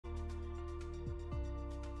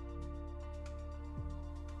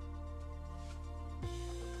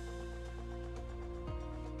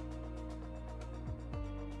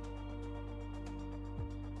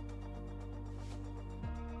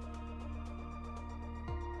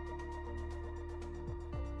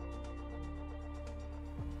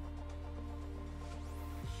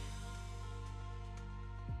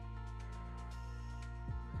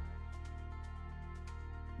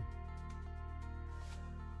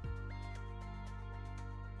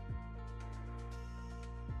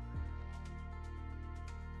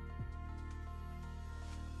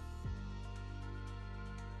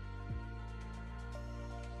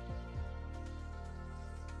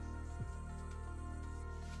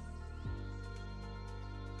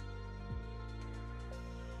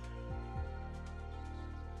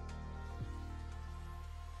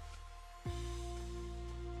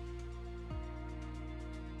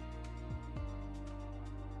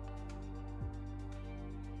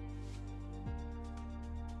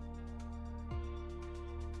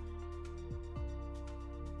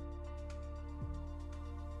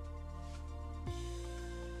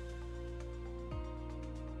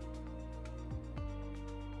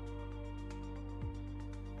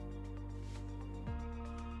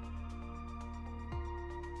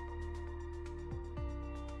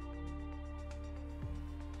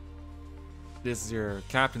This is your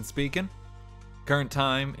captain speaking. Current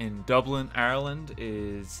time in Dublin, Ireland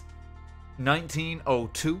is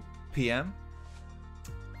 19:02 p.m.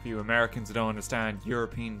 For you Americans who don't understand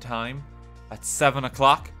European time, that's 7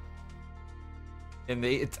 o'clock.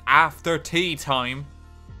 It's after tea time.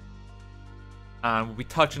 And we'll be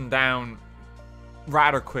touching down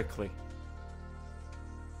rather quickly.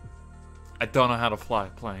 I don't know how to fly a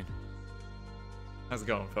plane. How's it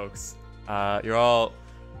going, folks? You're all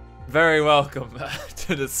very welcome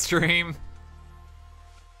to the stream.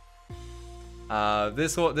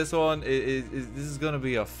 This one is gonna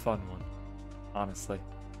be a fun one, honestly.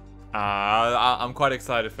 I'm quite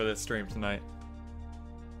excited for this stream tonight.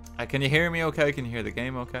 Can you hear me okay? Can you hear the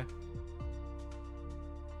game okay?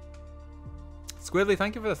 Squidly,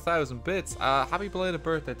 thank you for the 1,000 bits. Happy belated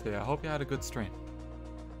birthday to you. I hope you had a good stream.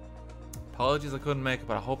 Apologies I couldn't make it,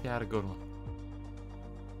 but I hope you had a good one.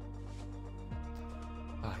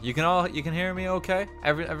 You can hear me okay?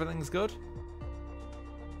 Everything's good?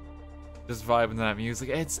 Just vibing to that music.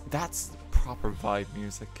 That's proper vibe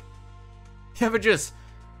music. You ever just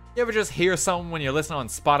hear something when you're listening on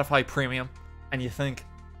Spotify Premium and you think,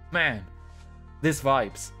 man, this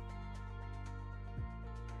vibes.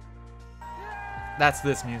 That's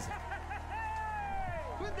this music.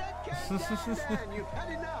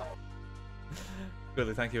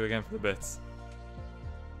 Really, thank you again for the bits.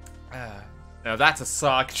 Now that's a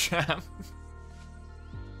sock jam.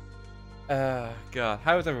 God,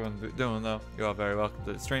 how is everyone doing though? You're all very welcome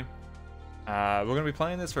to the stream. We're gonna be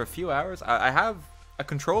playing this for a few hours. I have a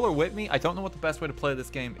controller with me. I don't know what the best way to play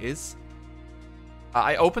this game is.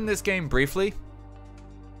 I opened this game briefly,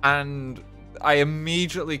 and I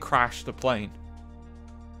immediately crashed the plane.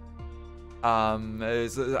 I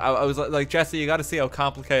was like, Jesse, you gotta see how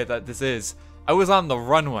complicated that this is. I was on the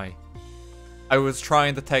runway. I was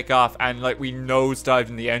trying to take off, and like we nosedived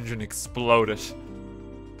and the engine exploded.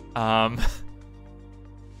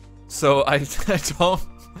 So I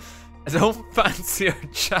don't fancy our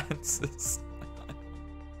chances.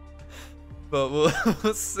 But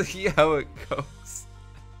we'll see how it goes.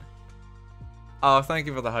 Oh, thank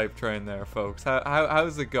you for the hype train there, folks.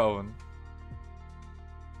 How's it going?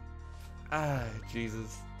 Ah,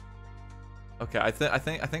 Jesus. Okay, I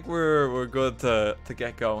think we're good to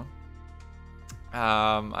get going.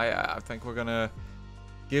 I think we're gonna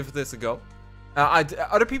give this a go.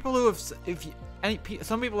 Other people who have,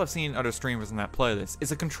 some people have seen other streamers in that play this.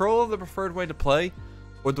 Is a controller the preferred way to play,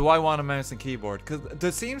 or do I want a mouse and keyboard? Because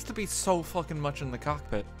there seems to be so fucking much in the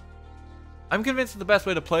cockpit. I'm convinced that the best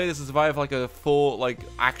way to play this is if I have like a full, like,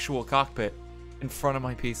 actual cockpit in front of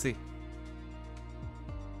my PC.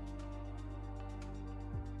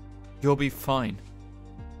 You'll be fine.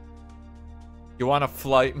 You want a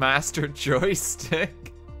Flight Master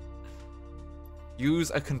joystick? Use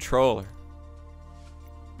a controller.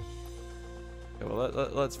 Okay, well,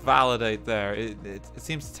 let's validate there. It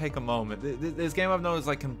seems to take a moment. This game I've noticed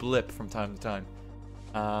like can blip from time to time.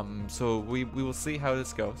 So we will see how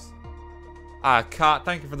this goes. Kat,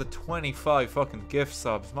 thank you for the 25 fucking gift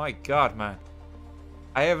subs. My God, man.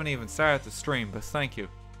 I haven't even started the stream, but thank you.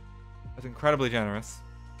 That's incredibly generous.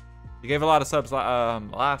 You gave a lot of subs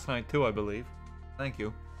last night too, I believe. Thank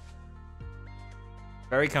you.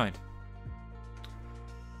 Very kind.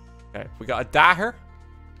 Okay, we got a Daher.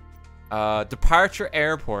 Departure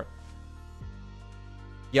airport.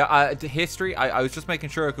 Yeah, history. I was just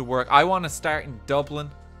making sure it could work. I want to start in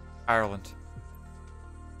Dublin, Ireland.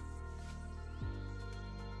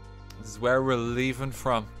 This is where we're leaving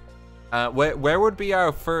from. Where would be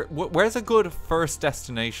our first? Where's a good first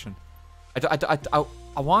destination?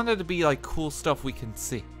 I want it to be like cool stuff we can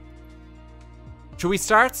see. Should we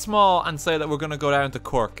start small and say that we're gonna go down to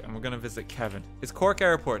Cork and we're gonna visit Kevin? Is Cork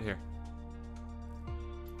Airport here?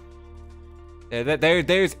 Yeah,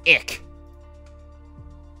 there's Ick.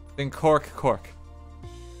 Then Cork.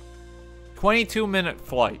 22-minute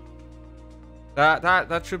flight.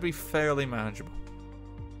 That should be fairly manageable.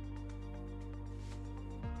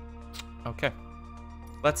 Okay,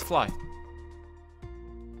 let's fly.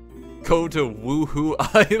 Go to Woohoo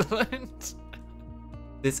Island.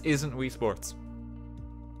 This isn't Wii Sports.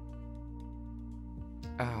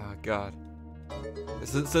 Ah, God.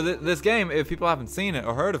 So this game, if people haven't seen it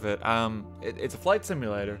or heard of it, it's a flight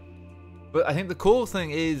simulator. But I think the cool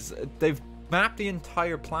thing is they've mapped the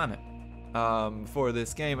entire planet for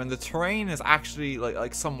this game, and the terrain is actually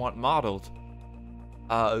like somewhat modeled.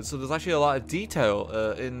 So there's actually a lot of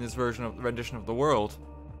detail in this rendition of the world,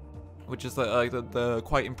 which is the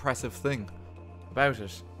quite impressive thing about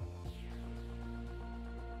it.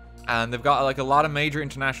 And they've got like a lot of major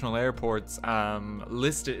international airports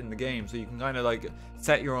listed in the game, so you can kind of like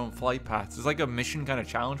set your own flight paths. There's like a mission kind of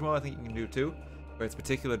challenge mode I think you can do too, where it's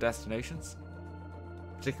particular destinations,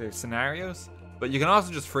 particular scenarios. But you can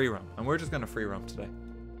also just free roam, and we're just gonna free roam today.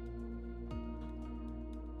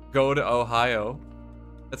 Go to Ohio.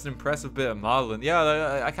 That's an impressive bit of modeling.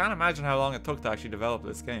 Yeah, I can't imagine how long it took to actually develop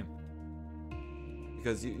this game,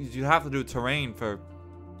 because you have to do terrain for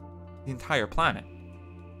the entire planet.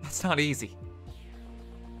 That's not easy.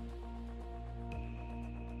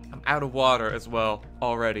 I'm out of water as well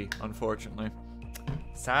already, unfortunately.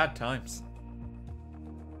 Sad times.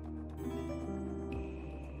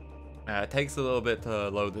 It takes a little bit to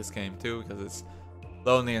load this game too, because it's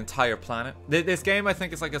loading the entire planet. This game, I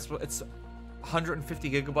think, is like it's 150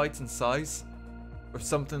 gigabytes in size, or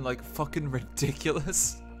something like fucking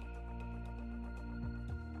ridiculous.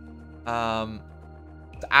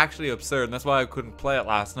 It's actually absurd, and that's why I couldn't play it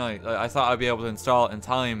last night. I thought I'd be able to install it in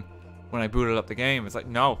time when I booted up the game. It's like,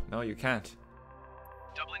 no, you can't.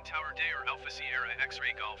 Dublin Tower Dare Alpha Sierra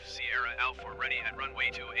X-Ray Golf Sierra Alpha ready at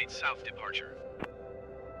runway 28 south departure.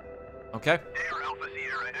 Okay. Dare Alpha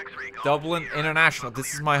Sierra X-Ray Golf Dublin Sierra International. Alpha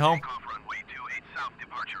This is my home. runway 28 south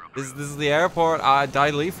departure This is the airport I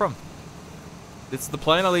leave from. This is the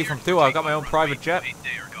plane I leave from too. I've got my own private jet.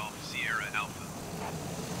 Dare Golf Sierra Alpha.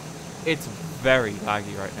 It's very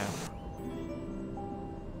laggy right now.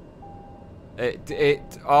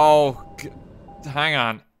 Hang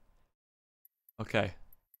on. Okay.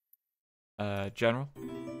 General.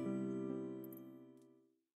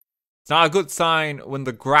 It's not a good sign when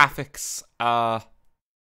the graphics,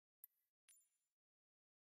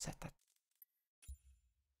 set that.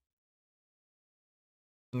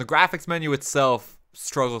 When the graphics menu itself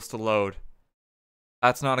struggles to load.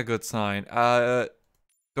 That's not a good sign.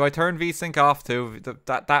 Do I turn VSync off too?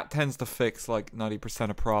 That tends to fix like 90%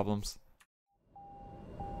 of problems.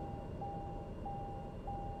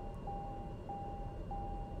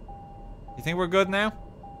 You think we're good now?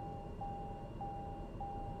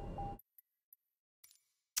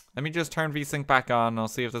 Let me just turn VSync back on and I'll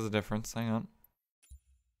see if there's a difference. Hang on.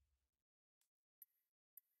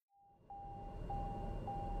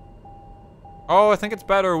 Oh, I think it's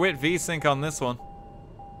better with VSync on this one.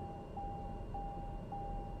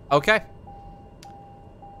 Okay.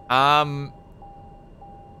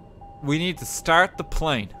 We need to start the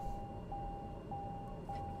plane.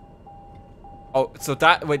 Oh, so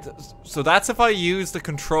that's if I use the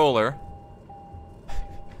controller.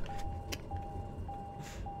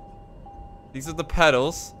 These are the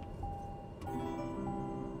pedals.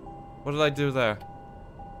 What did I do there?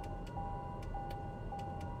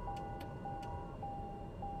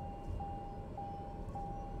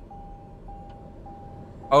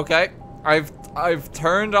 Okay, I've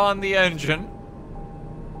turned on the engine.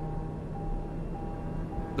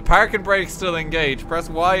 The park and brake's still engaged. Press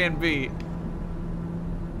Y and B.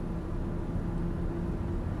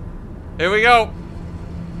 Here we go.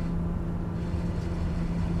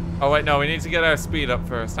 Oh wait, no, we need to get our speed up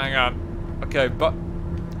first. Hang on. Okay, but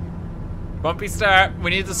bumpy start.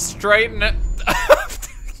 We need to straighten it.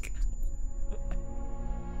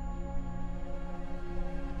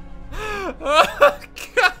 Oh,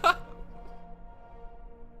 God.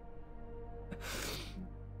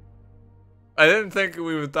 I didn't think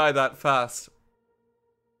we would die that fast.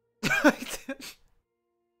 I didn't.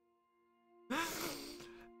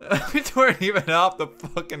 We weren't even off the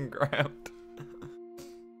fucking ground.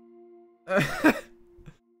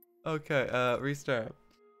 Okay, restart.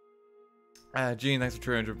 Gene, thanks for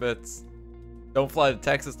 300 bits. Don't fly to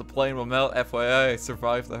Texas, the plane will melt. FYI,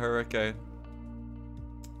 survive the hurricane.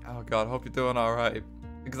 Oh god, hope you're doing alright.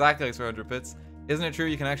 Exactly like 300 bits. Isn't it true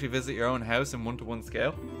you can actually visit your own house in 1-to-1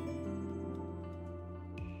 scale?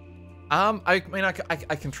 I mean, I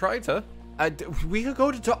can try to. We could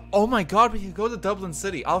go to oh my god, we could go to Dublin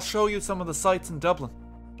City. I'll show you some of the sights in Dublin.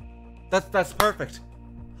 That's perfect.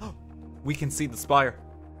 We can see the spire.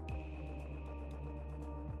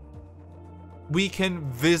 We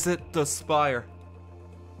can visit the spire.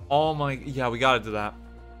 Oh my, yeah, we gotta do that.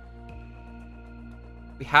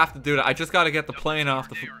 We have to do that. I just gotta get the plane off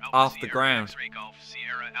the ground.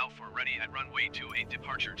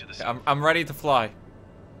 I'm ready to fly.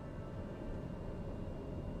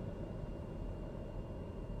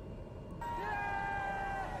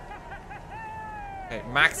 Okay,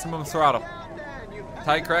 maximum throttle.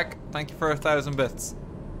 Tycrec, thank you for 1,000 bits.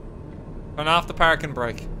 Turn off the parking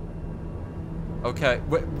brake. Okay,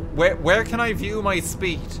 where can I view my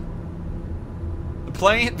speed? The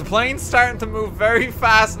plane's starting to move very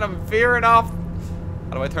fast and I'm veering off.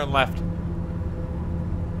 How do I turn left?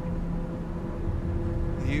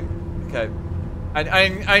 Okay.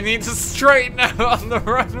 I need to straighten out on the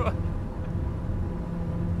runway.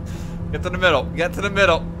 Get to the middle. Get to the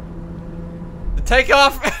middle. Take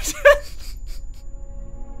off.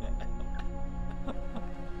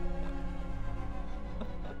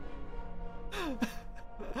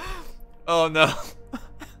 Oh no.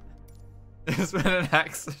 There's been an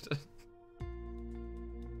accident.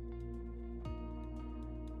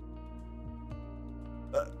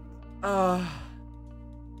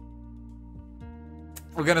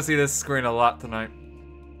 We're gonna see this screen a lot tonight.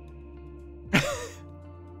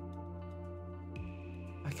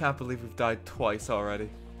 I can't believe we've died twice already.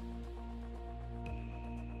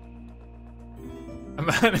 A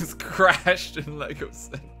man has crashed in Lego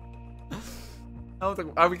City.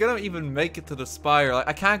 Are we gonna even make it to the spire? Like,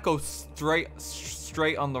 I can't go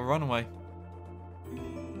straight on the runway.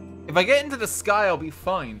 If I get into the sky, I'll be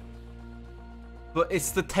fine. But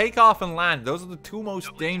it's the takeoff and land. Those are the two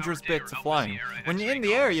most dangerous bits of flying. When you're in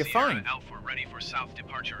the air, you're fine.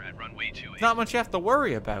 Not much you have to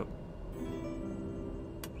worry about.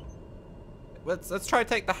 Let's try to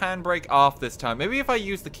take the handbrake off this time. Maybe if I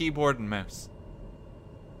use the keyboard and mouse.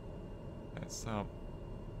 Okay, so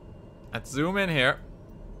let's zoom in here.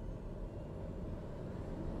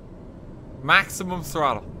 Maximum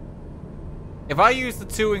throttle. If I use the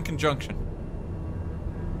two in conjunction.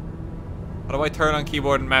 How do I turn on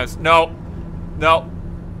keyboard and mouse? No. No.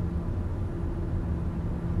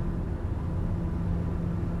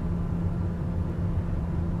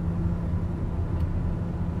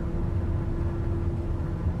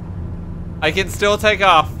 I can still take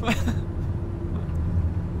off.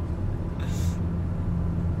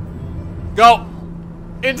 Go!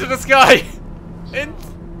 Into the sky!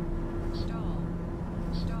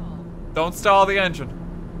 Don't stall the engine.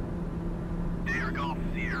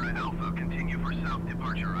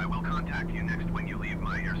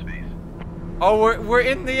 Oh, we're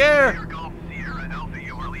in the air.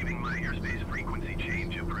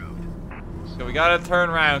 So we gotta turn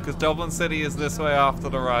around because Dublin City is this way off to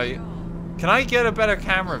the right. Can I get a better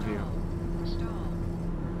camera view?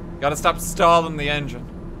 Gotta stop stalling the engine.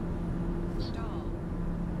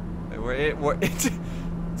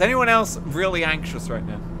 Is anyone else really anxious right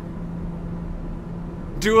now?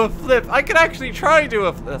 Do a flip. I could actually try do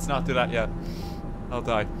a flip. Let's not do that yet. I'll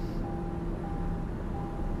die.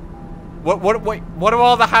 What do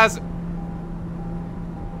all the hazards?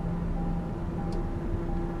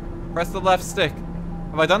 Press the left stick.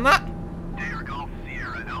 Have I done that?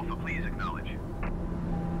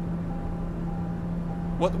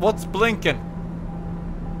 What's blinking?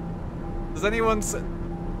 Does anyone see?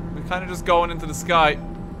 We're kind of just going into the sky.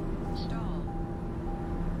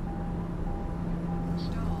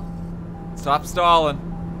 Stop stalling.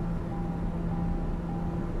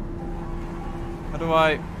 How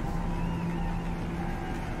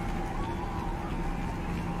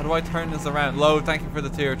do I turn this around? Load, thank you for the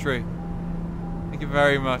tier 3. Thank you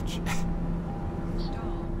very much.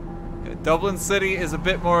 Okay, Dublin City is a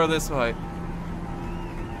bit more this way.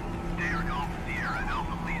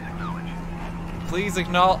 Please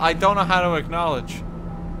acknowledge. I don't know how to acknowledge.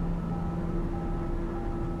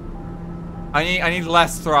 I need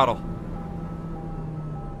less throttle.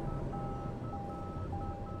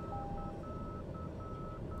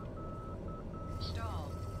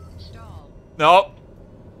 No.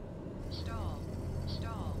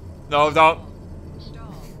 No, don't.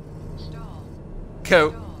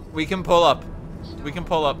 Cool. We can pull up. We can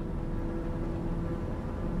pull up.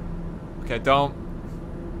 Okay, don't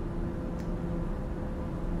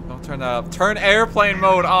turn that up. Turn airplane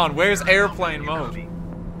mode on. Where's airplane mode?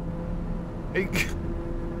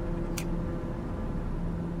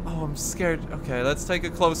 Oh, I'm scared. Okay, let's take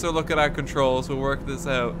a closer look at our controls. We'll work this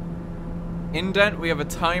out. Indent, we have a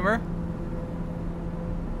timer.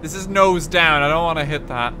 This is nose down. I don't want to hit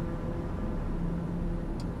that.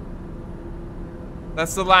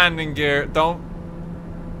 That's the landing gear. Don't.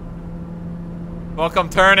 Welcome,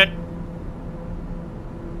 turn it.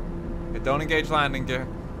 Okay, don't engage landing gear.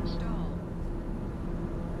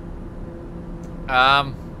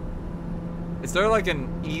 Is there like an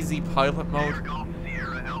easy pilot mode?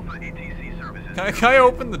 Can I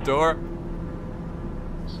open the door?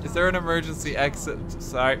 Is there an emergency exit?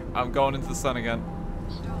 Sorry, I'm going into the sun again.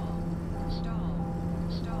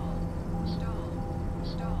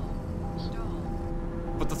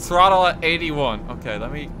 Put the throttle at 81. Okay,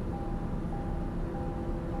 let me...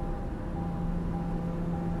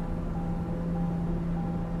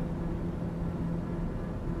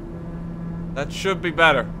 That should be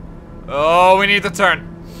better. Oh, we need to turn.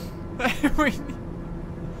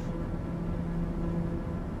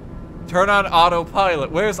 Turn on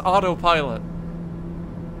autopilot. Where's autopilot?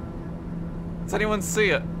 Does anyone see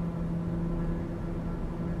it?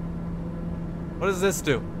 What does this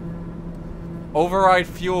do? Override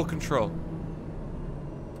fuel control.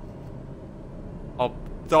 Oh,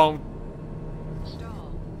 don't.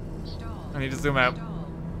 I need to zoom out.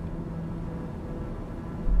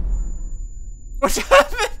 What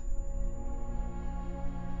happened?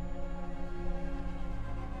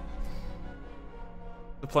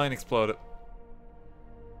 The plane exploded.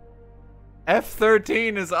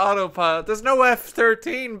 F13 is autopilot. There's no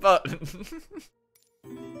F13 button.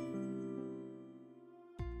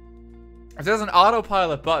 If there's an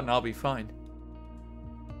autopilot button, I'll be fine.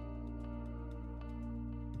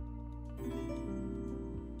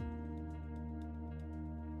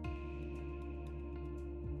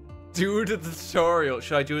 Do the tutorial.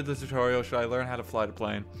 Should I do the tutorial? Should I learn how to fly the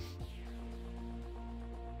plane?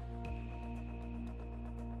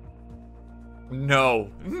 No.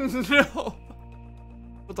 No.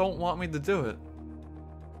 People don't want me to do it.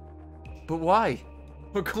 But why?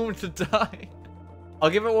 We're going to die. I'll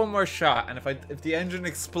give it one more shot, and if the engine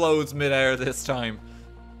explodes mid-air this time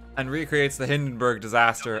and recreates the Hindenburg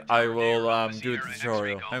disaster, I will do the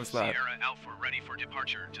tutorial. How's that? Sierra Alpha ready for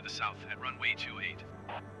departure to the south at runway 28.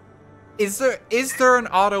 Is there an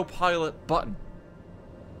autopilot button?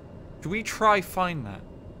 Do we try find that?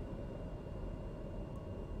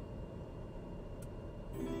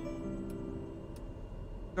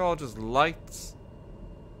 They're all just lights.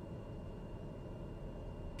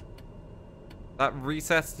 That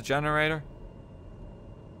resets the generator.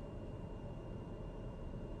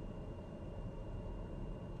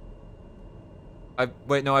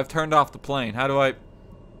 Wait, no, I've turned off the plane. How do I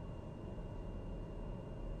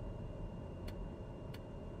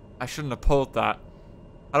shouldn't have pulled that.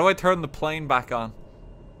 How do I turn the plane back on?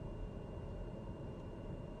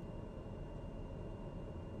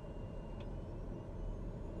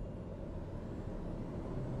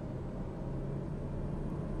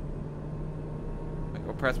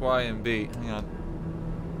 Go press Y and B. Hang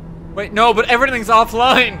on. Wait, no, but everything's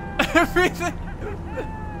offline. Everything.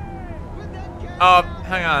 Oh,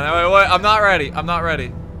 hang on. Wait, I'm not ready. I'm not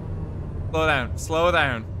ready. Slow down. Slow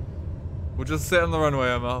down. We'll just sit on the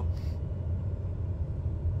runway, Mo.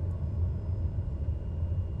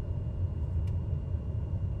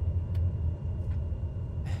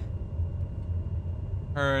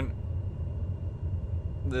 Turn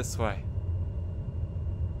this way.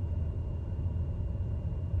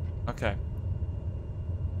 Okay.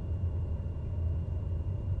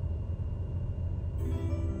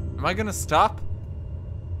 Am I gonna stop?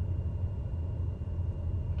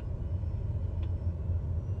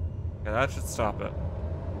 Okay, that should stop it.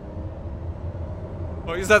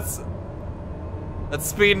 Oh, that's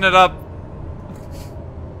speeding it up.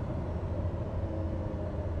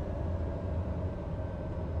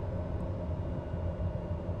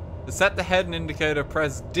 To set the head indicator,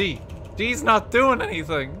 press D. D's not doing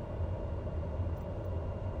anything.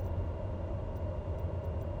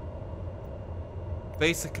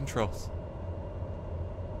 Basic controls.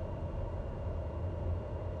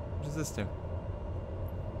 What does this do?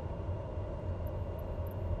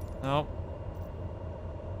 No.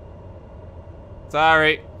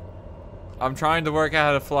 Sorry. I'm trying to work out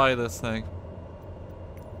how to fly this thing.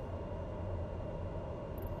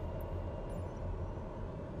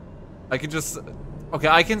 I can just... Okay,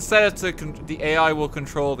 I can set it to... The AI will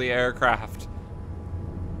control the aircraft.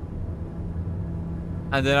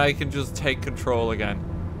 And then I can just take control again.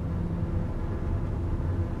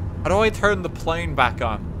 How do I turn the plane back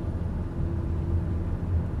on?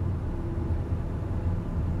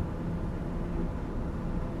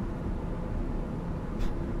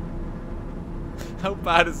 How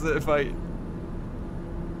bad is it if I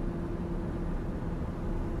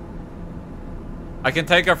can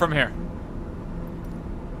take her from here.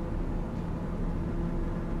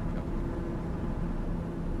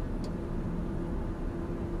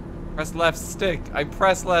 Press left stick. I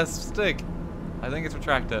press left stick. I think it's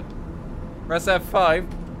retracted. Press F5.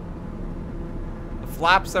 The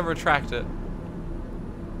flaps have retracted.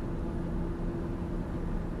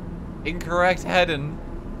 Incorrect heading.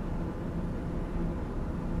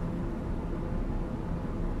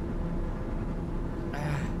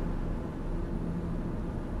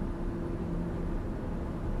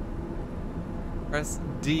 Press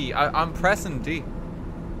D. I'm pressing D.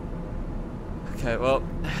 Okay, well,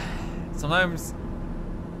 sometimes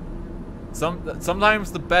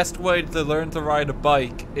the best way to learn to ride a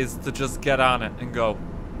bike is to just get on it and go.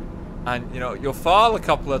 And, you know, you'll fall a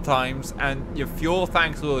couple of times and your fuel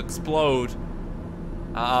tanks will explode,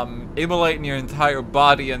 immolating your entire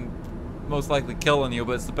body and most likely killing you,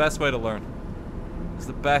 but it's the best way to learn. It's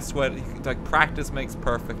the best way to, like, practice makes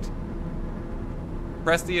perfect.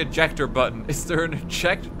 Press the ejector button. Is there an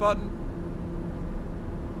eject button?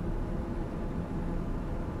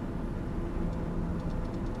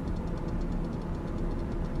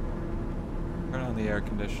 Turn on the air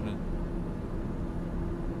conditioning.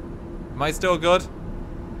 Am I still good?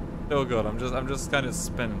 Still good. I'm just kind of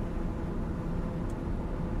spinning.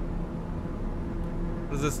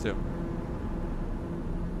 What does this do?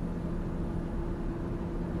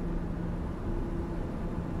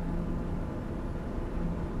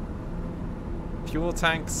 Fuel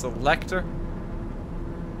tank selector.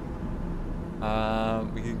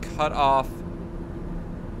 We can cut off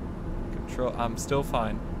control. I'm still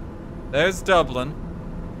fine. There's Dublin.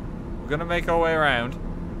 We're gonna make our way around.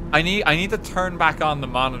 I need to turn back on the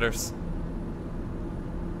monitors.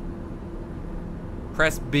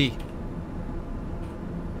 Press B.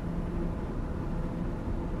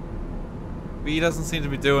 B doesn't seem to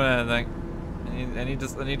be doing anything. I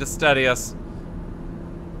need to steady us.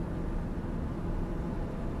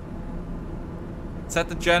 Set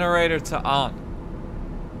the generator to on.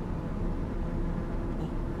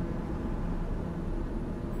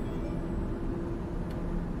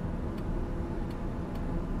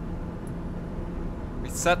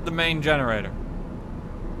 Reset the main generator.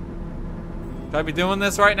 Should I be doing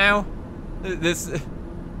this right now? This.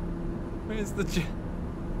 Where's the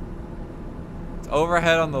It's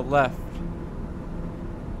overhead on the left.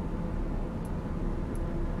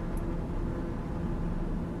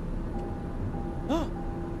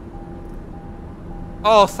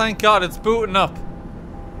 Oh, thank God, it's booting up.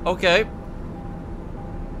 Okay.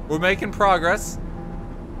 We're making progress.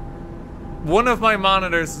 One of my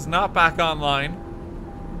monitors is not back online.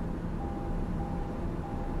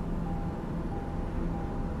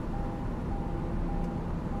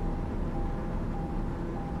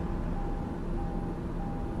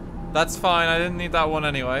 That's fine, I didn't need that one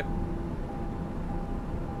anyway.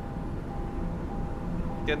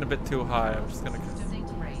 Getting a bit too high, I'm just gonna...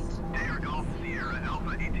 Air Golf Sierra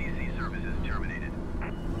Alpha ATC services terminated.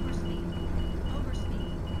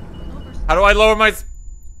 How do I lower my...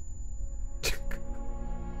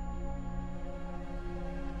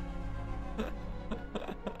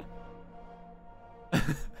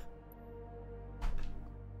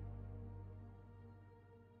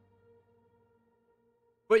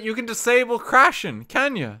 But you can disable crashing,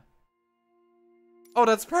 can you? Oh,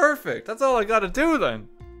 that's perfect. That's all I gotta do then.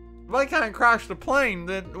 If I can't crash the plane,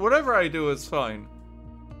 then whatever I do is fine.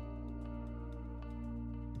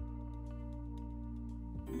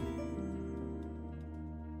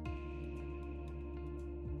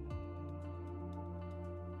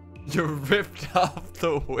 You ripped off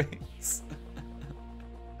the wings.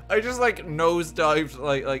 I just like nosedived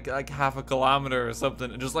like half a kilometer or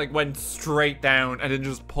something and just like went straight down and then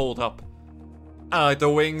just pulled up. And like the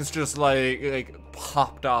wings just like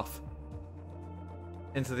popped off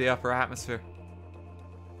into the upper atmosphere.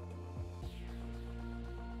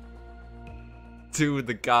 Do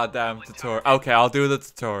the goddamn tutorial. Okay, I'll do the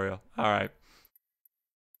tutorial. Alright.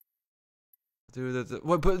 Do the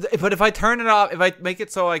but if I turn it off, if I make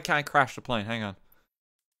it so I can't crash the plane, hang on.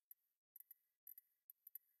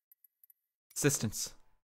 Assistance.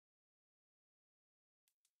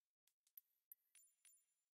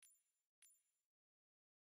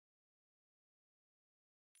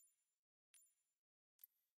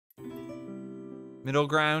 Middle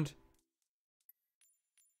ground.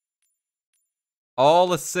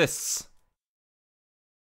 All assists.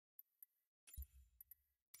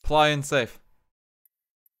 Apply and save.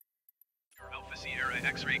 Alpha Sierra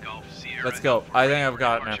X-ray Golf Sierra. Let's go. I think I've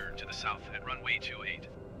got it now. To the south at runway 28.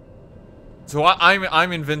 So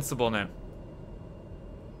I'm invincible now.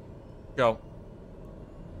 Go.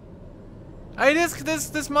 Hey,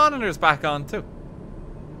 this monitor's back on too.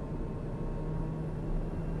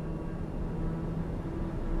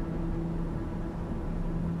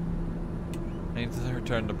 I need to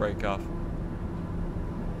turn the brake off.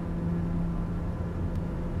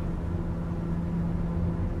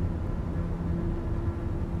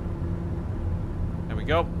 There we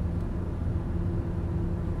go.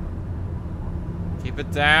 Keep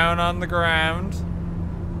it down on the ground.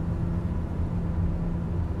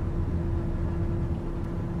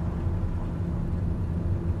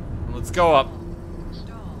 Let's go up.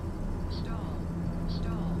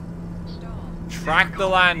 Track the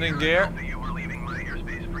landing gear.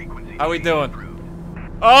 How we doing?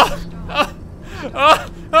 Oh! Oh!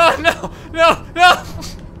 Oh! Oh! No! No! No!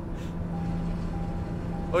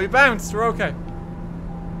 Oh, we bounced. We're okay.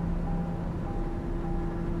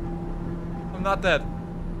 I'm not dead.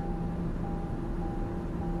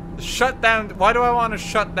 Shut down. Why do I want to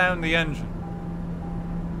shut down the engine?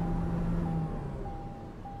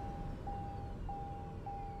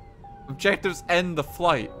 Objectives end the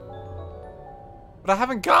flight. But I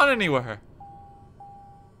haven't gone anywhere.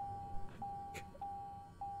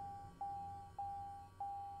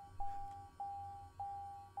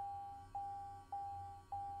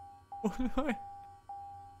 What do I...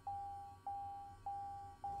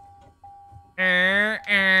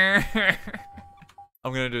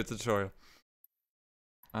 I'm gonna do a tutorial.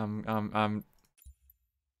 Get out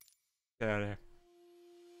of here.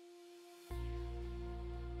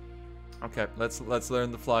 Okay, let's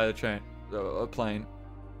learn to fly a plane.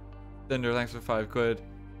 Cinder, thanks for 5 quid.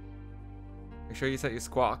 Make sure you set your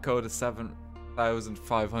squawk code to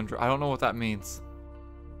 7,500. I don't know what that means.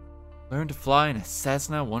 Learn to fly in a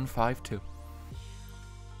Cessna 152.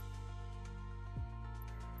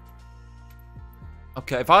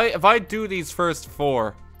 Okay, if I do these first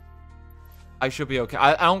 4, I should be okay.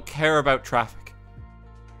 I don't care about traffic.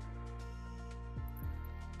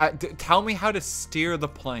 Tell me how to steer the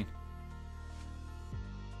plane.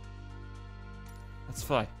 Let's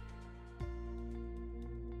fly.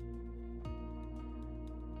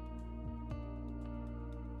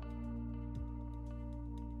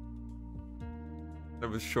 That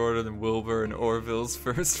was shorter than Wilbur and Orville's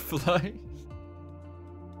first flight.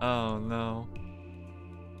 Oh no.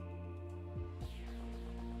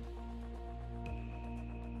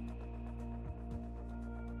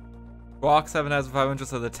 Walk 7,500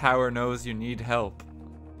 so the tower knows you need help.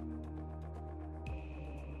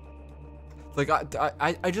 Like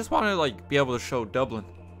I just want to like be able to show Dublin,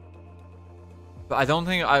 but I don't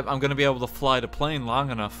think I'm gonna be able to fly the plane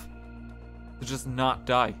long enough to just not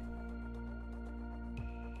die.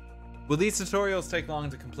 Will these tutorials take long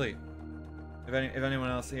to complete? If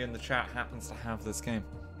anyone else here in the chat happens to have this game.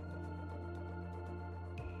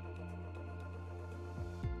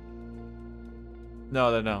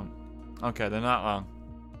 No, they don't. Okay, they're not long.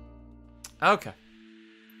 Okay.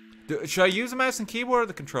 Should I use a mouse and keyboard or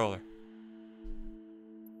the controller?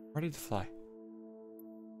 Ready to fly.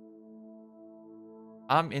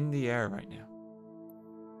 I'm in the air right now.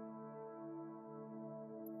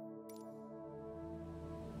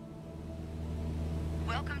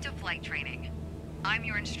 Welcome to flight training. I'm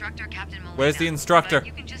your instructor, Captain Molina. Where's the instructor? But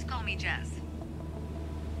you can just call me Jess.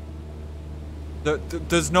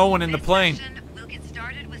 There's no one in the plane. This session, we'll get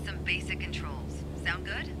started with some basic controls. Sound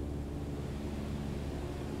good?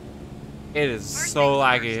 It is First so things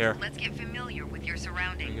laggy first, here. Let's get familiar with your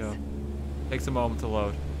surroundings. There you go. Takes a moment to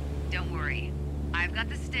load. Don't worry. I've got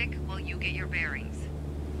the stick while you get your bearings.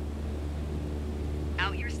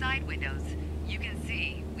 Out your side windows, you can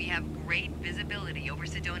see we have great visibility over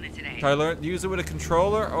Sedona today. Try to use it with a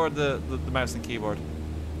controller or the mouse and keyboard?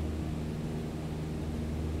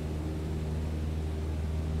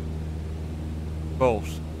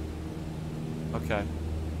 Both. Okay.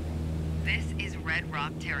 This is Red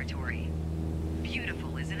Rock territory.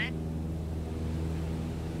 Beautiful, isn't it?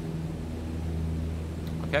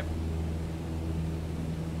 Okay.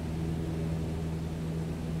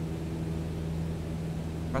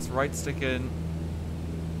 Press right stick in.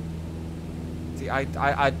 See, I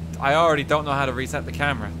already don't know how to reset the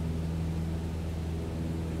camera.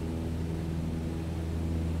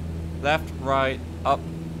 Left, right, up,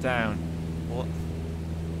 down. What?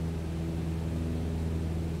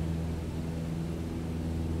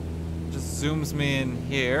 Just zooms me in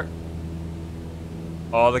here.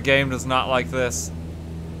 Oh, the game does not like this.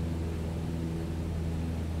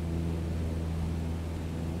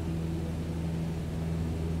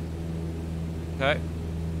 Okay.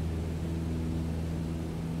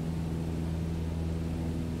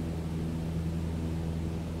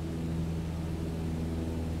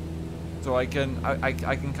 So I can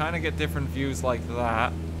kind of get different views like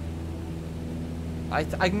that. I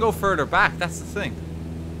can go further back. That's the thing.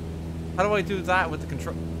 How do I do that with the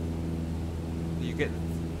control? You get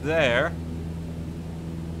there.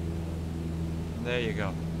 There you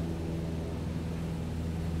go.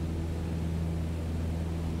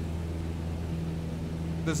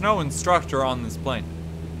 There's no instructor on this plane.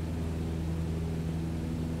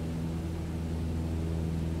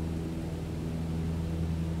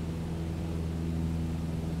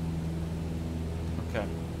 Okay.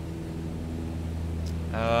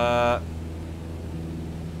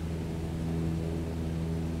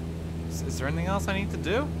 Is there anything else I need to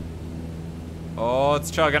do? Oh,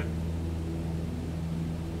 it's chugging.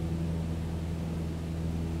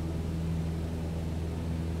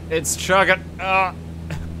 It's chugging. The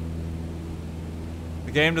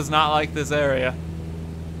game does not like this area.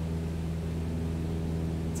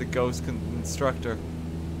 It's a ghost instructor.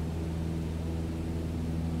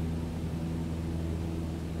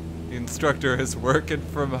 instructor is working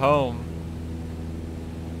from home.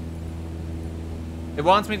 It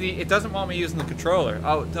wants me to. It doesn't want me using the controller.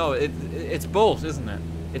 Oh no, it's both, isn't it?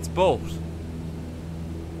 It's both.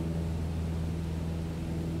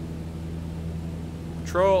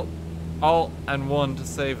 Control, Alt, and 1 to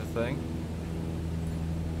save a thing.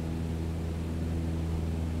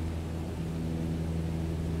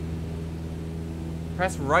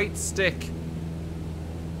 Press right stick.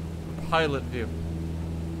 Pilot view.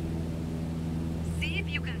 See if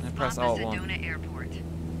you can spot press the Alt 1. Sedona Airport.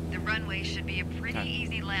 The runway should be a pretty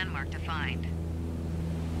easy landmark to find.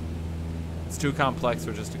 It's too complex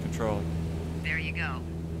for just a controller. There you go.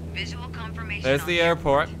 Visual confirmation. There's on the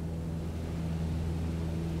airport.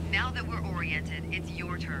 Now that we're oriented, it's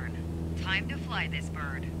your turn. Time to fly this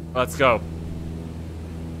bird. Let's go.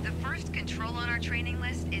 The first control on our training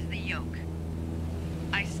list is the yoke.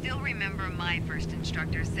 I still remember my first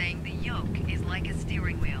instructor saying the yoke is like a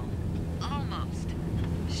steering wheel. Almost.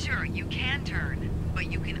 Sure, you can turn,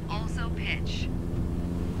 but you can also pitch.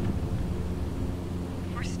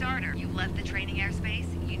 For starter, you left the training airspace,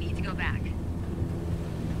 you need to go back.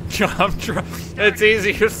 It's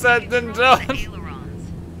easier said than done. The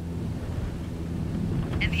ailerons.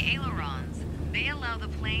 And the ailerons, they allow the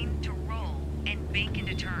plane to roll and bank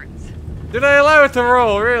into turns. Did I allow it to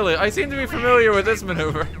roll, really? I seem to be familiar with this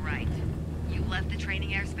maneuver. To the right. You left the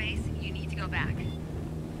training airspace, you need to go back.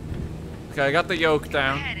 Okay, I got the yoke Go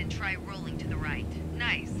down. ahead and try rolling to the right.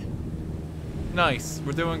 Nice. Nice,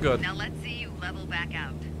 we're doing good. Now let's see you level back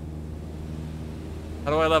out.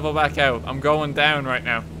 How do I level back out? I'm going down right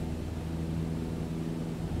now.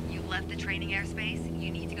 You left the training airspace,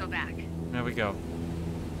 you need to go back. There we go.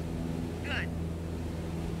 Good.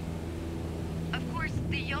 Of course,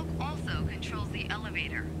 the yoke also controls the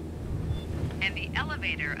elevator. And the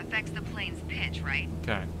elevator affects the plane's pitch, right?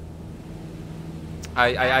 Okay.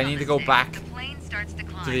 I need to go back The plane starts to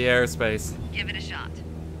climb. to the airspace. Give it a shot.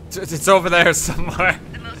 It's over there somewhere.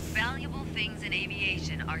 The most valuable things in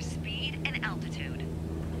aviation are speed and altitude.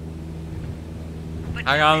 But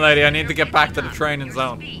Hang on, lady. I need to you're get back to picking the up. training Your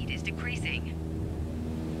zone. Speed is decreasing.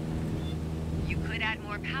 You could add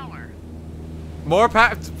more power. More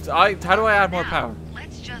power? How do I add more Now, power?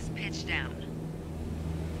 Let's just pitch down.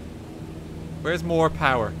 Where's more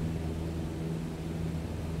power?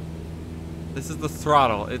 This is the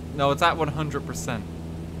throttle. No, it's at 100%.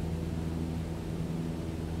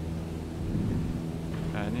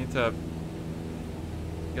 I need to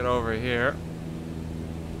get over here.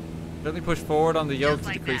 Gently push forward on the yoke Just to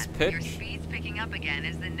like decrease that. Your pitch. speed's picking up again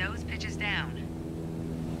as the nose pitches down.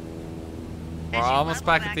 We're As you almost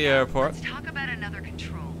level back at the out, airport. Let's talk about another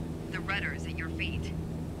control. The rudders at your feet.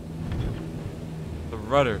 The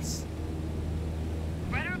rudders.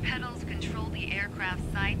 Rudder pedals control the aircraft's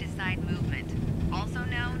side-to-side movement, also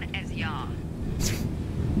known as yaw.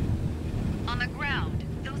 On the ground,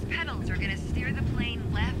 those pedals are going to steer the plane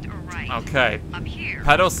left or right. Okay. Up here,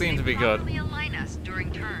 Pedals seem they to be good. properly align us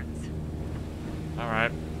during turns.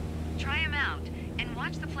 Alright. Try them out and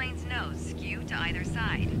watch the plane's nose skew to either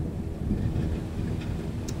side.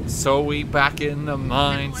 So we back in the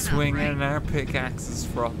mine, Simple enough, swinging right? our pickaxes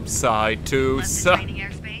from side to Left the side. training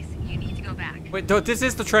airspace, you need to go back. Wait, this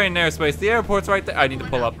is the train airspace. The airport's right there. I need to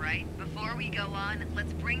pull up. Enough, right? Before we go on,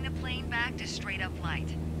 let's bring the plane back to straight up flight.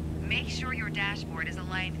 Make sure your dashboard is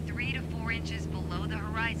aligned 3 to 4 inches below the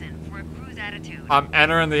horizon for a cruise attitude. I'm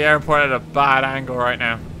entering the airport at a bad angle right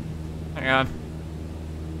now. Hang on.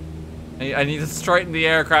 I need to straighten the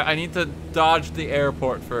aircraft. I need to dodge the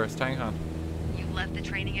airport first. Hang on. You left the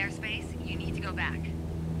training airspace, you need to go back.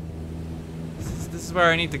 This is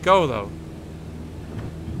where I need to go, though.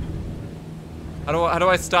 How do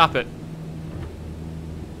I stop it?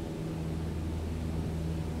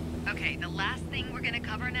 Okay, the last thing we're gonna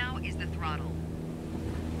cover now is the throttle.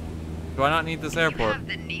 Do I not need this If airport? you have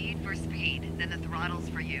the need for speed, then the throttle's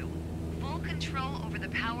for you. Full control over the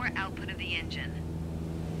power output of the engine.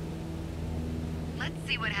 Let's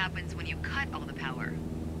see what happens when you cut all the power.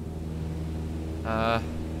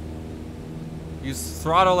 Use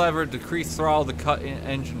throttle lever, decrease throttle to cut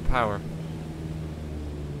engine power.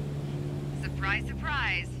 Surprise,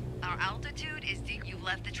 surprise. Our altitude is you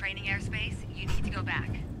left the training airspace, you need to go back.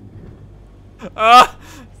 Ah!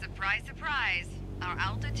 Surprise, surprise. Our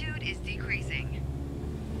altitude is decreasing.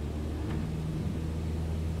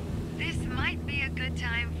 This might be a good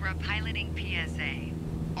time for a piloting PSA.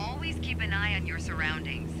 Always keep an eye on your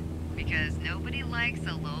surroundings, because nobody likes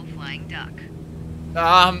a low-flying duck.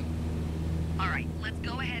 Alright, let's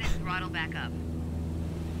go ahead and throttle back up.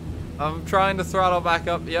 I'm trying to throttle back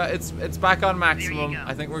up. Yeah, it's back on There maximum. you go.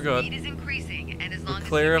 I think we're good. Speed is increasing, and as We're long as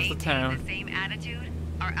clear you of the maintain town. the same attitude,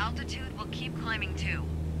 Our altitude will keep climbing too.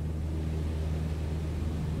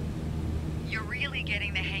 You're really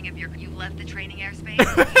getting the hang of you've left the training airspace.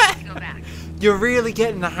 You need to go back. You're really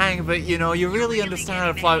getting the hang of it, you know. You really understand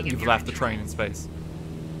how to fly. getting the hang of You've your left the controls. training space.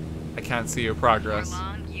 I can't see your Before progress.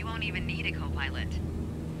 long, you won't even need a co-pilot.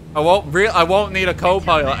 I won't need a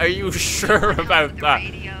co-pilot. Are you sure about that?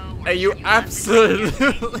 Are you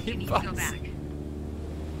absolutely positive?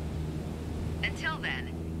 Until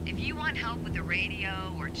then, if you want help with the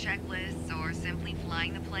radio or checklists or simply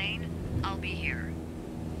flying the plane, I'll be here.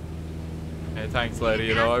 Hey, thanks, lady.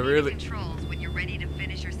 You know, I Ask me the really. controls when you're ready to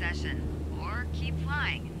finish your session, or keep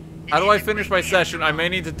flying. How do I It's a finish great my day session? after I all. may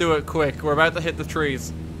need to do it quick. We're about to hit the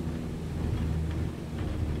trees.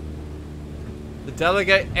 The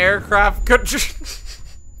delegate aircraft control.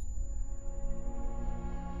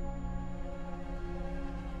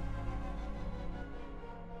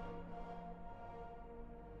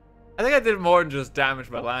 I think I did more than just damage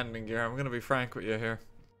my landing gear. I'm gonna be frank with you here.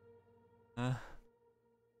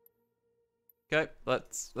 Okay,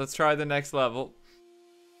 let's try the next level.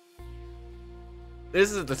 This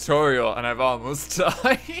is a tutorial, and I've almost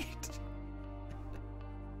died.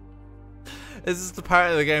 This is the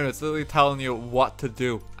part of the game that's literally telling you what to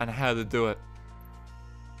do and how to do it.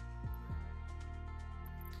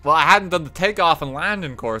 Well, I hadn't done the takeoff and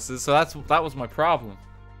landing courses, so that was my problem.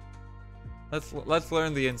 Let's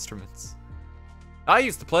learn the instruments. I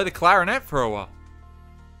used to play the clarinet for a while.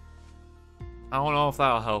 I don't know if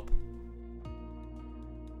that'll help.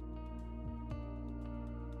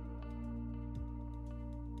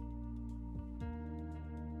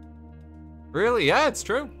 Really? Yeah, it's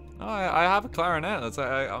true. No, I have a clarinet. That's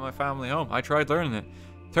at my family home. I tried learning it.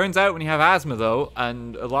 Turns out when you have asthma, though,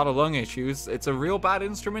 and a lot of lung issues, it's a real bad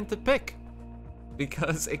instrument to pick.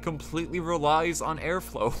 Because it completely relies on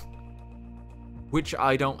airflow. Which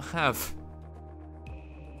I don't have.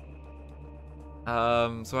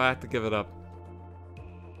 So I had to give it up.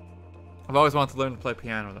 I've always wanted to learn to play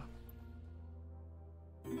piano, though.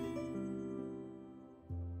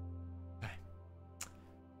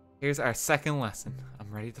 Here's our second lesson.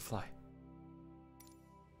 I'm ready to fly.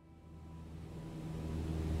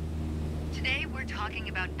 Today we're talking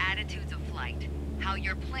about attitudes of flight, how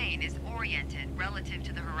your plane is oriented relative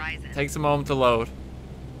to the horizon. Takes a moment to load.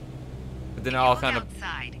 But then it all kind of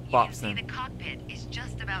outside, you can plops see in. the cockpit is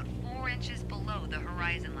just about 4 inches below the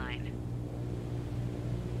horizon line.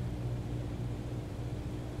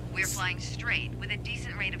 We're flying straight with a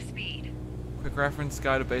decent rate of speed. Quick reference,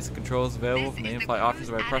 guide of basic controls available This from the is the in-flight office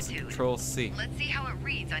by cruise pressing attitude. Control C. Let's see how it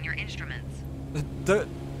reads on your instruments.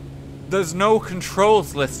 There's no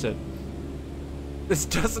controls listed. This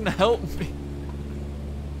doesn't help me.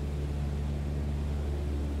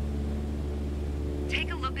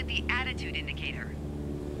 Take a look at the attitude indicator.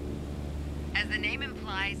 As the name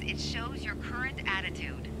implies, it shows your current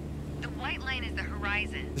attitude. The white line is the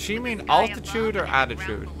horizon. Does she with the mean sky altitude above or and the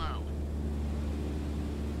ground attitude? below.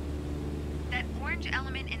 That orange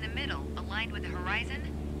element in the middle, aligned with the horizon,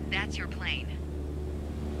 that's your plane.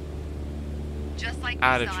 Just like we saw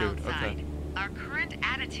Attitude, outside, okay. our current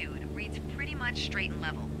attitude reads pretty much straight and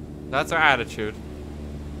level. That's our attitude.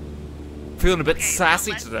 Feeling a bit Okay,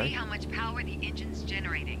 sassy now let's today. see how much power the engine's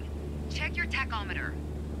generating. Check your tachometer.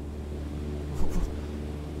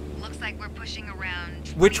 Looks like we're pushing around.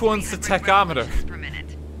 Which one's the 2,300 tachometer? revolutions per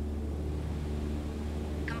minute.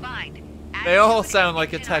 Combined, They all attitude sound and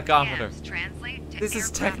like a engine tachometer. RPMs translate to This is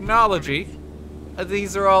aircraft technology. performance,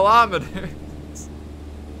 These are all ometers.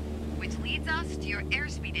 which leads us to your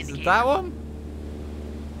airspeed Is indicator. it that one?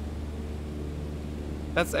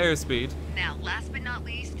 That's airspeed. Now, last but not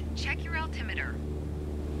least, check your altimeter.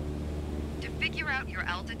 To figure out your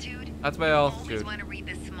altitude, That's my you always altitude. want to read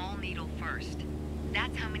the small needle first.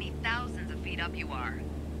 That's how many thousands of feet up you are.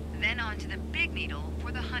 Then on to the big needle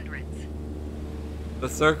for the hundreds. The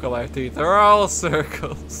circle I teeth are all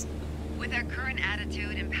circles. With our current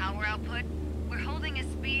attitude and power output, we're holding a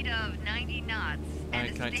speed of 90 knots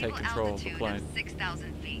and Can I a take stable control of the altitude plane? of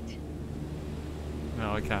 6,000 feet.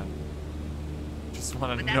 No, I can't. Just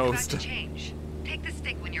want But to that's know about to stuff. change. Take the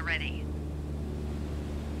stick when you're ready.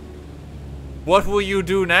 What will you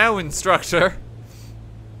do now, instructor?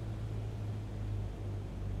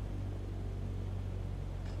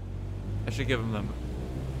 I should give him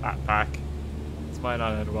that back. This might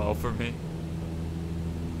not end well for me.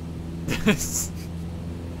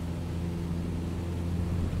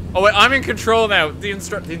 Oh wait, I'm in control now. The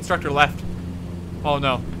instructor left. Oh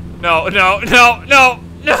no. No, no, no, no,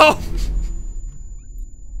 no!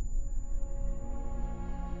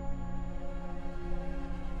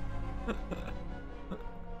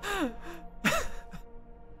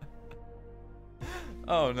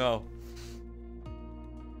 Oh no.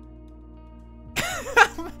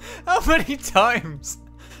 How many times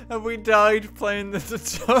have we died playing the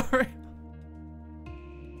tutorial?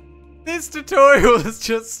 This tutorial is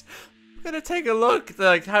just gonna take a look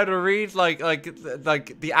like how to read like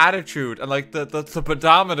the attitude and like the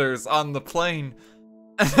pedometers on the plane.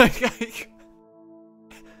 And like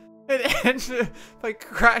it ended by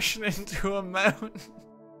crashing into a mountain.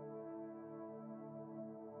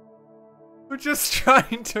 We're just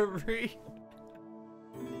trying to read.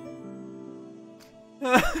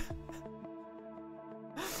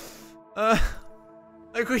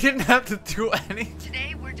 Like we didn't have to do anything.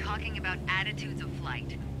 Today we're talking about attitudes of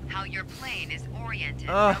flight, how your plane is oriented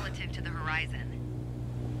relative to the horizon.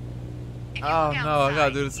 If you Oh look no, I gotta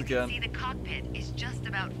outside, do this you again. can see the cockpit is just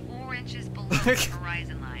about 4 inches below the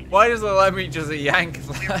horizon line. Why does it let me just yank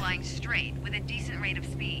We're that? flying straight with a decent rate of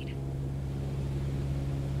speed.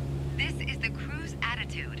 This is the cruise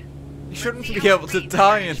attitude. You shouldn't see be how able to clean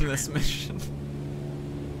die your in this mission.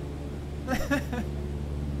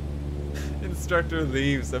 Instructor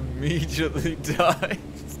leaves, immediately dies.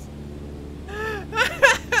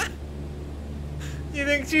 You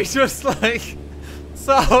think she just like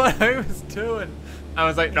saw what I was doing? I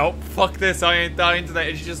was like, nope, fuck this, I ain't dying today.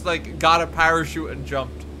 And she just like got a parachute and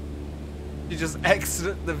jumped. She just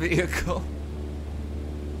exited the vehicle.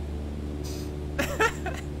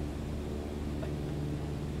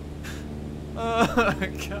 Oh my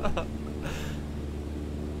god.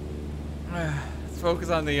 Let's focus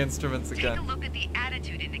on the instruments again. Take a look at the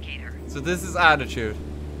attitude indicator. So this is attitude.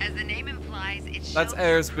 As the name implies, it shows That's your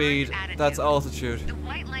airspeed. current attitude. That's altitude. The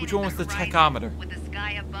white line Which is one was the horizon, tachometer? with the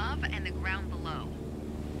sky above and the ground below.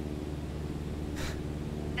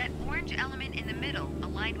 That orange element in the middle,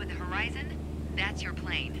 aligned with the horizon, that's your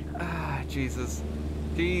plane. Ah, Jesus.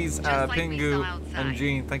 Jeez, Just like we Pingu saw outside, and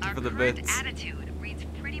Jean, thank you our for the current bits. attitude reads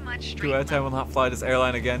pretty much 2 straight out of 10 will left. not fly this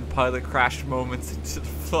airline again. Pilot crashed moments into the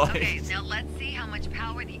flight. Okay, now let's see how much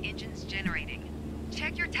power the engine's generating.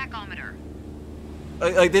 Check your tachometer.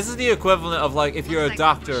 Like this is the equivalent of like if you're a Looks like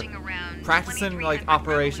we're doctor pushing around practicing like 2300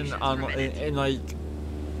 operation revolutions on per minute. in like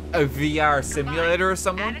a VR Combined, simulator or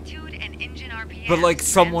someone, attitude and engine RPM but like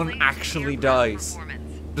someone translate to actually aircraft dies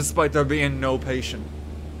performance. despite there being no patient.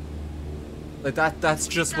 Like that's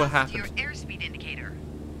just what Adjust your happened. airspeed indicator.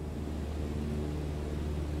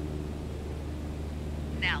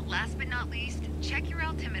 Now, last but not least, check your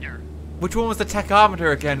altimeter. Which one was the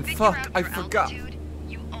tachometer again? Figure Fuck, out I your forgot. altitude,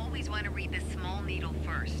 you always want to read the small needle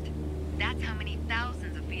first. That's how many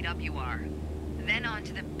thousands of feet up you are. Then on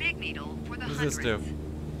to the big needle for the What does hundreds. this do?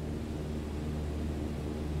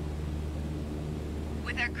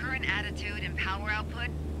 With our current attitude and power output,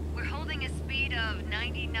 we're holding a speed of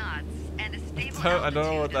 90 knots and a stable I don't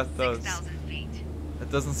know what altitude that of does. 6,000 feet.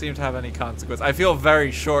 It doesn't seem to have any consequence. I feel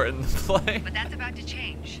very short in the plane. But that's about to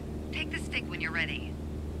change. Take the stick when you're ready.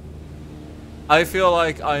 I feel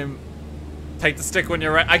like I'm... Take the stick when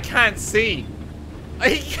you're ready. I can't see.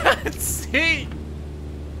 I can't see.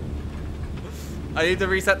 I need to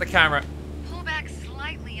reset the camera. Pull back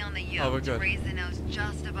slightly on the yoke Oh, we're to good. raise the nose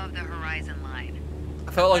just above the horizon line.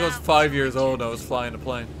 I felt like I was About 5 2 years old and I inches. was flying a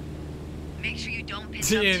plane. Make sure you don't pitch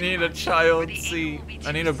Do up you too need a much, child or the angle seat? will be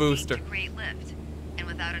I need too a steep booster. to create lift. And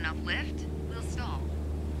without enough lift, we'll stall.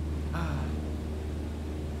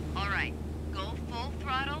 Alright, go full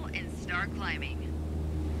throttle and start climbing.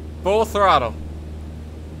 Full throttle.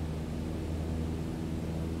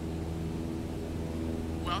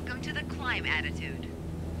 Welcome to the climb attitude.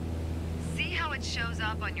 See how it shows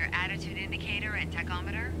up on your attitude indicator and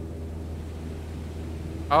tachometer?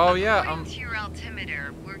 Oh yeah, According to your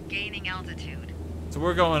altimeter, we're gaining altitude, so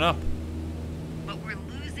we're going up. but we're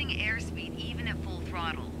losing airspeed even at full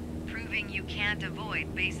throttle, proving you can't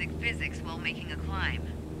avoid basic physics while making a climb.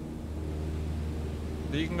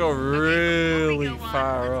 You can go Okay, before we really go on,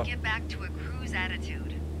 far let's up. get back to a cruise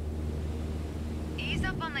attitude. Ease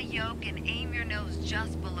up on the yoke and aim your nose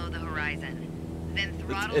just below the horizon. Then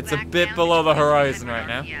throttle it's a back bit down below to the horizon 200 right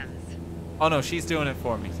now. RPMs. Oh no, she's doing it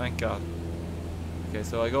for me, thank God. Okay,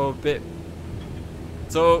 so I go a bit...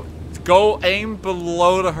 So, go aim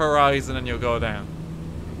below the horizon and you'll go down.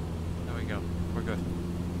 There we go, we're good.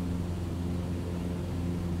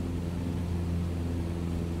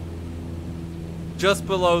 Just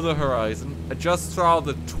below the horizon, adjust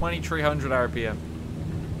throttle to 2300 RPM.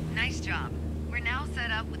 Nice job. We're now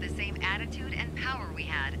set up with the same attitude and power we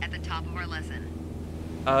had at the top of our lesson.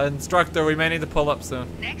 Instructor, we may need to pull up soon.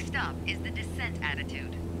 Next up is the descent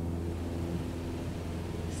attitude.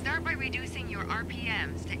 Start by reducing your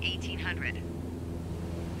RPMs to 1800.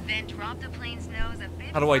 Then drop the plane's nose a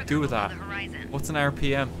bit How do I further do below that? the horizon. What's an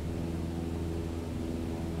RPM?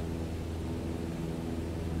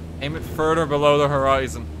 Aim it further below the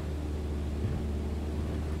horizon.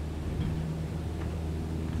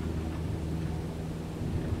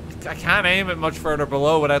 I can't aim it much further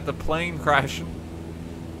below without the plane crashing.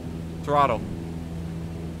 Throttle.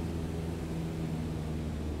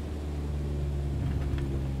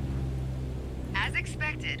 As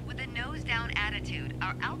expected, with a nose-down attitude,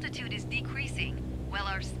 our altitude is decreasing, while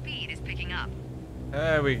our speed is picking up.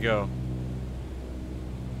 There we go.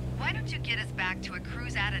 Why don't you get us back to a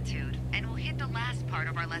cruise attitude, and we'll hit the last part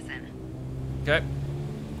of our lesson. Okay.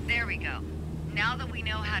 There we go. Now that we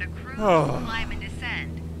know how to cruise, climb, and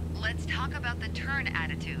descend, let's talk about the turn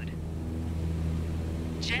attitude.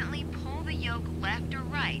 Gently pull the yoke left or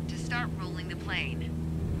right to start rolling the plane.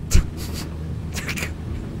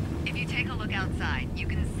 If you take a look outside, you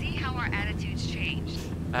can see how our attitudes changed.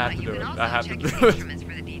 I have but to you do can it. also I have to check do your it. instruments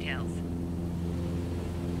for the details.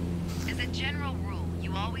 As a general rule,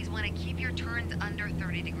 you always want to keep your turns under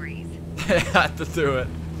 30 degrees. I have to do it.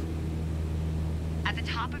 At the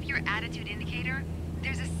top of your attitude indicator,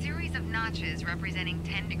 there's a series of notches representing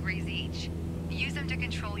 10 degrees each. Use them to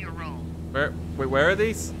control your roll. Wait, where are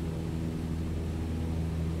these?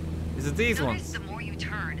 Is it these Notice ones? the more you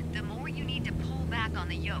turn, the more you need to pull back on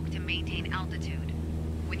the yoke to maintain altitude.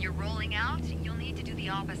 When you're rolling out, you'll need to do the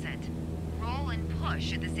opposite. Roll and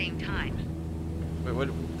push at the same time. Wait, what?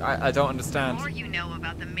 I don't The understand. more you know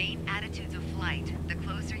about the main attitudes of flight, the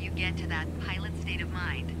closer you get to that pilot state of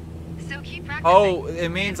mind. So keep practicing. Oh, it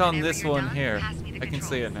means And on whenever this you're one done, here. pass me the I can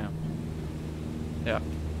see it controls. now. Yeah.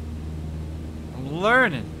 I'm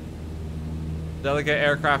learning. Delegate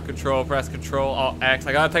aircraft control, press Control Alt X.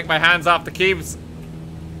 I gotta take my hands off the keys.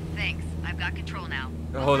 Thanks. I've got control now.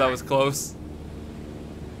 Oh, that was close.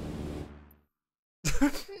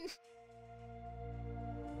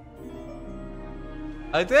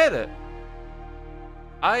 I did it.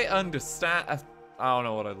 I understand. I don't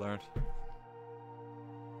know what I learned.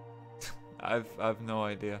 I've no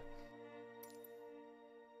idea.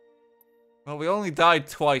 Well, we only died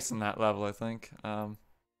twice in that level, I think.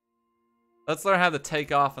 Let's learn how to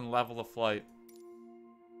take off and level the flight.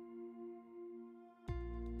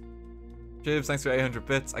 Jibs, thanks for 800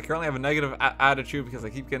 bits. I currently have a negative attitude because I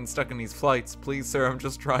keep getting stuck in these flights. Please, sir, I'm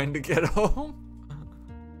just trying to get home.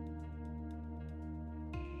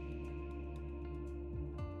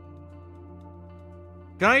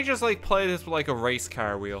 Can I just, like, play this with, like, a race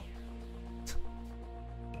car wheel?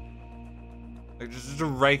 Like, just a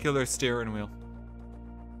regular steering wheel.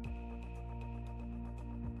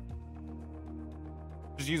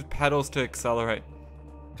 Just use pedals to accelerate.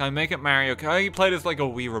 Can I make it Mario? Can I play this like a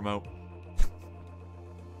Wii remote?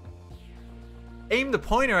 Aim the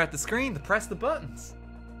pointer at the screen to press the buttons.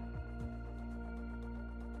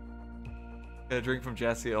 Get a drink from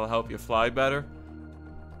Jesse, it'll help you fly better.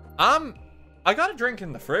 I got a drink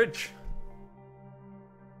in the fridge.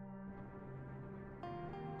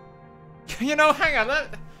 You know, hang on,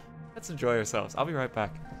 let's enjoy ourselves. I'll be right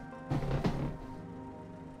back.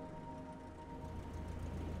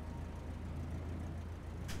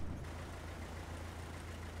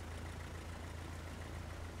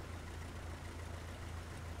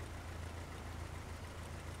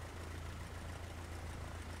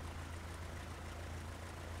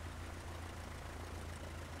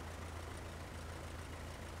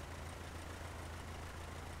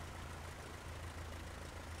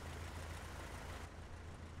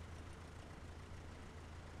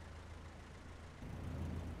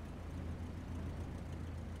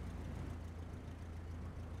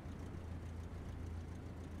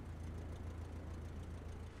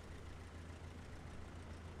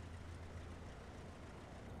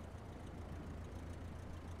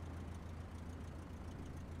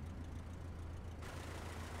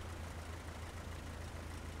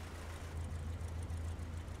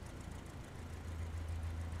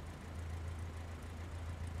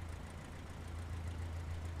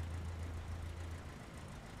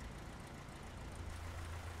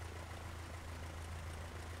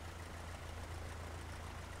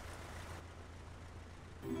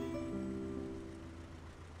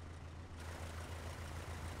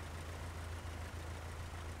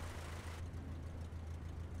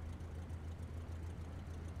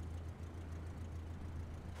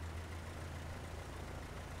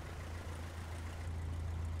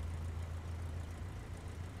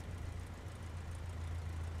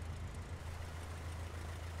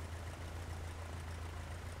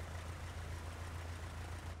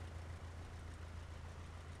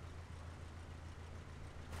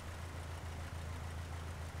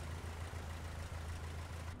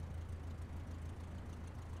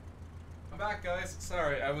 I'm back, guys.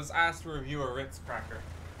 Sorry, I was asked to review a Ritz cracker.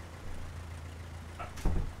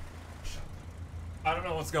 I don't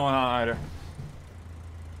know what's going on either.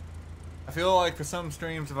 I feel like for some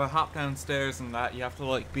streams, if I hop downstairs and that, you have to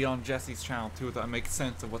like be on Jesse's channel too, that makes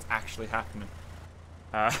sense of what's actually happening.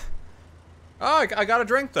 Oh, I got a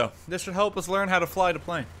drink though. This should help us learn how to fly the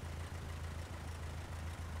plane.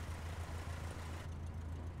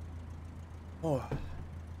 Oh, I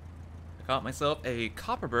got myself a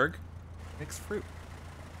Copperberg mixed fruit.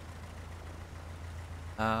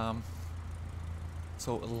 So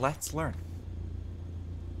let's learn.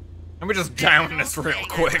 Let me just down this real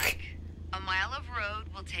quick. A mile of road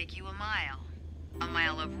will take you a mile. A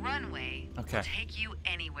mile of runway will take you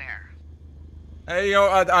anywhere. Hey, yo,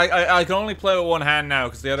 I can only play with one hand now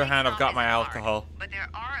because the other hand I've got my alcohol. But there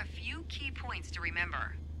are a few key points to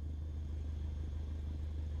remember.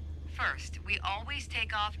 First, we always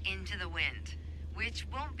take off into the wind, which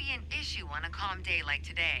won't be an issue on a calm day like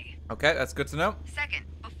today. Okay, that's good to know. Second,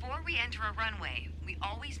 before we enter a runway, we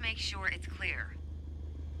always make sure it's clear.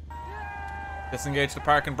 Disengage the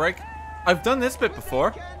park and brake. I've done this bit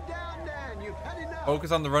before.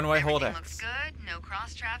 Focus on the runway, hold X. Looks good, no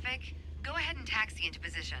cross traffic. Go ahead and taxi into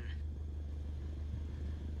position.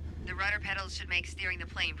 The rudder pedals should make steering the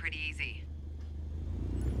plane pretty easy.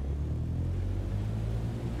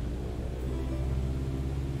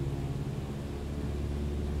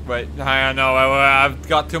 Wait, I know, I've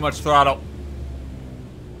got too much throttle.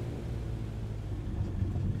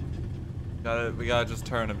 We gotta just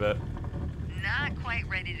turn a bit. Not quite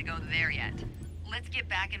ready to go there yet. Let's get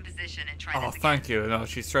back in position and try this again. Oh, thank you. No,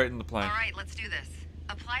 she's straight in the plane. Alright, let's do this.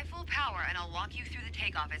 Apply full power and I'll walk you through the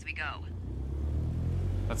takeoff as we go.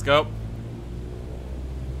 Let's go.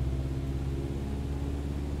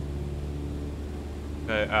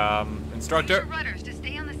 Okay, instructor. Use your rudders to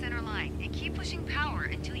stay on the center line and keep pushing power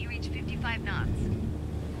until you reach 55 knots.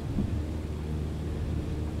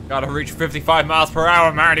 Gotta reach 55 miles per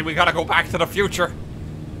hour, Marty. We gotta go back to the future.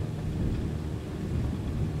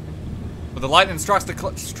 When the lightning strikes the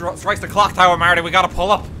clock tower, Marty, we gotta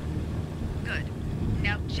pull up. Good.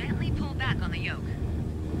 Now gently pull back on the yoke.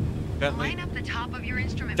 Gently. Line up the top of your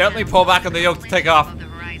instrument. Gently pull back on the yoke to take off. Above the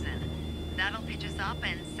horizon. That'll pitch us up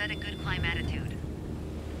and set a good climb attitude.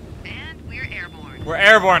 And we're airborne. We're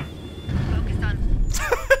airborne. Focus on.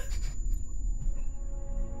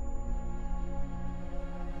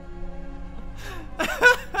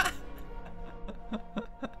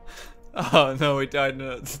 Oh no, we died in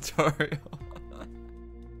a tutorial.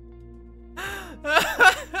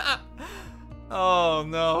 Oh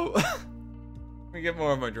no. Let me get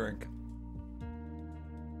more of my drink.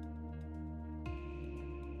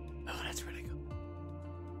 Oh, that's really good.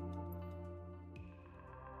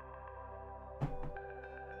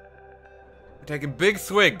 We're taking big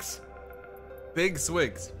swigs. Big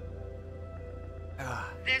swigs.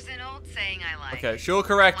 There's an old saying I like. Okay, she'll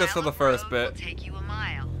correct us for the first bit. Will take you a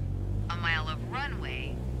mile. A mile of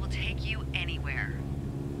runway will take you anywhere.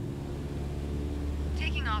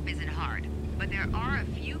 Taking off isn't hard, but there are a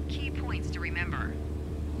few key points to remember.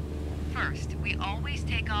 First, we always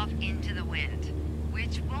take off into the wind,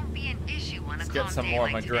 which won't be an issue on a calm day like today. Let's get some more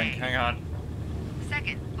of my drink. Hang on.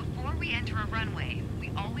 Second, before we enter a runway,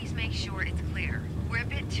 we always make sure it's clear. We're a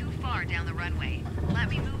bit too far down the runway. Let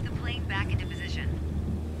me move the plane back into position.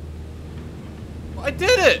 I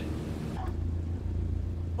did it!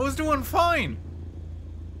 I was doing fine.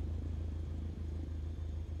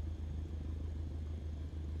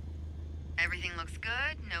 Everything looks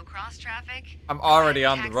good, no cross traffic. I'm already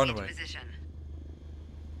on the Taxi runway. to position.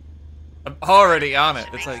 I'm already on it.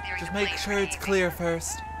 It's like, just make sure it's clear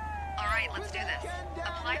first. Alright, let's do this.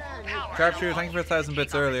 Apply full power. Sharpshooter, thank you for 1,000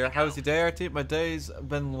 bits earlier. How's your day, RT? My day's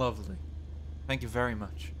been lovely. Thank you very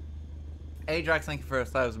much. Ajax, thank you for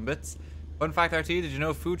 1,000 bits. Fun fact, RT, did you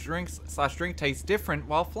know food drink tastes different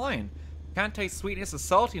while flying? You can't taste sweetness or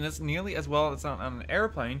saltiness nearly as well as on an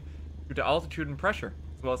airplane due to altitude and pressure,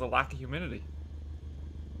 as well as a lack of humidity.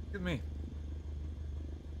 Excuse me.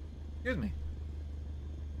 Excuse me.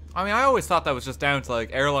 I mean, I always thought that was just down to, like,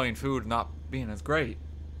 airline food not being as great.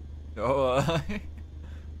 So, I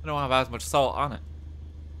don't have as much salt on it.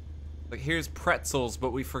 Like, here's pretzels,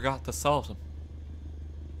 but we forgot to salt them.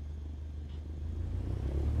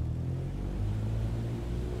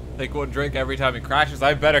 Take one drink every time he crashes.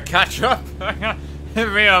 I better catch up.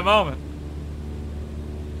 Give me a moment.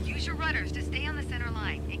 Use your rudders to stay on the center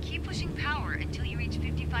line and keep pushing power until you reach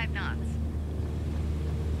 55 knots.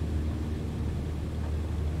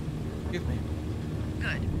 Excuse me.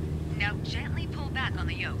 Good. Now gently pull back on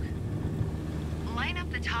the yoke. Line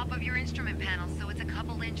up the top of your instrument panel so it's a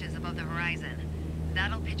couple inches above the horizon.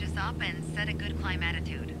 That'll pitch us up and set a good climb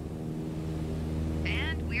attitude.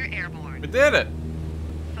 And we're airborne. We did it.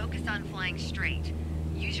 focus on flying straight.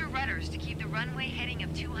 Use your rudders to keep the runway heading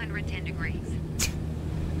of 210 degrees.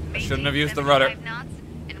 I shouldn't have Maintain used the rudder. 75 knots,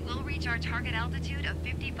 and we'll reach our target altitude of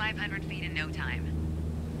 5,500 feet in no time.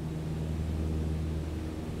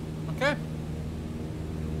 Okay.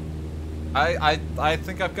 I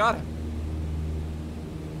think I've got it.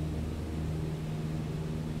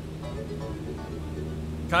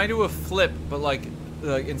 Can I do a flip, but like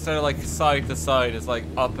instead of like side to side, it's like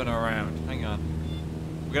up and around? Hang on.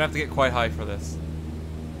 We're gonna have to get quite high for this.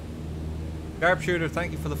 Sharpshooter,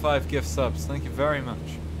 thank you for the 5 gift subs. Thank you very much.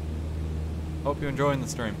 Hope you're enjoying the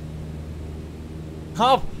stream.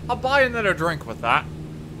 I'll buy another drink with that.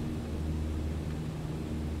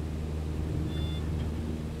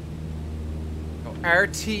 Oh,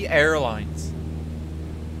 RT Airlines.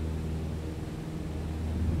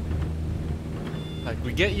 Like,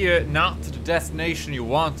 we get you not to the destination you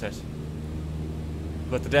wanted,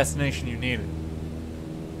 but the destination you needed.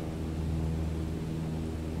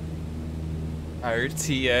 RT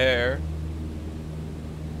Air.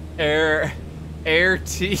 Air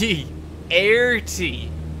T. Air T.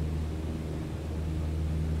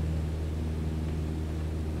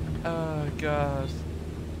 Oh, God.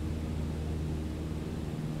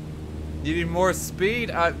 You need more speed?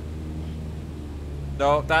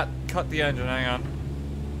 No, that cut the engine, hang on.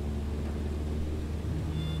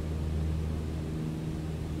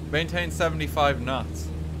 Maintain 75 knots.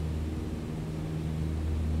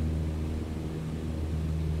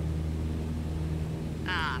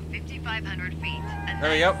 5,500 feet. A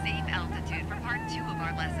There we go. safe altitude for part 2 of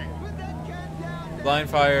our lesson. Blind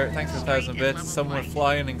fire, thanks for Straight 1,000 and bits. level Someone with flight.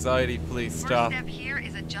 flying anxiety, please stop. First step here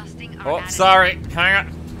is adjusting our Oh, attitude. sorry. Hang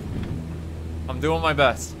on. I'm doing my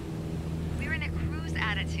best. We're in a cruise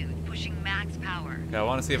attitude, pushing max power. Okay, I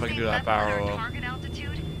want to see if I can do that Same level barrel at our roll. target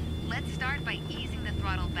altitude. Let's start by easing the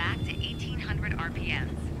throttle back to 1,800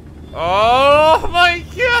 RPMs. Oh my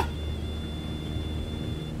god!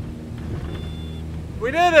 We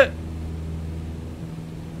did it!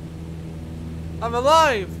 I'm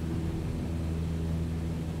alive!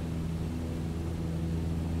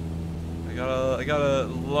 I gotta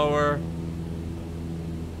lower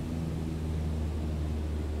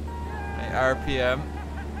my RPM.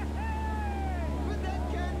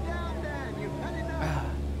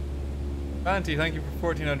 Fanty, thank you for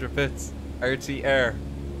 1,400 bits. RT Air.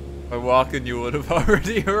 By walking, you would have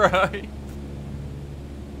already arrived.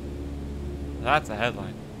 That's a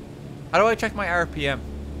headline. How do I check my RPM?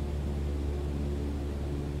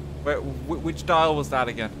 Wait, which dial was that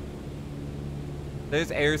again? There's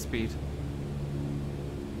airspeed.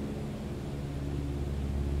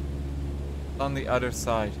 On the other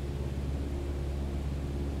side.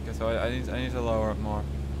 Okay, so I need to lower it more.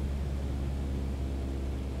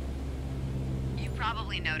 You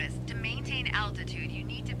probably noticed, to maintain altitude, you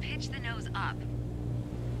need to pitch the nose up.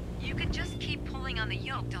 You could just keep pulling on the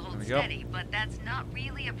yoke to hold steady, but that's not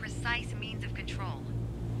really a precise means of control.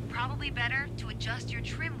 Probably better to adjust your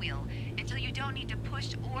trim wheel until you don't need to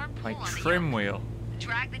push or pull My on the trim yoke. wheel.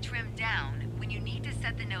 Drag the trim down when you need to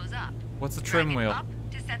set the nose up. What's the Drag trim it wheel? up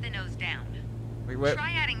to set the nose down. Wait.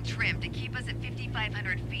 Try adding trim to keep us at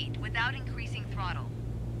 5,500 feet without increasing throttle.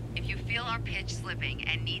 If you feel our pitch slipping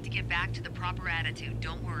and need to get back to the proper attitude,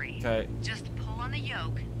 don't worry. Okay. Just pull on the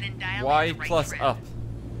yoke, then dial Y in the right plus trim. up.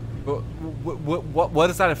 What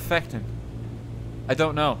is that affecting? I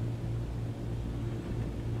don't know.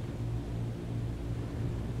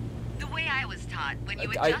 The way I was taught, when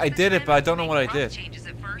you I adjust the did it, trim, but I don't know make what I rough did. changes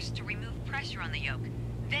at first to remove pressure on the yoke.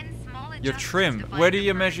 Then small Your adjustments trim. to Where find do the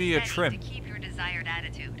you perfect measure your setting trim? To keep your desired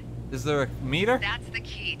attitude. Is there a meter? That's the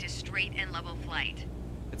key to straight and level flight.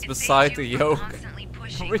 It's It beside saves the you from yoke. constantly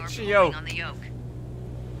pushing or Which pulling yoke? on the yoke.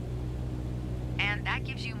 And that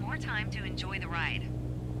gives you more time to enjoy the ride.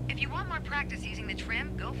 If you want more practice using the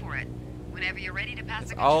trim, go for it. Whenever you're ready to pass It's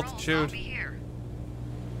the controls, altitude. I'll be here.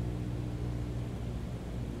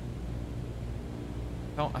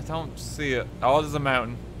 I don't see it. Oh, there's a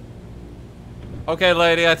mountain. Okay,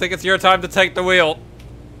 lady, I think it's your time to take the wheel.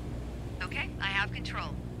 Okay, I have control.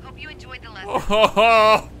 Hope you enjoyed the lesson.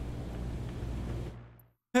 Oh.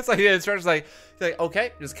 It's like the instructor's like,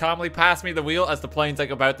 okay, just calmly pass me the wheel as the plane's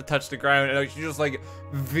like about to touch the ground, and she just like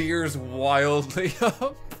veers wildly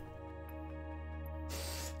up.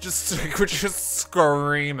 We're just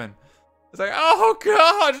screaming. It's like, oh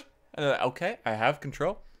god. And they're like, okay, I have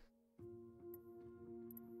control.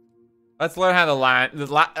 Let's learn how to land.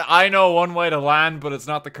 I know one way to land, but it's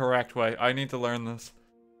not the correct way. I need to learn this.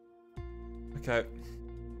 Okay.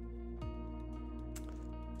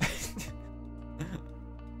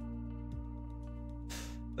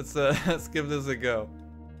 Let's give this a go.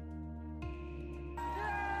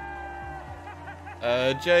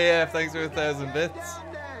 JF, thanks for 1,000 bits.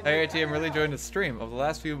 Hey RT, I'm really enjoying the stream. Over the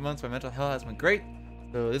last few months, my mental health has been great.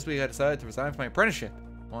 So this week I decided to resign from my apprenticeship.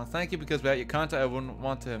 I want to thank you because without your contact, I wouldn't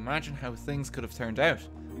want to imagine how things could have turned out.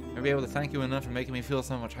 I'll be able to thank you enough for making me feel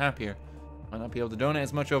so much happier. I might not be able to donate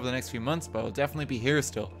as much over the next few months, but I'll definitely be here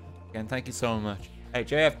still. Again, thank you so much. Hey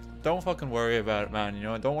JF, don't fucking worry about it, man. You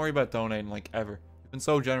know, don't worry about donating like ever. You've been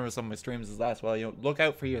so generous on my streams as last while. You know, look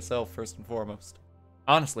out for yourself first and foremost.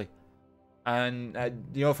 Honestly. And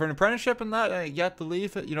you know, for an apprenticeship and that, you have to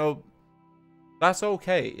leave it. You know, that's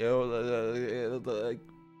okay. You know,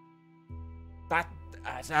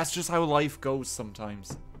 that's just how life goes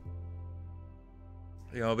sometimes.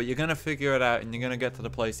 You know, but you're gonna figure it out and you're gonna get to the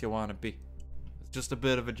place you want to be. It's just a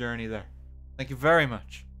bit of a journey there. Thank you very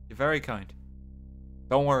much. You're very kind.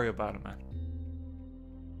 Don't worry about it, man.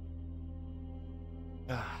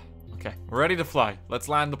 Okay, we're ready to fly. Let's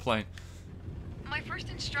land the plane. My first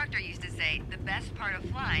instructor used to say the best part of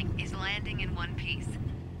flying is landing in one piece.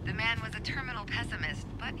 The man was a terminal pessimist,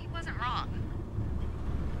 but he wasn't wrong.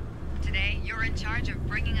 Today, you're in charge of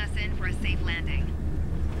bringing us in for a safe landing.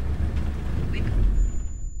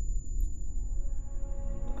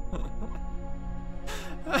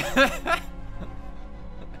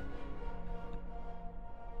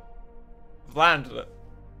 Landed it.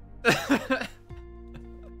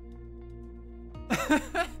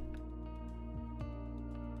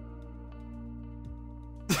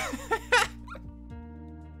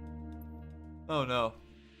 Oh no.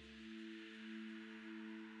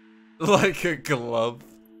 Like a glove.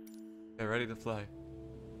 Okay, ready to fly.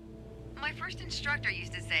 My first instructor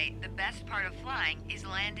used to say the best part of flying is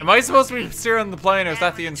landing. Am I supposed to be steering the plane or is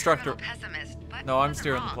that the instructor? Pessimist, but No, I'm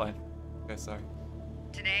steering wrong. the plane. Okay, sorry.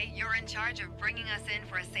 Today, you're in charge of bringing us in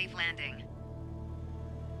for a safe landing.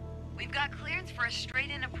 We've got clearance for a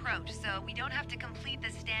straight-in approach, so we don't have to complete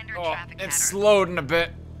the standard traffic pattern. It's slowing a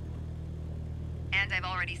bit. And I've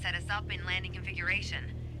already set us up in landing configuration.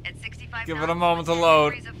 At 65 Give knots it a moment with to 10 load.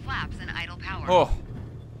 degrees of flaps and idle power. Oh,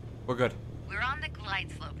 we're good. We're on the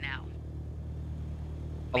glide slope now.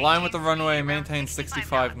 Align with the Maintain runway speed and around maintain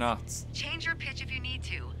 65 knots. Change your pitch if you need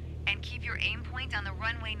to, and keep your aim point on the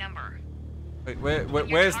runway number. Wait, When you're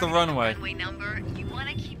where's the targeting runway? runway number, you want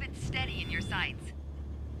to keep it steady in your sights.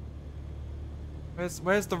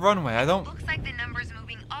 Where's the runway? I don't. Looks like the number's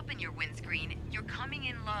moving up in your windscreen. You're coming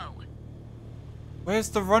in low. Where's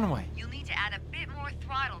the runway? You'll need to add a bit more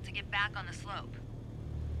throttle to get back on the slope.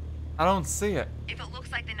 I don't see it. If it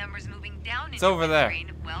looks like the number's moving down It's in your over there.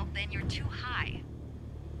 windscreen, well, then you're too high.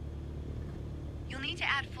 You'll need to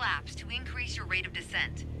add flaps to increase your rate of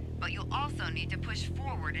descent, but you'll also need to push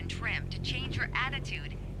forward and trim to change your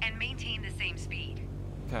attitude and maintain the same speed.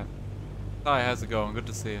 Okay. Hi, how's it going? Good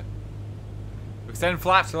to see you. Extend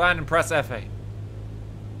flaps to land and press F8.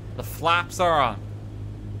 The flaps are on.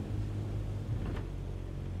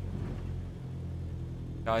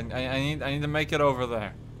 I need to make it over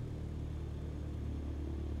there.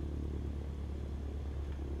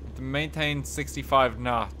 To maintain 65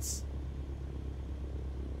 knots.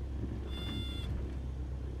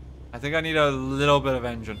 I think I need a little bit of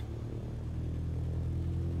engine.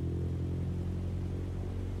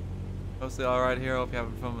 Mostly alright here. Hope you're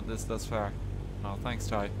having fun with this thus far. Oh, thanks,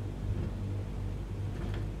 Ty.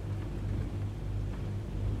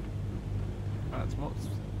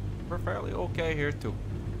 We're fairly okay here too.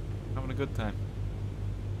 Having a good time.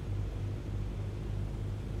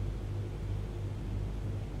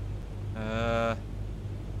 Am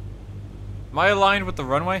I aligned with the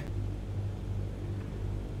runway?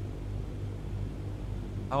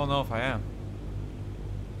 I don't know if I am.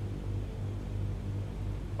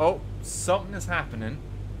 Oh, something is happening.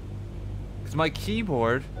 Because my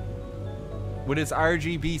keyboard, with its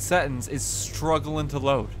RGB settings, is struggling to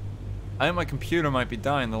load. I think my computer might be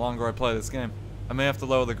dying the longer I play this game. I may have to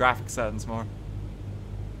lower the graphic settings more.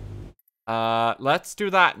 Let's do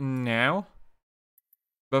that now.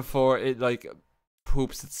 Before it, like,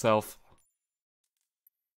 poops itself.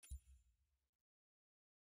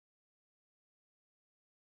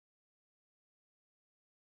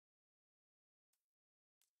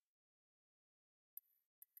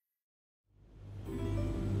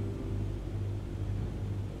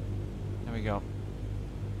 There we go.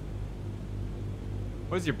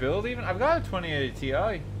 What is your build even? I've got a 2080 Ti.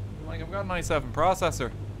 Like, I've got an i7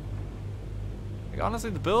 processor. Like, honestly,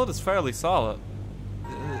 the build is fairly solid.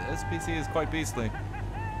 This PC is quite beastly.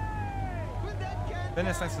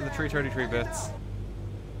 Finish thanks to the 333 bits.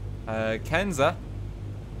 Kenza.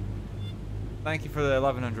 Thank you for the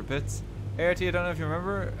 1100 bits. ART, I don't know if you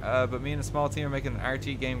remember, but me and a small team are making an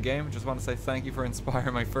RTGame game. Just want to say thank you for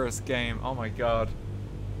inspiring my first game. Oh my god.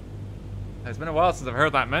 It's been a while since I've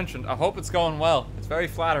heard that mentioned. I hope it's going well. It's very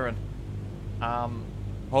flattering.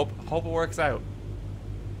 Hope it works out.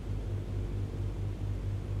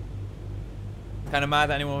 Kind of mad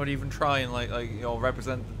that anyone would even try and like you know,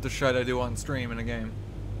 represent the shit I do on stream in a game.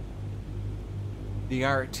 The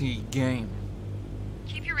RTGame.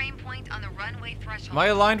 Keep your aim point on the runway threshold. Am I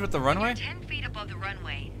aligned with the runway? When you're 10 feet above the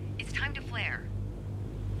runway, it's time to flare.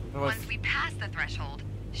 Oh, Once we pass the threshold,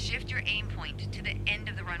 shift your aim point to the end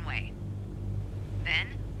of the runway. Then,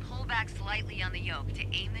 pull back slightly on the yoke to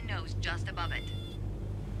aim the nose just above it.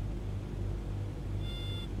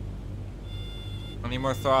 I need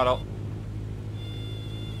more throttle.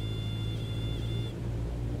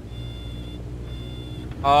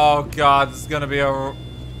 Oh god, this is gonna be a...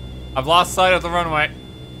 I've lost sight of the runway.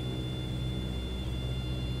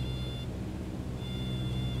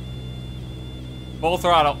 Full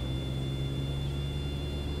throttle.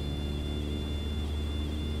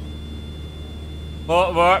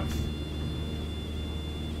 What?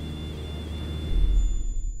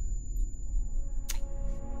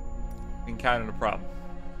 Encountered a problem.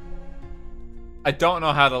 I don't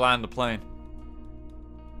know how to land the plane.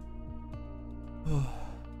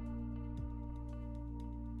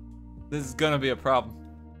 This is gonna be a problem.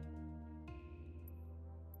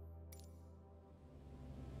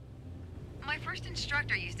 My first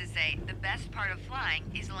instructor used to say the best part of flying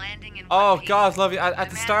is landing in Oh one piece. god, love you. At the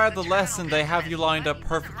The man start of was the a lesson, they have you pessimist, lined but up he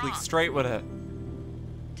wasn't perfectly wrong. straight with it.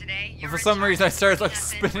 Today, But you're for in some charge reason, I of started like taking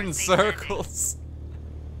us in for a spinning safe landing. circles.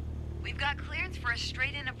 We've got clearance for a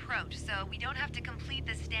straight-in approach, so we don't have to complete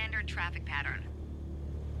the standard traffic pattern.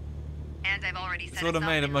 And I've already set This would have us up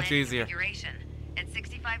made it in much landing easier. configuration at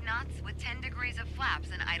 65 knots with 10 degrees of flaps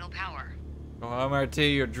and idle power. Go home, RT.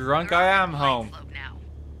 You're drunk. We're I on am the glide home. slope now.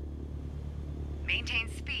 Maintain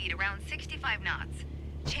speed around 65 knots.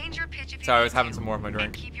 Change your pitch if you Sorry, I need was having to, some more of my and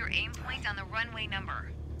drink. keep your aim point on the runway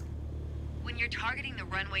number. When you're targeting the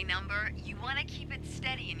runway number, you want to keep it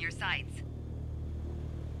steady in your sights.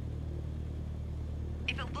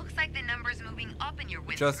 If it looks like the number's moving up in your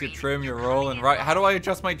windscreen, Adjust your trim, you're you're rolling coming in right. How do wrong. I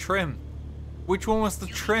adjust my trim? Which one was the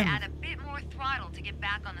You'll trim? need to add a bit more throttle to get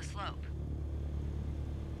back on the slope.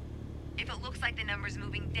 If it looks like the number's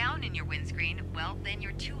moving down in your windscreen, well, then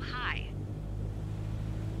you're too high.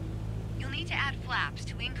 You'll need to add flaps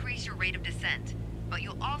to increase your rate of descent, but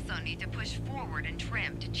you'll also need to push forward and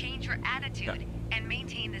trim to change your attitude and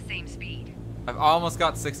maintain the same speed. I've almost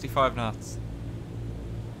got 65 knots.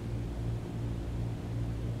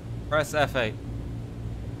 Press F8.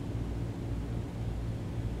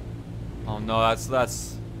 Oh no,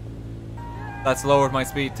 that's lowered my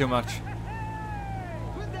speed too much.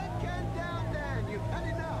 Put that gun down, Dan. You've had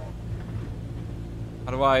enough.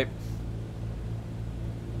 How do I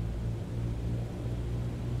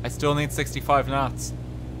still need 65 knots.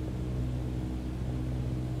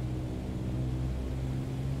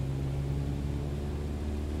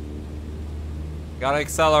 Gotta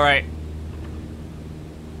accelerate.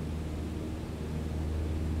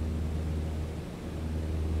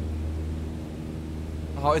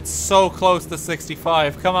 Oh, it's so close to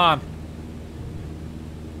 65. Come on.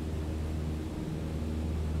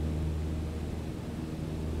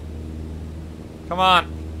 Come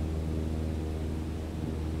on.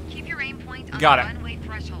 Keep your aim point on Got the it. runway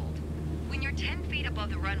threshold. When you're 10 feet above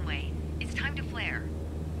the runway, it's time to flare.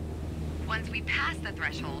 Once we pass the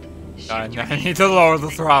threshold, shift I your need aim to point lower to the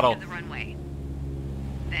end throttle. of the runway.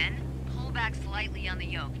 Then, pull back slightly on the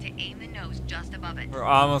yoke to aim the nose just above it. We're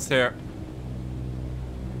almost here.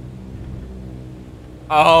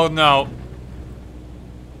 Oh no.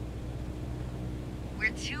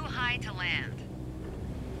 We're too high to land.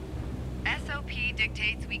 SOP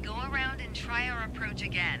dictates we go around and try our approach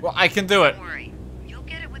again. Well, I can do it. Don't worry, you'll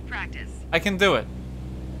get it with practice. I can do it.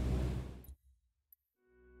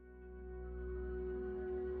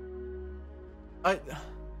 I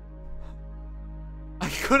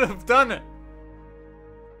could have done it.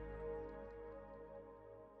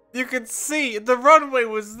 You could see the runway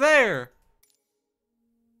was there.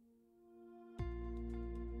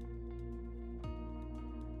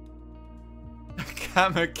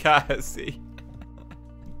 Kamikaze.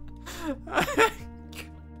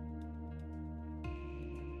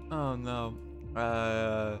 Oh no.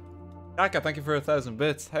 Kaka, thank you for 1,000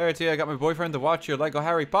 bits. Hey RT, I got my boyfriend to watch your Lego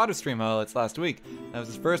Harry Potter stream highlights last week. That was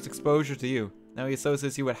his first exposure to you. Now he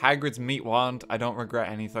associates you with Hagrid's meat wand. I don't regret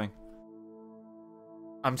anything.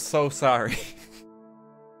 I'm so sorry.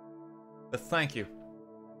 But thank you.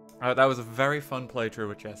 That was a very fun playthrough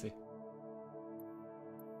with Jesse.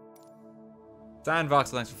 Sandbox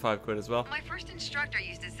thanks for 5 quid as well. My first instructor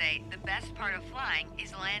used to say the best part of flying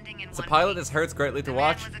is landing in As a one pilot, piece. this hurts greatly to The man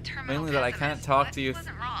watch. was a terminal Mainly that I can't pessimist, talk but to he you,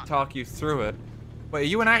 wasn't wrong. talk you through it. Wait, are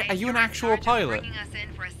you Today, an you're in actual charge of pilot? bringing us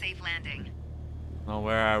in for a safe landing. Oh,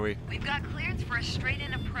 where are we? We've got clearance for a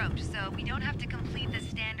straight-in approach, so we don't have to complete the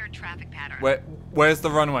standard traffic pattern. Where's the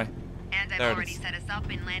runway? And I've There it already is. set us up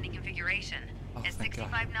in landing configuration Oh, at thank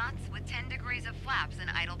 65 God. knots with 10 degrees of flaps and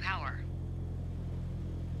idle power.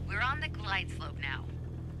 We're on the glide slope now.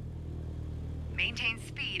 Maintain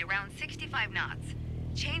speed around 65 knots.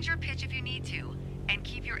 Change your pitch if you need to, and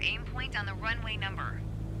keep your aim point on the runway number.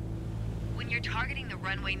 When you're targeting the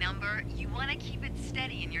runway number, you want to keep it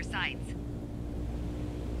steady in your sights.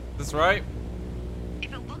 Is this right?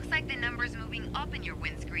 If it looks like the number's moving up in your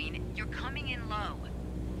windscreen, you're coming in low.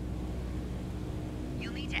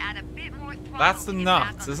 You'll need to add a bit more throttle. That's the to get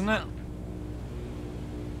back knots, on the isn't it? slope.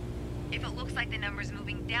 If it looks like the number's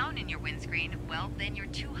moving down in your windscreen, well, then you're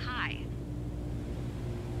too high.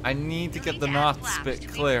 I need to You'll get need the to add knots flaps bit to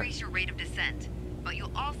clear. increase your rate of descent, but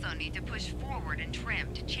you'll also need to push forward and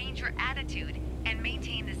trim to change your attitude and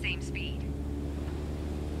maintain the same speed.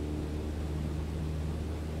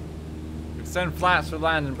 Extend flaps for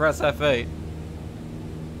land and press F8.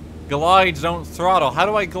 Glide, don't throttle. How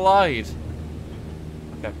do I glide?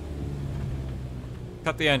 Okay.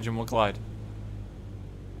 Cut the engine, we'll glide.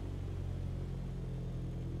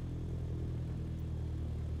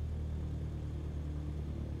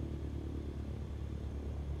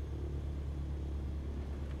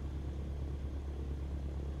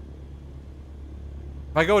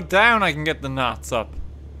 If I go down, I can get the knots up.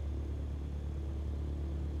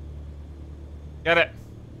 Get it.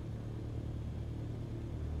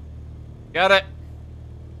 Get it.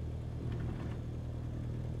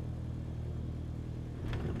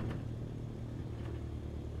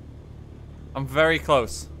 I'm very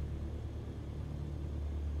close.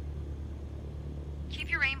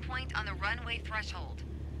 Keep your aim point on the runway threshold.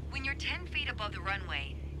 When you're 10 feet above the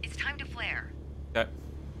runway, it's time to flare. Okay.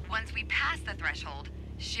 Once we pass the threshold,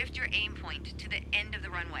 shift your aim point to the end of the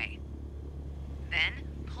runway. Then,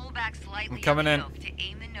 pull back slightly I'm coming on in. the yoke to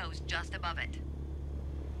aim the nose just above it.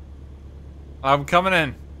 I'm coming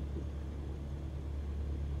in.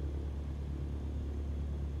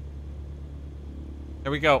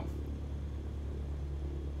 Here we go.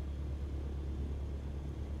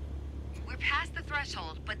 We're past the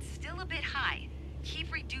threshold, but still a bit high.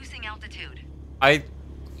 Keep reducing altitude. I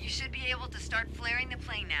You should be able to start flaring the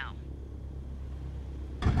plane now.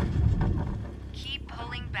 Keep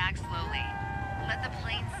pulling back slowly. Let the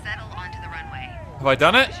plane settle onto the runway. have I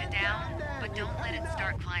done it? Push it down, but don't let it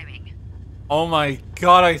start climbing. Oh my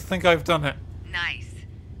god, I think I've done it. Nice.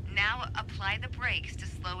 Now apply the brakes to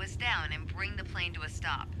slow us down and bring the plane to a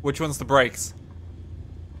stop. Which one's the brakes?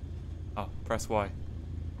 Oh, press Y.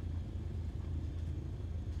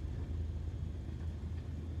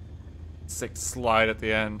 Sick slide at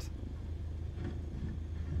the end.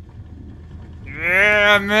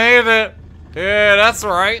 Yeah, I made it! Yeah, that's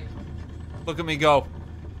right. Look at me go.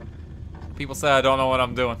 People say I don't know what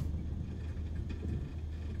I'm doing.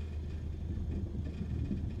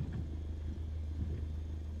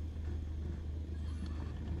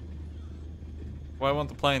 Why won't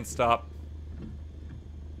the plane stop?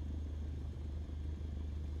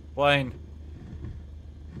 Plane.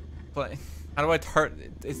 Plane. How do I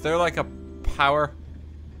turn? Is there like a power?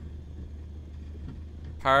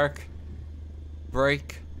 Park?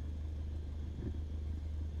 Brake?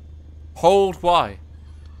 Hold Y.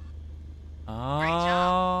 Oh. Great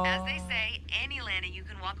job. As they say, any landing you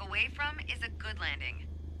can walk away from is a good landing.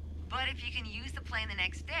 But if you can use the plane the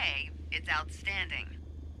next day, it's outstanding.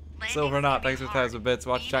 Landings Silver Knot, can be thanks for hard, 1,000 bits.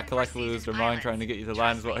 Watch even Jack for collectively lose seasoned their mind pilots. trying to get you to Trust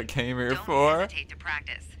land is what me, I came here don't for. hesitate to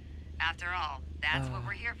practice. After all, that's what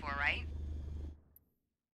we're here for, right?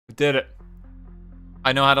 We did it.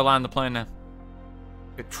 I know how to land the plane now.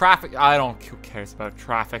 Good traffic. I don't. Who cares about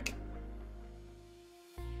traffic?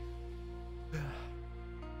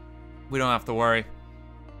 We don't have to worry.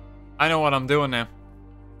 I know what I'm doing now.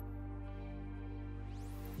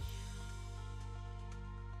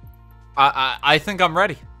 I think I'm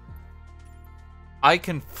ready. I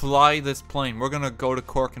can fly this plane. We're gonna go to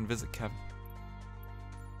Cork and visit Kevin.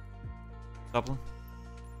 Dublin.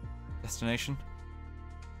 Destination.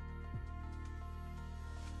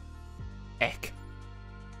 Eck.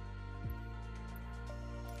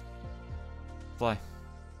 Fly.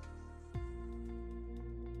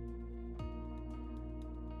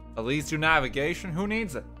 At least do navigation. Who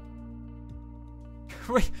needs it?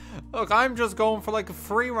 Wait, look, I'm just going for like a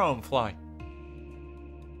free roam fly.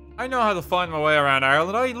 I know how to find my way around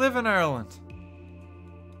Ireland. I live in Ireland.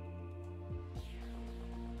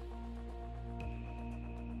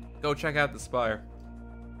 Go check out the spire.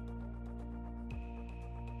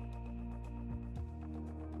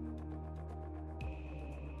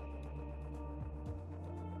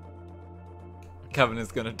 Kevin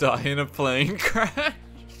is gonna die in a plane crash.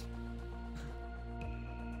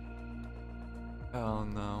 Oh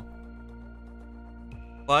no.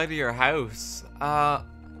 Fly to your house. Oh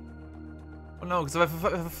no, because if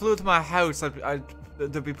I flew to my house,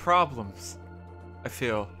 there'd be problems. I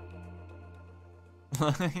feel.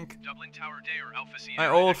 Like, Dublin Tower Day or Alpha Sierra my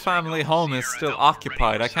old X-ray family Golf home is Sierra still Alpha,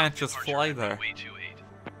 occupied. ready I for can't south just departure fly at there. runway 28.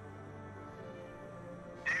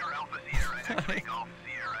 Day or Alpha Sierra X-ray Golf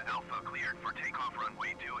Sierra Alpha cleared for takeoff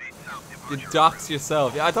runway 28 south You departure. dox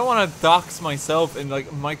yourself. Yeah, I don't want to dox myself in like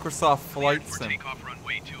Microsoft Flight Cleared for Sim. takeoff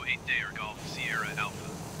runway 28 Day or Golf Sierra Alpha.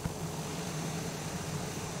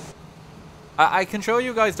 I can show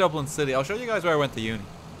you guys Dublin City. I'll show you guys where I went to uni.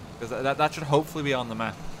 Because that should hopefully be on the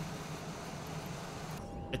map.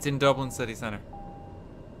 It's in Dublin City Centre.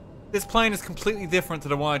 This plane is completely different to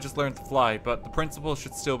the one I just learned to fly, but the principle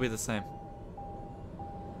should still be the same.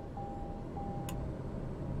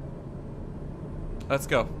 Let's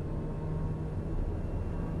go.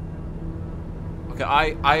 Okay,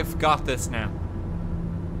 I've got this now.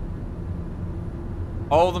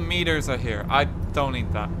 All the meters are here. I don't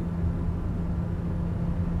need that.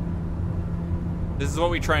 This is what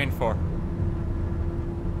we trained for.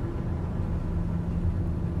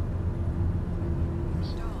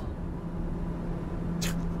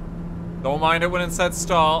 Don't mind it when it said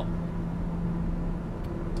stall.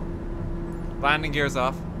 Landing gear's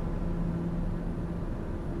off.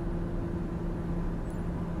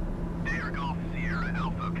 Day or Golf Sierra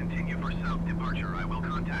Alpha, continue for south departure. I will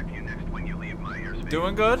contact you next when you leave my airspace.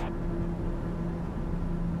 Doing good?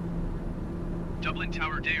 Dublin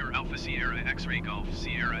Tower Day or Alpha Sierra X-ray Golf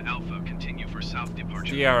Sierra Alpha, continue for south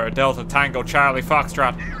departure. Sierra, Delta Tango Charlie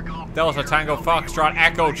Foxtrot. Day or Golf Delta Sierra Tango Alpha, Foxtrot you are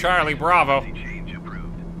Echo ready for Charlie Bravo. change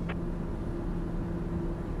approved.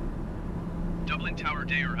 Dublin Tower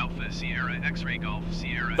Day or Alpha Sierra X-ray Golf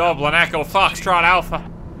Sierra Dublin Alpha, Echo Foxtrot Alpha.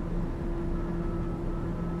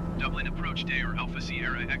 Dublin approach Day or Alpha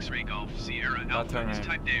Sierra X-ray Golf Sierra Alpha turn is right.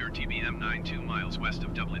 type Day or TBM 92 miles west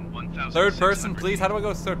of Dublin 1,000. Third person, please. How do I go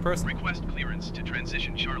to third person? Request clearance to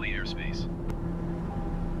transition Charlie airspace.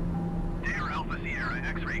 Day or Alpha Sierra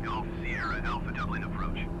X-ray Golf Sierra Alpha Dublin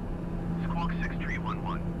approach. Squawk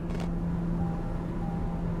 6311.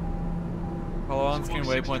 Follow on-screen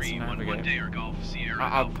Squawk waypoints to 6311 navigate. Day or Golf Sierra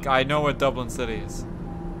Alpha. I know where Dublin City is.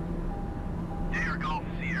 Day or Golf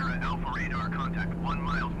Sierra Alpha radar contact 1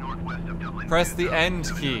 mile northwest of Dublin. Press the end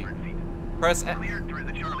key. 2,700 feet. Press Cleared through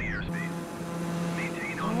the Charlie airspace.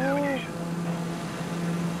 Maintain on navigation.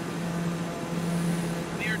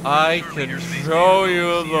 Cleared through I the Charlie can airspace. show Day or you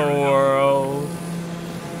Golf the Sierra Alpha. world.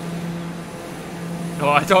 No,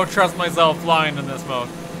 I don't trust myself flying in this mode.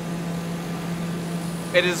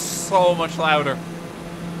 It is so much louder.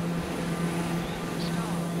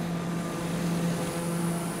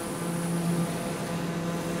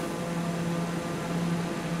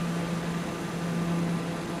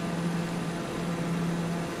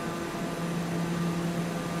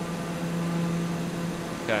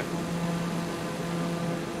 Okay.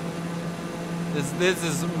 This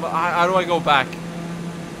is. How do I go back?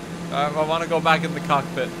 I want to go back in the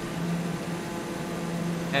cockpit.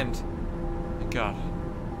 End. Thank God.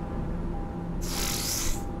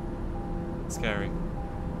 Scary.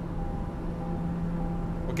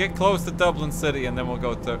 We'll get close to Dublin City and then we'll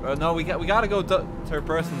go to. No, we gotta go third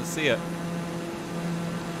person to see it.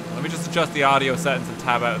 Let me just adjust the audio settings and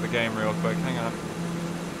tab out of the game real quick. Hang on.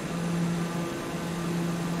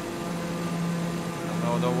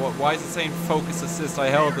 No, why is it saying focus assist? I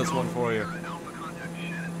held this one for you.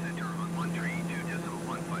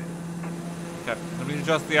 Okay, let me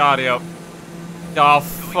adjust the audio. Oh,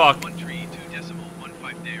 fuck.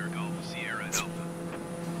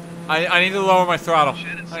 I need to lower my throttle.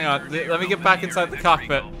 Hang on, let me get back inside the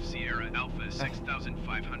cockpit.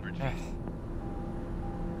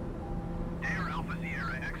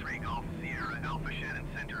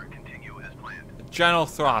 General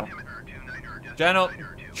throttle.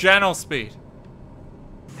 General speed.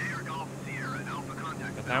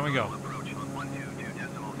 There we go.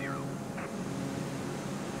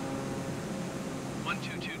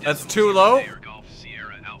 That's too low?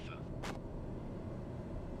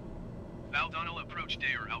 Valdonal approach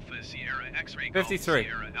Day or Alpha Sierra X-ray Golf 53.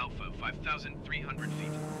 Sierra Alpha 5,300 feet.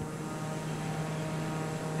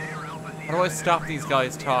 How do I stop these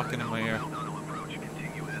guys talking in my ear?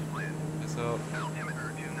 So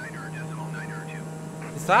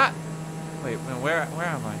is that? Wait, where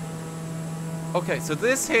am I? Okay, so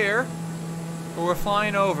this here But we're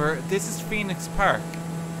flying over. This is Phoenix Park.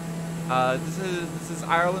 This is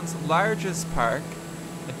Ireland's largest park.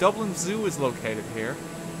 A Dublin Zoo is located here,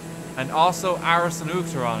 and also Aras and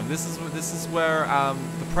Uachtaráin. This is where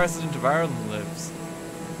the President of Ireland lives.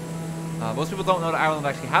 Most people don't know that Ireland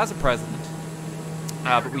actually has a president,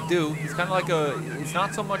 but we do. He's kind of like he's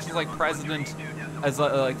not so much as like president as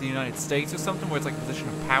like the United States or something, where it's like a position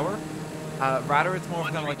of power. Rather, it's more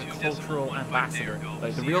kind of like a cultural ambassador.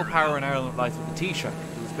 Like the real power in Ireland lies with the Taoiseach,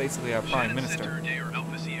 who's basically our prime minister.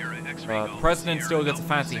 The president still gets a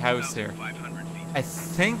fancy house here. I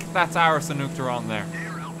think that's Aras and Uachtaráin there.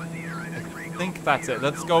 I think that's it.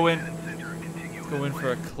 Let's go in. Let's go in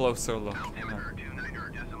for a closer look.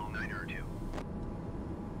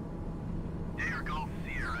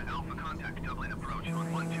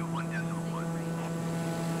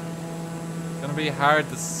 It's gonna be hard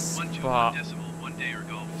to spot.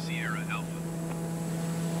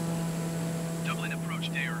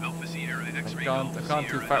 I've gone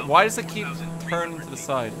too far. Why does it keep turning to the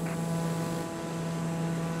side?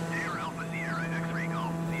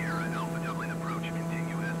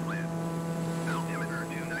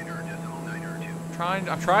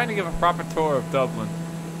 I'm trying to give a proper tour of Dublin.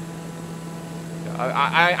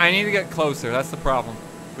 I need to get closer. That's the problem.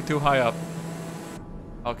 We're too high up.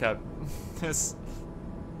 Okay. This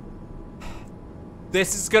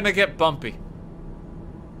is gonna get bumpy.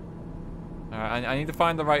 Alright, I need to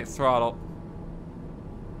find the right throttle.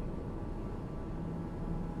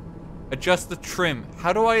 Adjust the trim.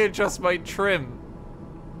 How do I adjust my trim?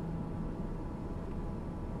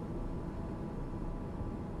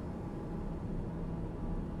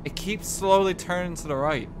 It keeps slowly turning to the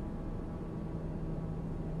right.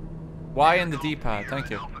 Y in the D-pad, thank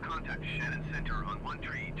you.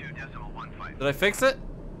 Did I fix it?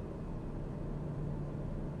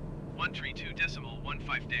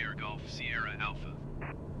 132.15 Dayer Golf Sierra Alpha.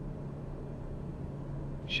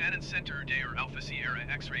 Shannon Center Dayer Alpha Sierra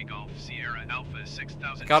X-Ray Golf Sierra Alpha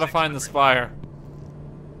 6000. Gotta find the spire.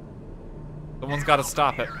 Someone's gotta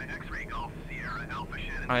stop it.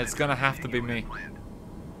 Alright, it's gonna have to be me.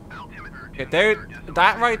 Okay, there,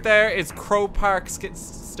 that right there is Crow Park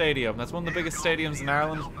Stadium. That's one of the biggest stadiums in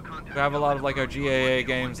Ireland. We have a lot of like our GAA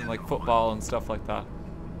games and like football and stuff like that.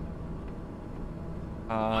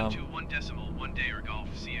 How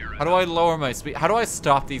do I lower my speed? How do I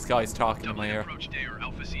stop these guys talking in my ear?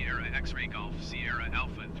 Alpha Sierra X-Ray Golf Sierra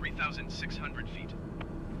Alpha 3,600 feet.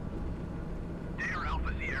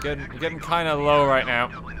 Getting kind of low right now.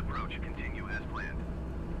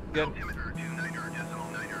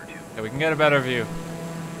 Okay, we can get a better view.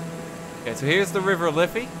 Okay, so here's the River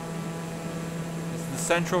Liffey. This is the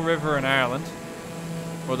central river in Ireland.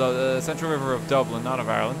 Or the central river of Dublin, not of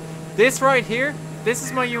Ireland. This right here, this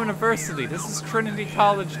is my university. This is Trinity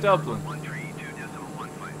College, Dublin.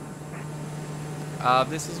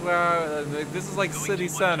 This is where, this is like city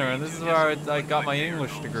center, and this is where I got my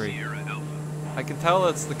English degree. I can tell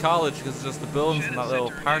it's the college because it's just the buildings and that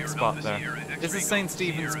little park spot there. This is St.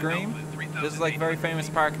 Stephen's Green. This is like a very famous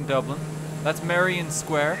park in Dublin. That's Merrion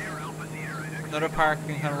Square. Another park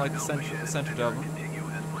in kind of like the centre of Dublin.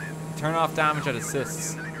 Turn off damage at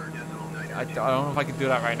assists. I don't know if I can do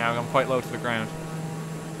that right now. I'm quite low to the ground.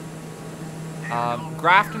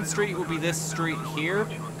 Grafton Street will be this street here,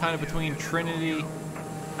 kind of between Trinity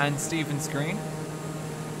and Stephen's Green.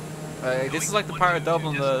 This is like the part of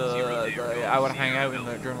Dublin that I would hang out in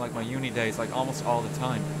during like my uni days, like almost all the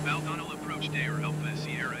time.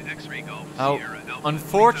 Oh,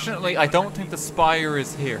 unfortunately, I don't think the spire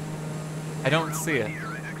is here. I don't see it.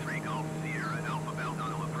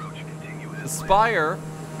 The spire,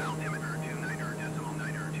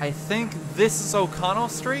 I think this is O'Connell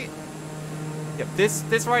Street. Yep,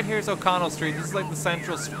 this right here is O'Connell Street. This is like the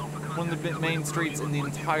central, one of the main streets in the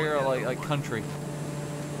entire like country.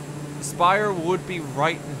 The spire would be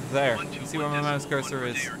right there. You see where my mouse cursor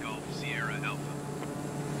is?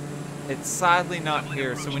 It's sadly not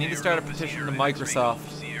here, so we need to start a petition to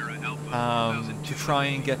Microsoft to try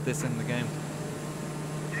and get this in the game.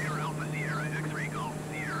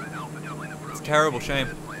 It's a terrible shame.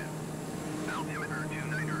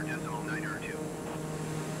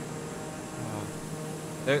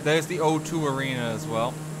 There's the O2 Arena as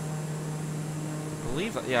well. I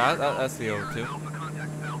believe that, yeah, that's the O2.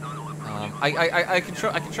 I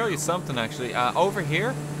can show you something actually. Over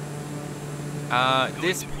here,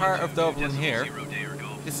 this part of Dublin here,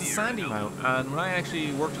 this is Sandymount, and when I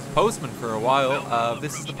actually worked as a postman for a while,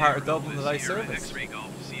 this is the part of Dublin that I serviced.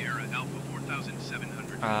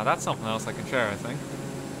 That's something else I can share, I think.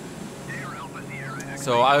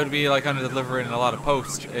 So I would be like kind of delivering a lot of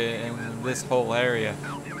post in this whole area.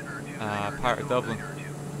 part of Dublin.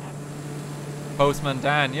 Postman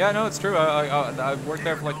Dan. Yeah, no, it's true. I worked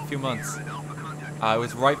there for like a few months. It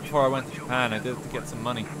was right before I went to Japan. I did it to get some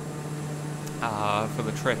money for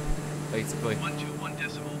the trip, basically.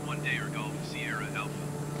 121.1 Dare Golf Sierra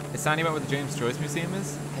Alpha. Is Sandy about where the James Joyce Museum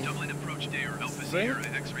is? Dublin approach Dare Alpha Sierra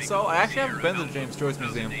X-ray. So I actually haven't been to the James Joyce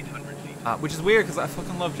Museum, which is weird because I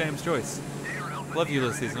fucking love James Joyce. I love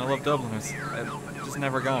Ulysses and I love Dubliners. I've just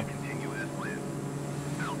never gone.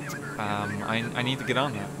 I need to get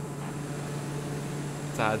on that.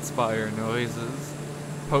 Sad spire noises.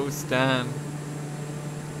 Post Dan.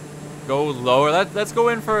 Go lower. Let's go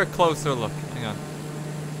in for a closer look. Hang on.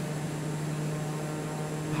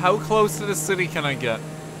 How close to the city can I get?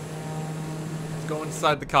 Let's go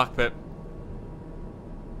inside the cockpit.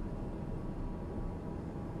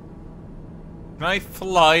 Can I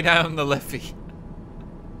fly down the Liffey?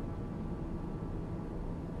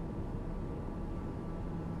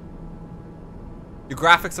 The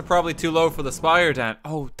graphics are probably too low for the spire, Dan.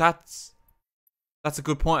 Oh, that's a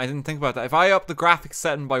good point. I didn't think about that. If I up the graphics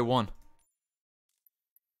setting by 1.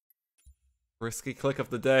 Risky click of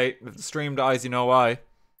the day. If the stream dies, you know why.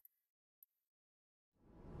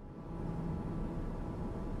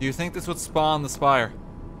 Do you think this would spawn the spire?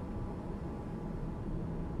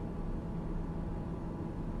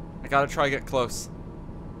 I gotta try to get close.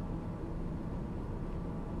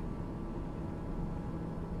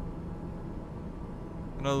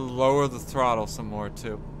 I'm gonna lower the throttle some more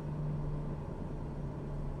too.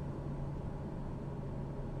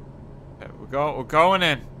 Okay, we're going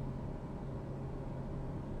in.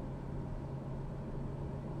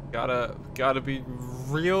 Gotta be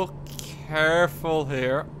real careful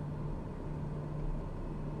here.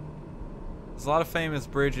 There's a lot of famous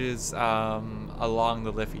bridges along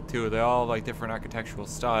the Liffey too. They're all like different architectural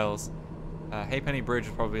styles. Halfpenny Bridge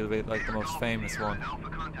is probably like the most famous one.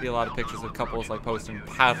 See a lot of pictures of couples like posting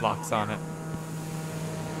padlocks on it.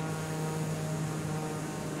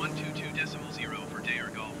 122.0 for Dare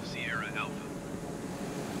Golf Sierra Alpha.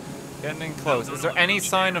 Getting in close. Is there any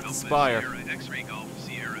sign of the spire? X-ray Golf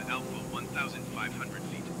Sierra Alpha 1,500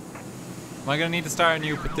 feet. Am I gonna need to start a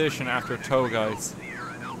new petition after tow, guys?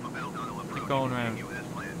 Keep going around.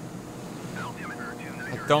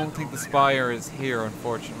 I don't think the spire is here,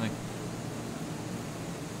 unfortunately.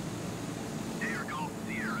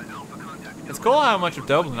 It's cool how much of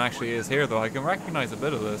Dublin actually is here, though. I can recognize a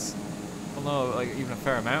bit of this. I don't know, like even a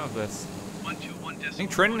fair amount of this. I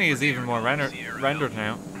think Trinity is even more rendered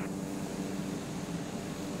now.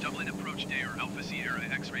 Dublin approach Dare Alpha Sierra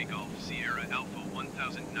X-ray Golf Sierra Alpha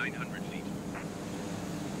 1,900 feet.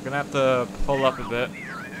 I'm gonna have to pull up a bit.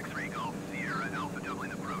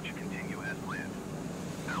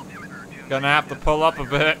 Gonna have to pull up a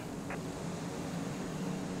bit.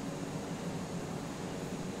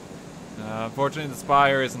 Unfortunately, the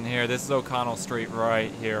spire isn't here. This is O'Connell Street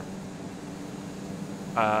right here.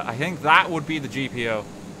 I think that would be the GPO.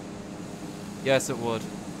 Yes, it would.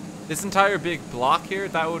 This entire big block here,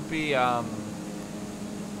 that would be, is that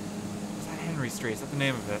Henry Street? Is that the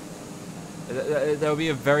name of it? That would be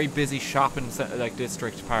a very busy shopping like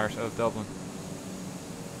district part of Dublin.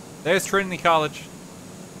 There's Trinity College.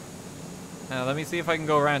 Now, let me see if I can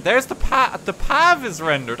go around. There's the PAV. The PAV is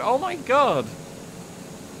rendered. Oh my god.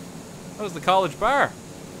 That was the college bar.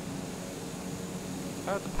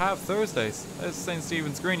 Out at the PAV Thursdays. There's St.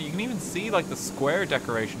 Stephen's Green. You can even see like the square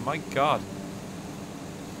decoration. My god.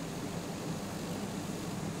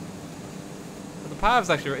 But the PAV's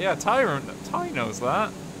actually, yeah, Ty knows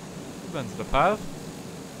that. We've been to the PAV.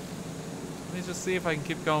 Let me just see if I can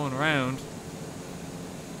keep going around.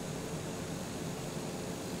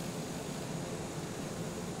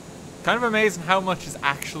 Kind of amazing how much is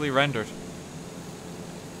actually rendered.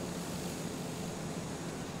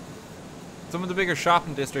 Some of the bigger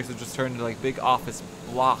shopping districts have just turned into like big office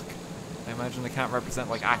block. I imagine they can't represent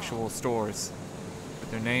like actual stores with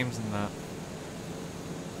their names and that.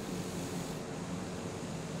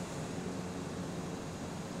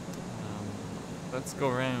 Let's go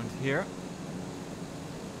around here.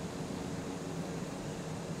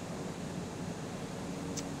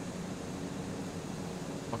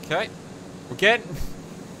 Okay, we're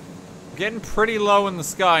getting pretty low in the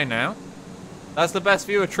sky now. That's the best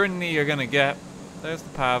view of Trinity you're gonna get. There's the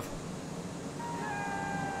PAV.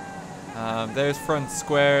 There's Front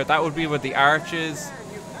Square. That would be where the arch is.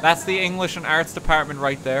 That's the English and Arts department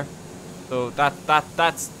right there. So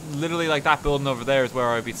that's literally like that building over there is where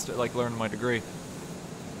I'd be like learning my degree,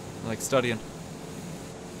 like studying.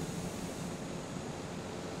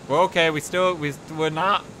 We're okay. We're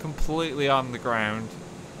not completely on the ground.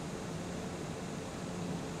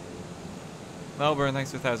 Melbourne, thanks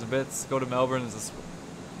for 1,000 bits. Go to Melbourne as a...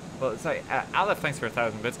 Well, sorry, Aleph, thanks for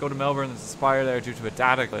 1,000 bits. Go to Melbourne as a Spire there due to a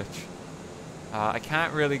data glitch. I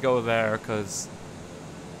can't really go there because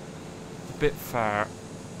it's a bit far.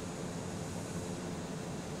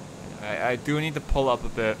 I do need to pull up a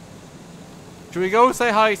bit. Should we go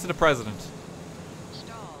say hi to the president?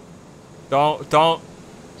 Stall. Don't.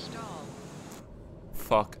 Stall.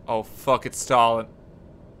 Fuck. Oh, fuck, it's stalling.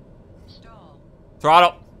 Stall.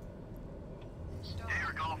 Throttle. Stall.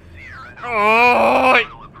 Air Golf Sierra Oh!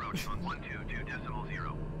 Final approach on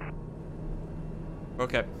 122.0.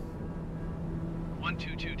 Okay.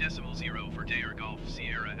 122.0 for Dare Golf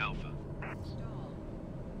Sierra Alpha. Stall.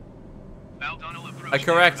 Baldonal approach. I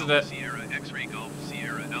corrected Dare it. Golf Sierra X-Ray Golf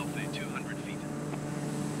Sierra Alpha 200 feet.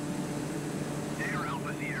 Dare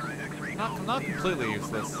Alpha Sierra X-Ray Golf Not Sierra completely Alpha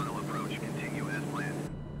useless. Baldonal approach continue as planned.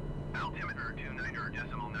 Altimeter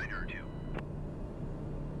 29.902.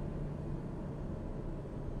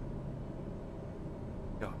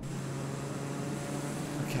 Go.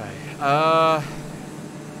 Okay.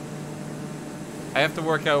 I have to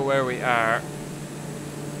work out where we are.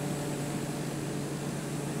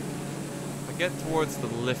 If I get towards the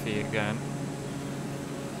Liffey again.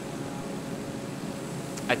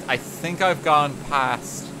 I think I've gone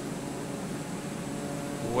past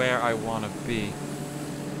where I want to be.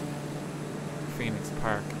 Phoenix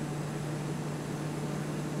Park.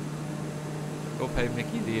 Go pay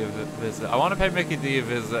Mickey D a visit. I want to pay Mickey D a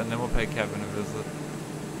visit and then we'll pay Kevin a visit.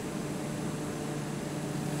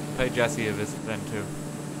 Pay Jesse a visit then too.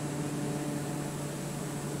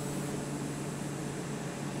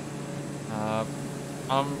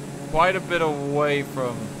 I'm quite a bit away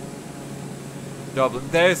from Dublin.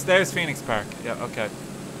 There's Phoenix Park. Yeah, okay.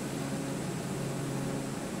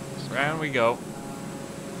 Round we go.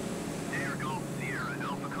 Dare Golf Sierra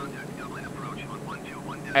Alpha contact Dublin approach on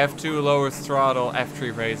 121. F2 lowers throttle,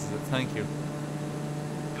 F3 raises it. Thank you.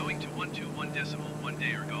 Going to 121.1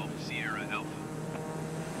 Dare Golf Sierra Alpha.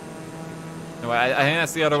 No, I think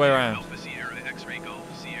that's the other way around. Alpha Sierra X-Ray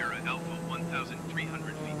Golf Sierra Alpha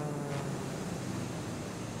 1,300 feet.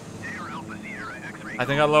 Dare Alpha Sierra X-Ray I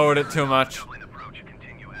think I lowered it too much. Dublin approach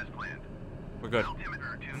continue as planned. We're good.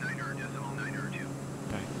 Altimeter 29.902.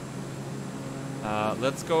 Okay.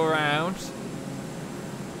 Let's go around.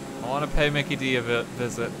 I want to pay Mickey D a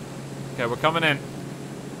visit. Okay, we're coming in.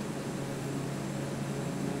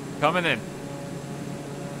 Coming in.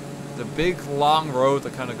 There's a big long road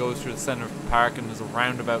that kind of goes through the center of the park and there's a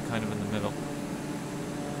roundabout kind of in the middle.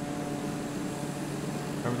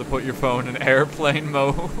 Remember to put your phone in airplane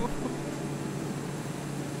mode.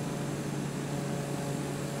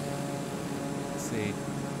 Let's see.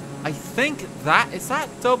 I think is that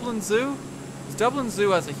Dublin Zoo? 'Cause Dublin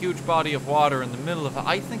Zoo has a huge body of water in the middle of it.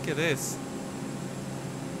 I think it is.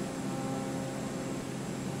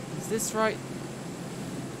 Is this right?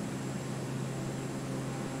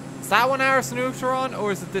 Is that one Aris Neutron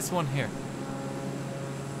or is it this one here?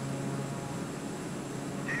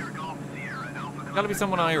 Dare Golf Sierra Alpha Gotta be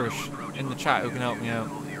someone Irish in the chat who can help me out.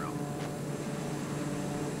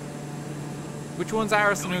 Which one's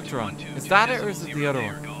Aris Neutron? Is that it or is it the other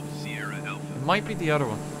one? It might be the other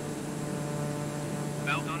one.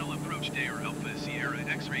 Baldonal approach Dare Alpha Sierra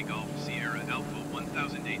X-Ray Golf Sierra Alpha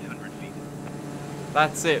 1,800 feet.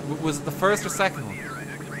 That's it. Was it the first or second one? Sierra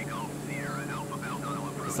X-Ray Golf Sierra Alpha Baldonal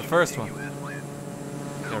approach. It's the first one. Continue as planned.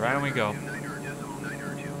 Okay, around we go.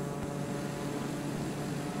 9.902.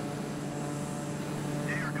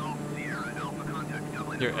 Dare Golf Sierra Alpha contact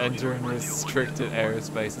Dublin You're approach entering on restricted 121.0.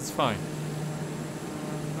 airspace. It's fine.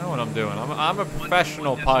 I know what I'm doing. I'm a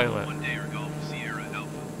professional pilot. 121.1 Dare Golf Sierra Alpha.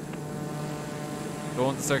 Go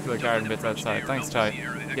on the circular garden bits outside. Thanks, Ty.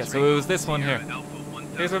 Yeah, so it was this one here.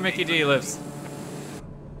 Here's where Mickey D lives.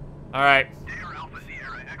 Alright, Dare Alpha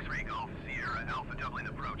Sierra X-Ray Golf Sierra Alpha Dublin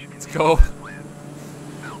approach. let's go.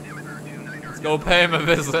 Altimeter 29. Let's go pay him a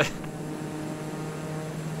visit.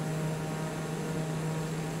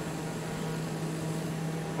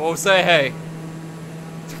 Oh, say hey.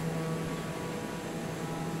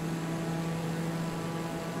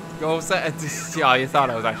 Go say. Yeah, you thought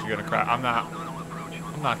I was actually gonna crash. I'm not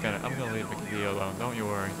gonna leave Mickey D alone. Don't you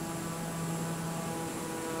worry.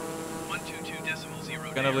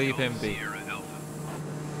 122.0 Gonna leave him be. Sierra Alpha.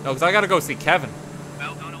 No, because I gotta go see Kevin.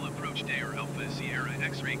 Baldonal approach Dare Alpha Sierra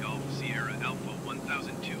X-Ray Golf Sierra Alpha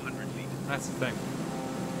 1,200 feet. That's the thing.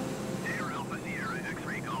 Dare Alpha Sierra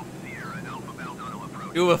X-Ray Golf Sierra Alpha Baldonal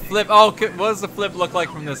approach. Do a flip. Oh, what does the flip look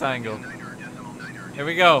like from this angle? Here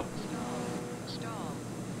we go. Stall.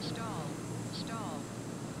 Stall. Stall.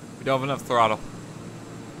 We don't have enough throttle.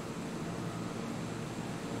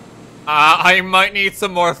 I might need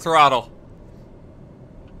some more throttle.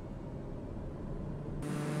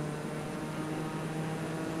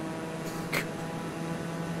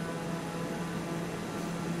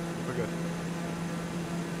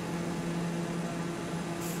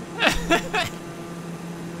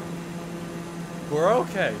 we're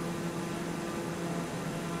okay.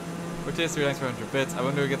 Rotisserie, thanks for 100 bits. I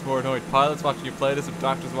wonder who gets more annoyed. Pilots watching you play this or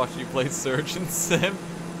doctors watching you play Surgeon Sim?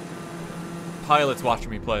 Pilots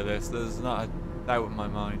watching me play this. There's not a doubt in my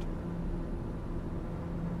mind.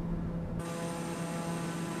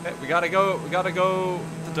 Okay, we gotta go to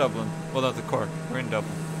Dublin. Well, not to Cork. We're in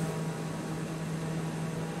Dublin.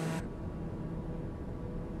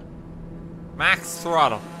 Max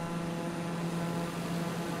throttle.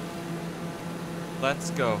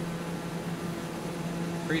 Let's go.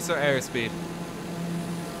 Increase our airspeed.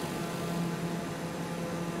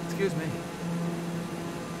 Excuse me.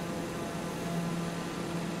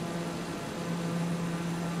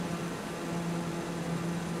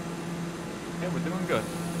 Okay, we're doing good.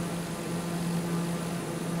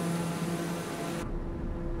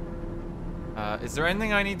 Is there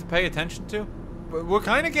anything I need to pay attention to? We're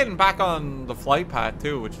kind of getting back on the flight path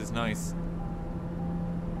too, which is nice.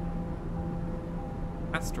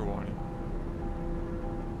 Master warning.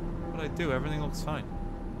 What did I do? Everything looks fine.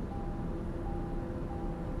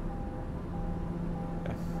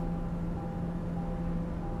 Okay.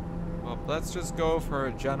 Well, let's just go for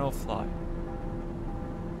a gentle fly.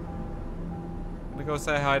 I'm gonna go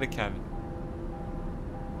say hi to Kevin.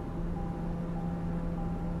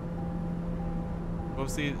 We'll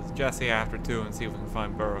see Jesse after too and see if we can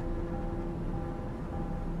find Burrow.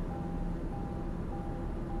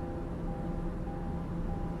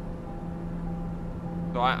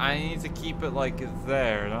 So I need to keep it like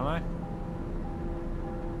there, don't I?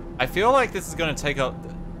 I feel like this is gonna take a...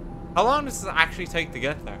 How long does this actually take to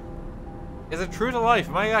get there? Is it true to life?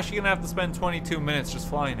 Am I actually gonna have to spend 22 minutes just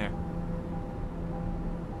flying here?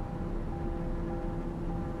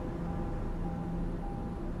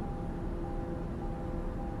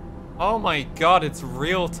 Oh my god, it's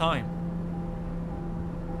real time.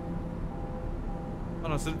 Oh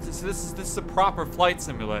no, so this is a proper flight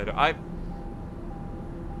simulator.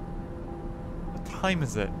 What time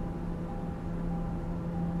is it?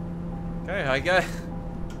 Okay, I guess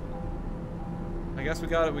we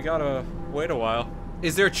gotta wait a while.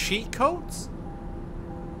 Is there cheat codes?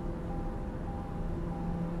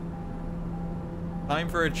 Time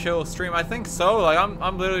for a chill stream? I think so. Like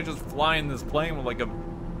I'm literally just flying this plane with like a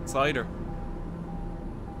cider.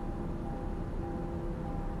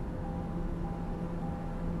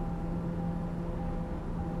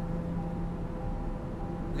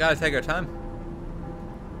 We gotta take our time.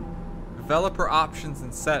 Developer options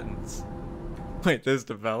and settings. Wait, there's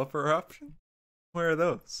developer option? Where are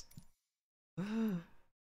those?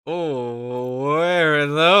 Oh, where are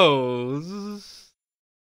those?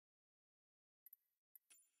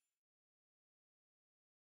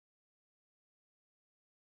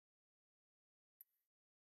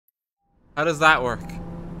 How does that work?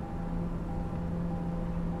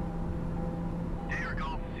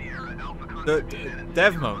 The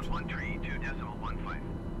dev mode.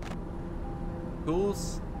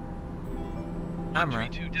 Tools. Camera.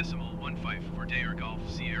 132.15 for Dayer Golf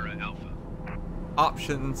Sierra Alpha.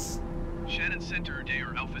 Options. Shannon Center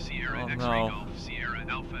Dayer Alpha Sierra X-ray Golf Sierra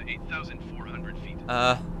Alpha 8,400 feet.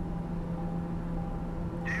 Dayer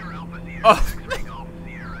Alpha Sierra X-ray Golf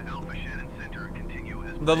Sierra Alpha Shannon Center continue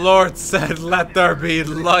as the Lord said, "Let there be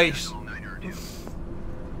light." Dayer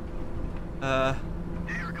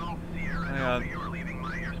Golf Sierra hang Alpha, on. you are leaving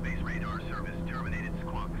my airspace radar service terminated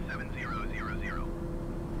squawk 7000.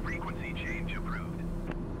 Frequency change approved.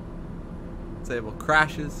 Disable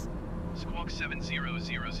crashes. Squawk 7000.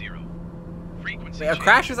 Frequency Wait, a change.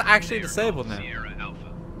 crash is actually Dayer disabled Golf now. Sierra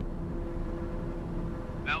Alpha.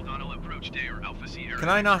 Valdonal approach Dayer Alpha Sierra. Can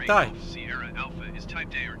I not X-ray die? Golf Sierra Alpha is type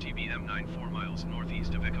Dayer TBM 94 miles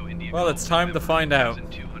northeast of Echo India. Well, it's time to find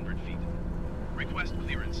out. 200 feet. Request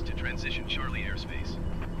clearance to transition Charlie airspace.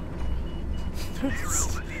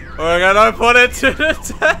 We're gonna put it to the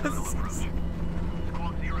test.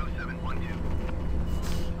 Squawk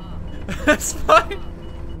 0712. That's fine.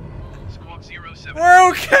 Squawk 07. We're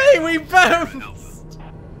okay. We bounced.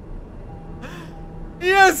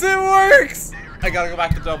 Yes, it works. I gotta go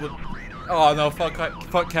back to Dublin. Oh no, fuck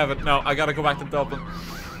Kevin. No, I gotta go back to Dublin.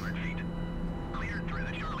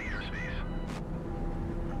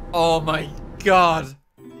 Oh my god.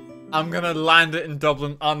 I'm gonna land it in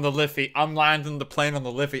Dublin on the Liffey. I'm landing the plane on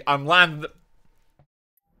the Liffey. I'm landing the...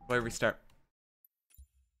 Wait, restart.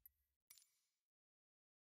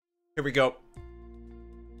 Here we go.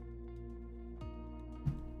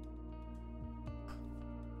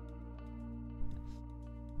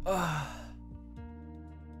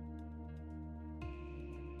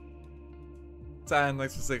 Sand,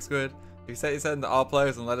 thanks for 6 quid. If you set your setting to all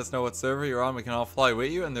players and let us know what server you're on, we can all fly with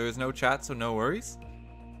you, and there is no chat, so no worries.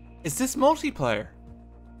 Is this multiplayer?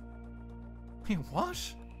 Wait,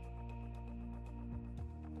 what?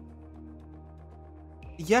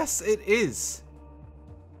 Yes, it is.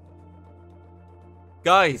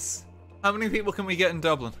 Guys, how many people can we get in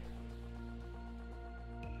Dublin?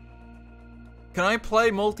 Can I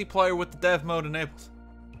play multiplayer with the dev mode enabled?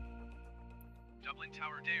 Dublin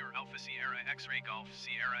Tower Day or Alpha Sierra X-Ray Golf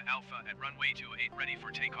Sierra Alpha at runway 28 ready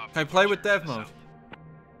for takeoff. Can I play with Departure dev to the mode? south.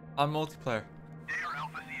 On multiplayer. Day or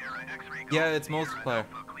Alpha Sierra X-Ray Golf Yeah, it's Sierra multiplayer.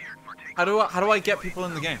 Alpha cleared for takeoff. How do I get people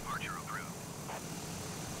in the game? Departure en route.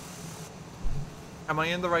 Am I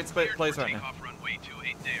in the right Cleared place for right now? takeoff runway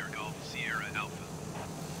 28 Day or Golf Sierra Alpha.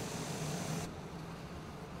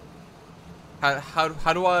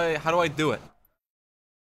 How do I do it?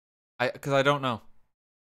 Because I don't know.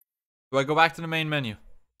 Do I go back to the main menu?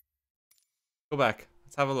 Go back.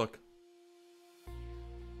 Let's have a look.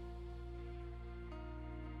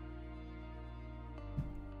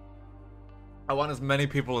 I want as many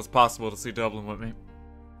people as possible to see Dublin with me.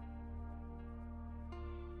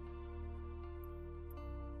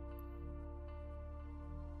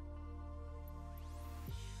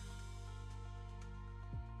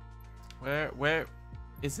 Where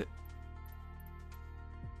is it?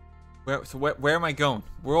 Where am I going?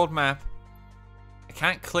 World map. I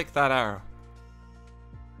can't click that arrow.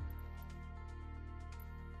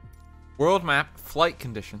 World map, flight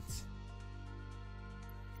conditions.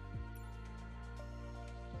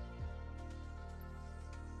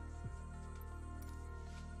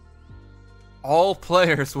 All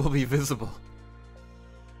players will be visible.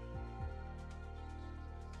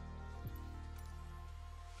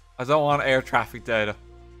 I don't want air traffic data.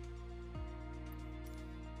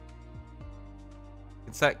 You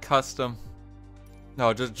can set custom.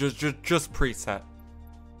 No, just preset.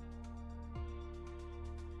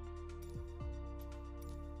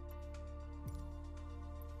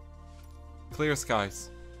 Clear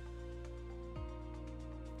skies.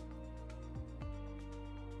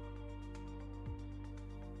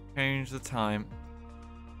 Change the time.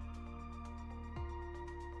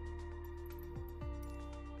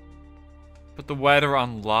 Put the weather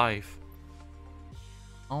on live.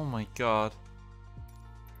 Oh my god.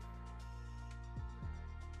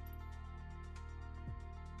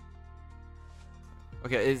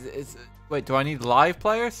 Okay, wait, do I need live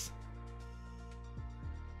players?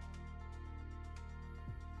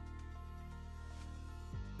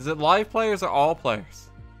 Is it live players or all players?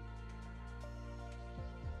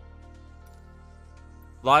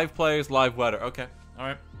 Live players, live weather. Okay,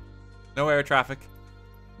 alright. No air traffic.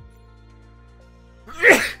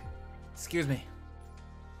 Excuse me.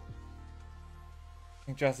 I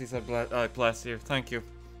think Jesse said bless you. Thank you.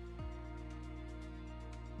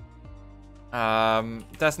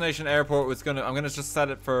 Destination airport was I'm gonna just set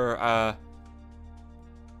it for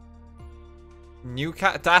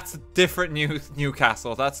Newcastle. That's a different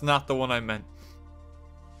Newcastle. That's not the one I meant.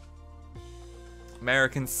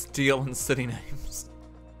 American Steel and city names.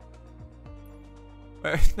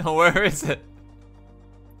 Where is it?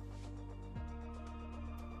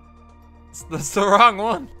 That's the wrong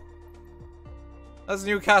one. That's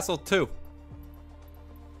Newcastle 2.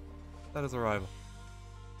 That is arrival.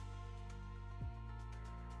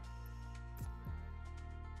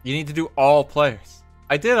 You need to do all players.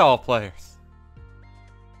 I did all players.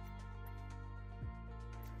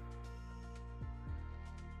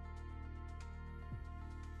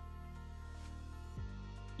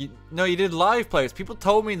 No, you did live players. People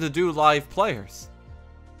told me to do live players.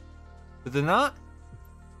 Did they not?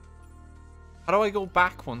 How do I go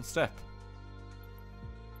back one step?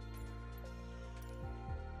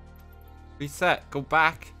 Reset. Go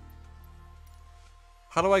back.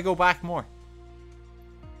 How do I go back more?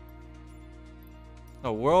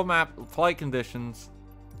 No, world map, flight conditions,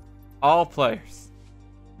 all players.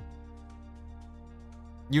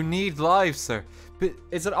 You need live, sir. But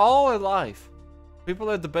is it all or live? People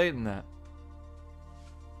are debating that.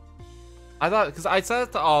 I thought, because I said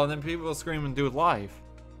it to all and then people will scream and do it live.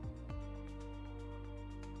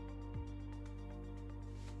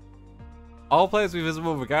 All players will be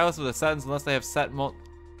visible regardless of the settings unless they have set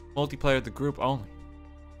multiplayer to group only.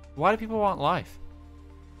 Why do people want live?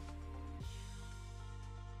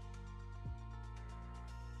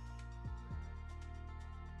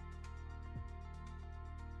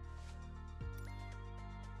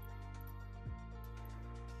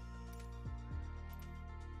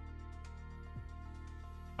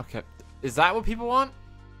 Okay, is that what people want?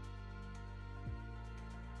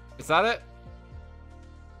 Is that it?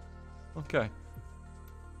 Okay.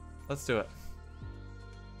 Let's do it.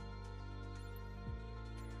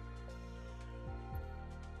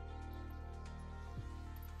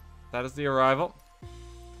 That is the arrival.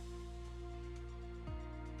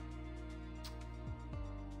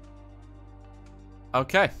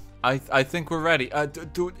 Okay. I think we're ready.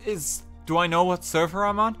 Do I know what server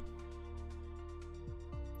I'm on?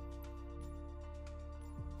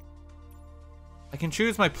 I can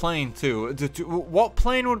choose my plane too. What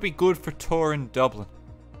plane would be good for tour in Dublin?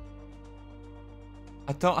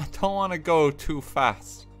 I don't want to go too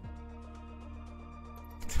fast.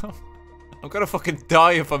 I'm gonna fucking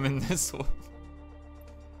die if I'm in this one.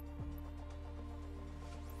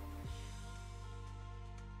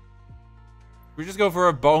 We just go for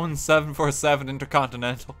a Boeing 747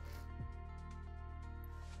 Intercontinental.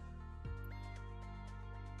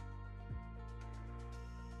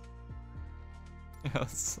 Yeah,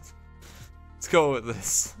 let's go with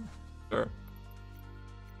this. Sure.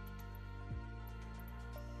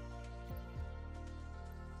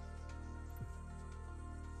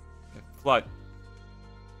 Okay, flight.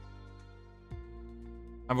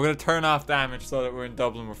 And we're gonna turn off damage so that we're in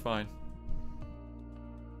Dublin, we're fine.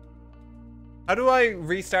 How do I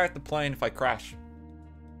restart the plane if I crash?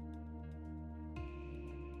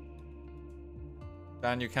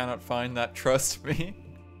 Dan, you cannot find that, trust me.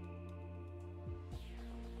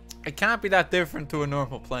 It can't be that different to a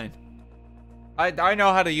normal plane. I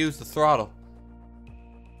know how to use the throttle.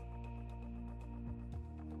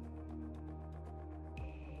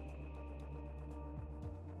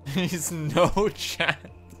 He's no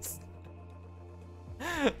chance.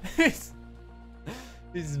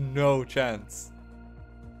 He's no chance.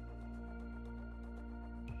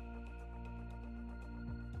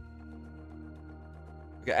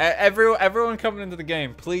 Okay, everyone coming into the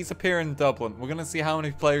game, please appear in Dublin. We're gonna see how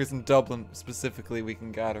many players in Dublin specifically we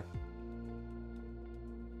can gather.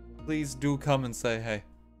 Please do come and say hey.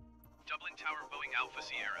 Dublin Tower, Boeing Alpha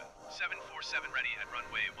Sierra, 747 ready at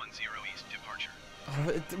runway 10 east departure.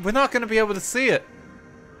 We're not gonna be able to see it.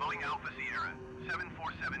 Boeing Alpha Sierra,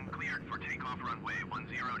 747 cleared for takeoff runway 10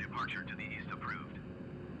 departure to the east approved.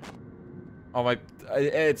 Oh my,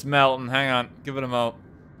 it's melting. Hang on, give it a mo.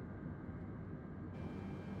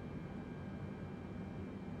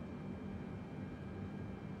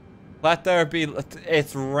 Let there be,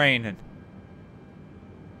 it's raining.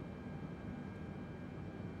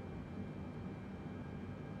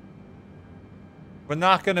 We're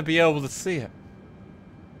not gonna be able to see it.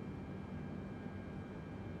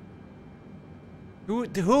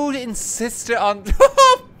 Who insisted on...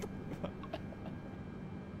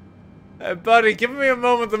 Hey buddy, give me a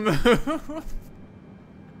moment to move.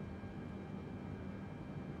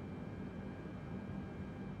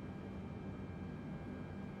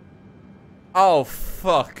 Oh,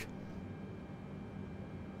 fuck.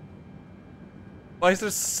 Why is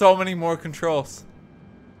there so many more controls?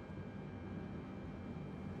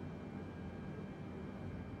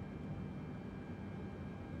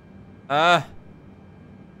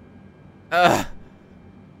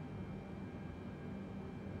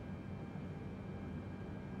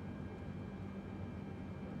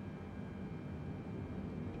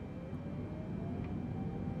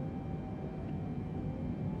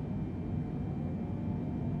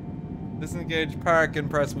 Disengage park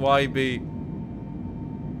and press YB.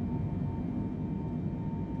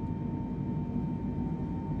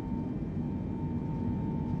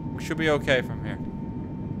 We should be okay from here.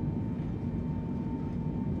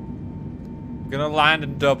 Gonna land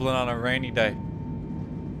in Dublin on a rainy day.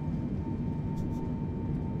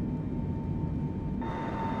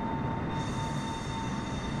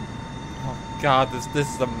 Oh god, this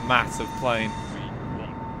is a massive plane.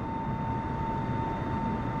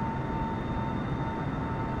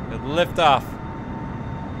 Lift off.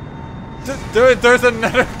 Dude, there's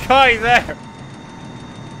another guy there.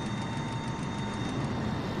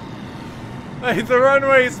 Hey, the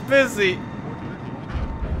runway's busy.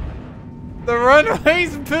 The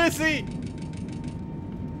runway's busy.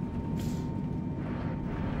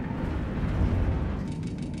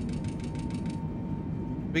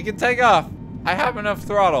 We can take off. I have enough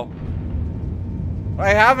throttle. I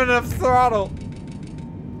have enough throttle.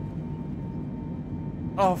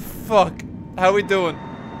 Oh fuck. How we doing?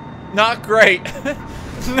 Not great.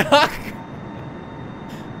 Not.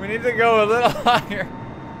 We need to go a little higher.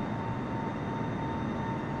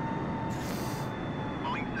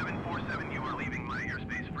 Boeing 747, you are leaving my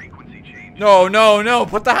airspace frequency change. No, no, no.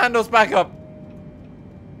 Put the handles back up.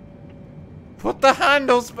 Put the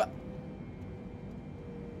handles back.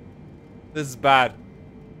 This is bad.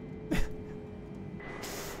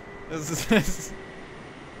 This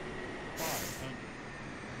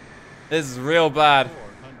is real bad.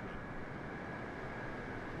 400,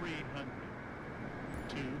 300,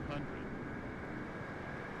 200,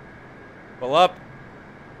 Pull up.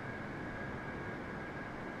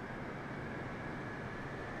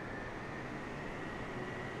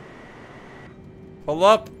 Pull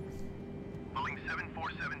up. Boeing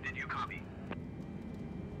 747, did you copy?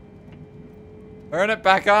 Turn it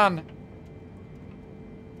back on.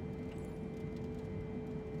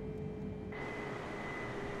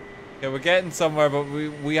 Okay, we're getting somewhere, but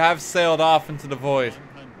we have sailed off into the void.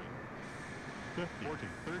 50, 40,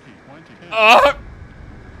 30, 20, 10. Ah!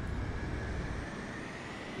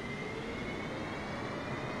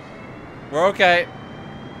 We're okay.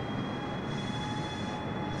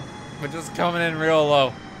 We're just coming in real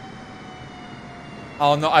low.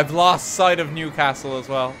 Oh no, I've lost sight of Newcastle as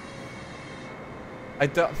well. I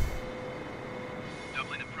don't...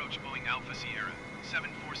 Dublin approach Boeing Alpha Sierra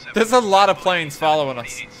 747. There's a lot of planes following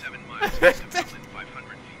us. 87 miles west of Dublin,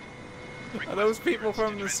 500 feet. Are those people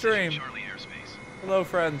from the stream? Charlie airspace. Hello,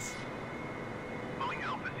 friends. Boeing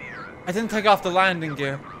Alpha Sierra. I didn't take off the landing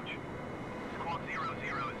gear. Approach.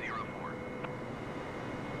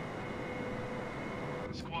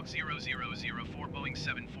 Squawk 0004. Squawk 0004 Boeing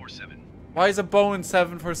 747. Why is a Boeing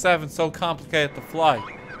 747 so complicated to fly?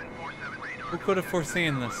 Boeing 747 radar. Who could have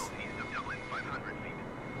foreseen this? East of Dublin, 500 feet.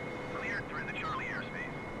 Cleared through the Charlie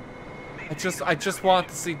airspace. I just want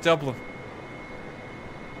to see Dublin.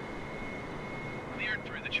 Cleared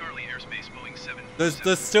through the Charlie airspace Boeing 747.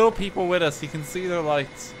 There's still people with us. You can see their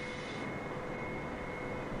lights.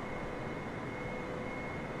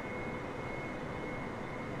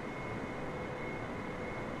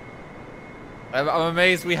 I'm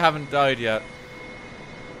amazed we haven't died yet.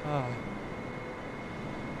 Oh.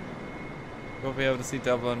 We'll be able to see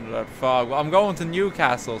Dublin under that fog. Well, I'm going to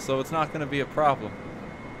Newcastle, so it's not going to be a problem.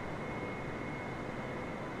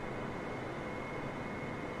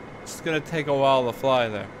 It's just going to take a while to fly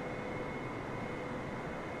there.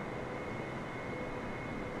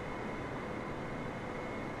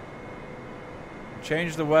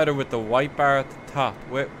 Change the weather with the white bar at the top.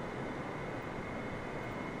 Wait.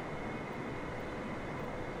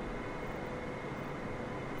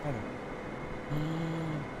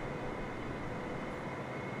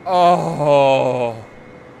 Oh,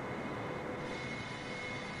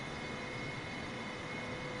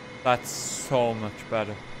 that's so much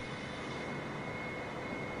better.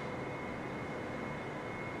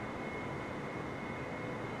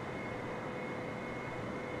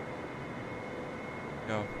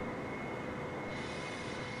 Go.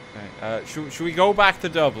 Okay. Should we go back to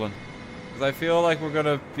Dublin? Because I feel like we're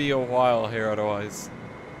gonna be a while here otherwise.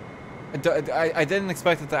 I didn't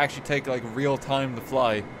expect it to actually take like real time to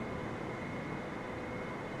fly.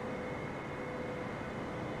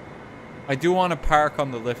 I do want to park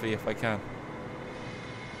on the Liffey if I can.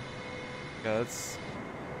 Okay, let's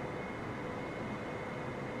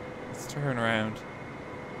turn around.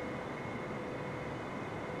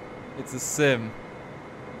 It's a sim.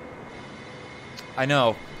 I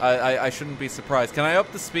know. I shouldn't be surprised. Can I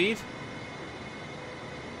up the speed?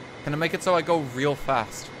 Can I make it so I go real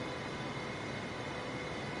fast?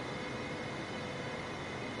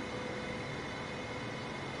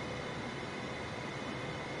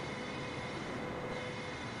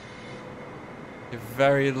 You're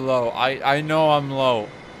very low. I know I'm low.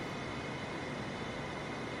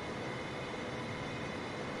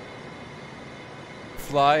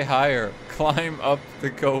 Fly higher. Climb up to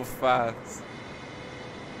go fast.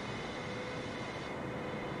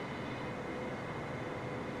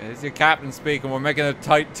 It's your captain speaking. We're making a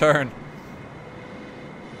tight turn.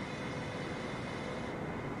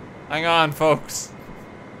 Hang on, folks.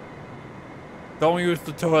 Don't use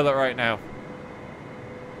the toilet right now.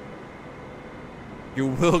 You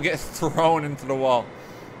will get thrown into the wall.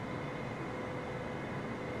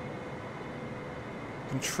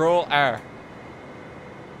 Control R.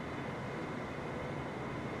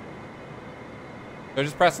 So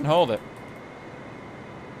just press and hold it.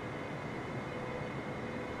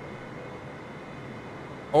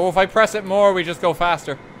 Oh, if I press it more, we just go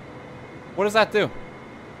faster. What does that do?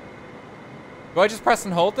 Do I just press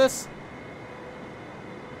and hold this?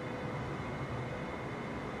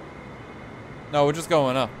 No, we're just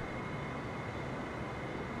going up.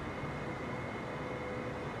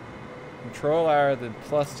 Control R, then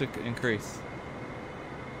plus to increase.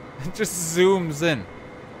 It just zooms in.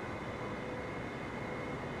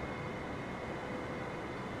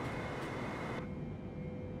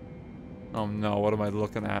 Oh no, what am I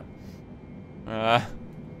looking at? How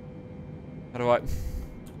do I...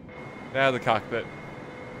 Get out of the cockpit.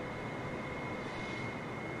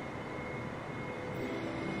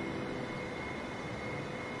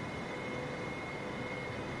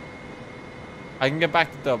 I can get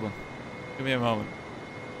back to Dublin. Give me a moment.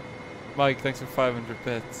 Mike, thanks for 500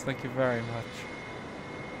 bits. Thank you very much.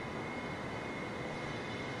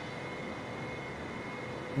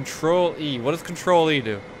 Control E. What does Control E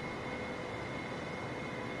do?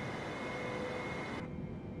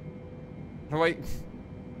 How do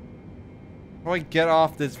I get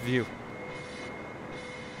off this view?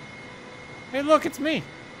 Hey, look, it's me.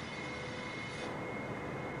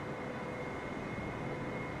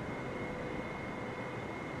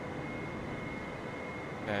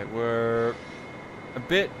 Okay,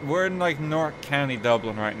 we're in like North County,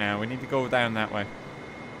 Dublin right now. We need to go down that way.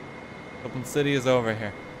 Dublin City is over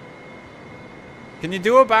here. Can you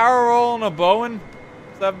do a barrel roll on a Bowen?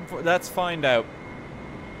 Let's find out.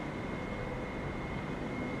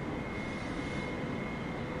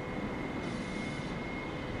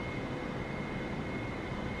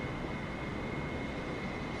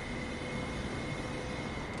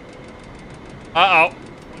 Uh-oh.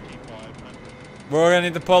 2,500. We're gonna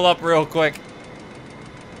need to pull up real quick.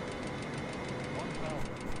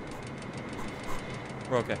 1,000.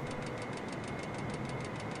 We're okay.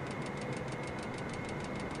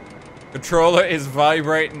 Controller is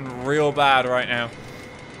vibrating real bad right now.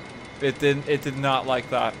 It did not like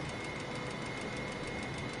that.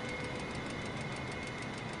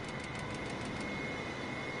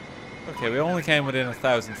 Okay, we only came within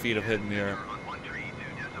 1,000 feet of hitting the earth.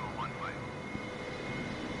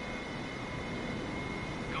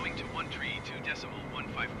 Going to 132.15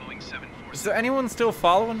 Boeing 747. Is there anyone still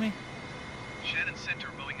following me? Shannon Center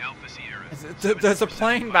Boeing Alpha Sierra. There's a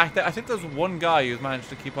plane back there. I think there's one guy who's managed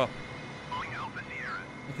to keep up. Boeing Alpha Sierra.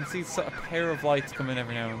 I can see a pair of lights come in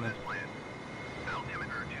every now and then.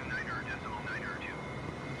 Altimeter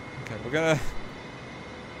 29.902. Okay, we're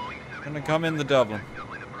gonna come in the Dublin.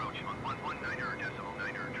 Dublin approach on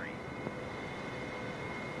 119.903.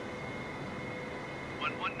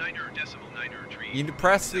 119.903. You need to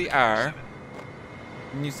press the R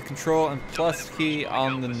and use the control and plus key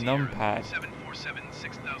on the numpad. 747,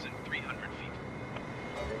 6,300 feet.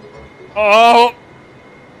 Oh!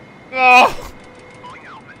 Oh! Boeing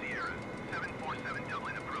Alpha Sierra, 747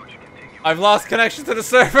 Dublin approach continue. I've lost connection to the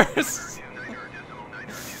servers.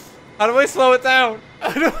 How do I slow it down?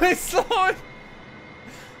 How do I slow it?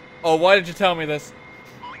 Oh, why did you tell me this?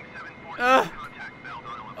 Boeing 747 Uh, contact Bell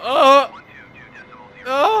Donald. oh! 122.0.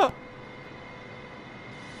 Oh!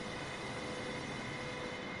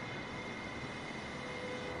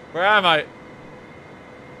 Where am I?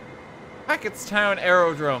 Hackettstown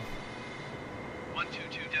Aerodrome.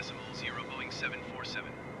 122.0 Boeing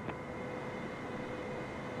 747.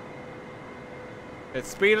 It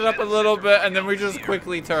speed it up a little bit and then we just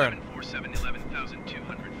quickly turn. 747,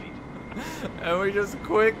 11,200 feet. And we just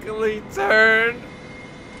quickly turn.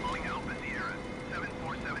 Boeing Alpha Sierra,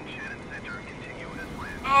 747 Shannon Center, continue as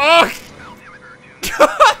planned. Oh! Altimeter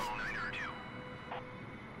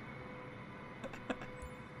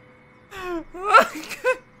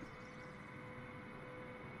 29.902.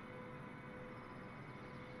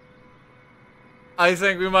 I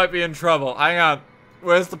think we might be in trouble. Hang on.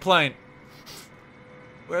 Where's the plane?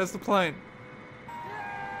 Where's the plane?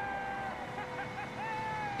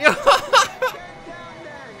 Get down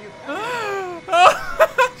then, you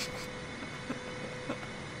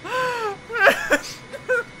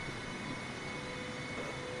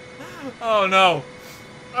Oh no.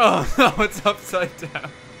 Oh no, it's upside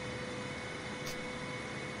down.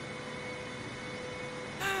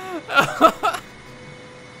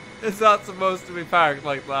 It's not supposed to be parked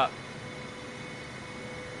like that.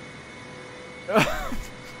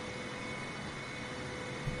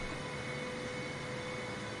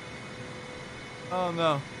 Oh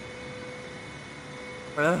no.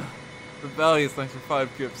 Rebellious, thanks for 5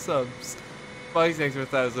 cube subs. Spike, thanks for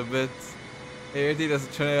 1,000 bits. Hey, RT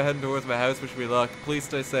doesn't try heading towards my house, wish me luck. Please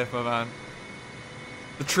stay safe, my man.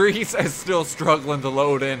 The trees are still struggling to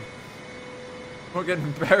load in. We're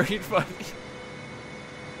getting buried, buddy.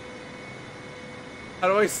 How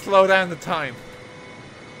do I slow down the time?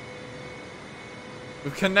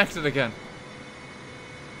 We've connected again.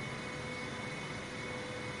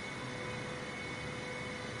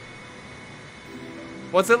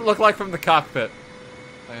 What's it look like from the cockpit?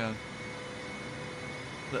 Hang on.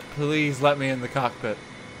 Please let me in the cockpit.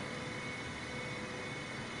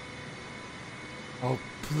 Oh,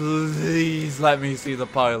 please let me see the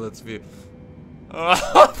pilot's view.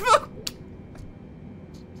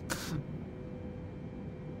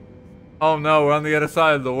 Oh no, we're on the other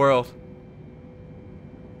side of the world.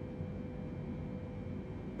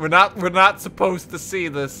 We're not supposed to see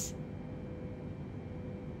this.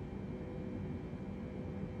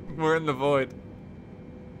 We're in the void.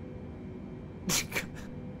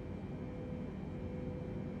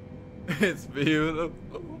 It's beautiful.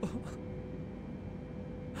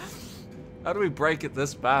 How do we break it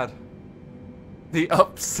this bad? The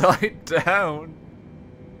upside down.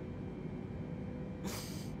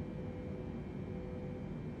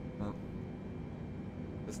 Oh.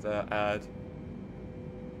 Just add.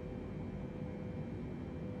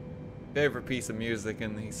 Favorite piece of music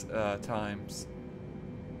in these times.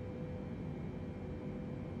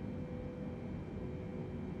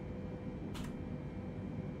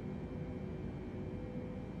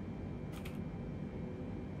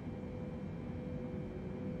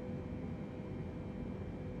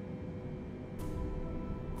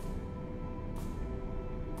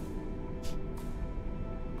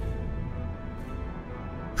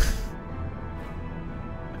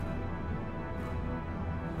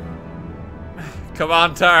 Come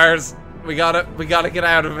on, Tars. We gotta get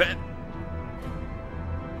out of it.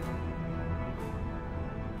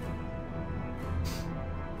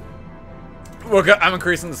 I'm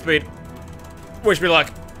increasing the speed. Wish me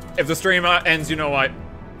luck. If the stream ends, you know why.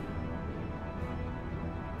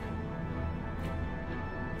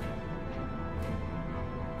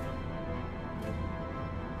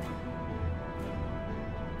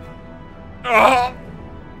 Oh!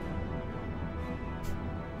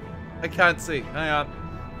 I can't see. Hang on.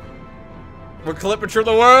 We're clipping through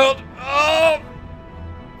the world. Oh!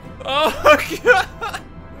 Oh God!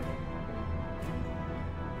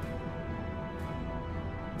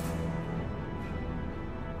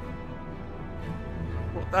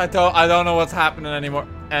 I don't know what's happening anymore.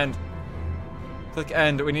 End. Click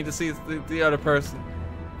end. We need to see the other person.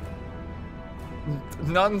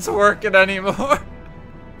 Nothing's working anymore.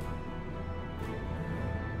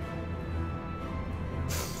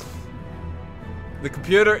 The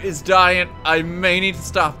computer is dying. I may need to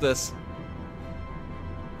stop this.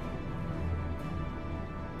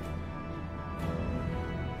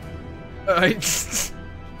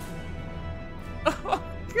 Oh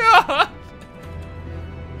God!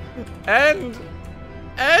 End!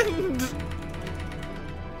 End!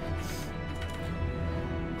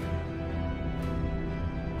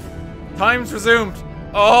 Time's resumed.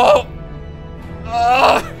 Oh!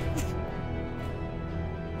 Oh!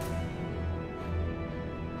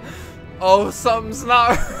 Oh, something's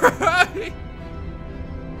not right.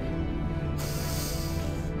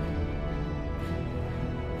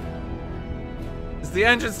 Is the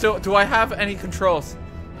engine still... Do I have any controls?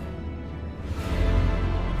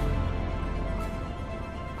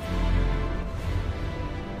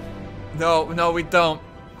 No, we don't.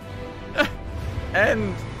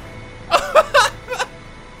 End.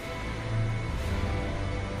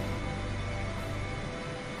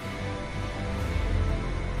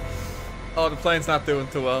 Oh, the plane's not doing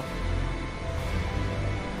too well.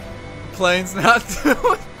 Plane's not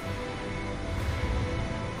doing...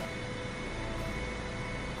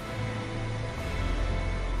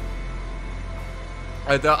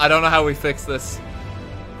 I don't know how we fix this.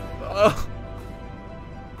 Oh.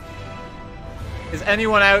 Is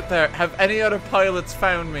anyone out there? Have any other pilots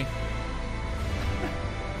found me?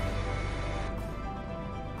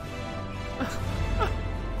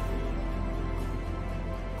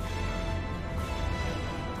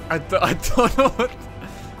 I don't know what...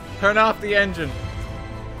 Turn off the engine.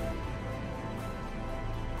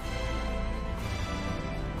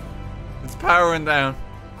 It's powering down.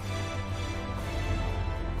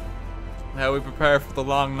 Now we prepare for the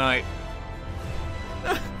long night.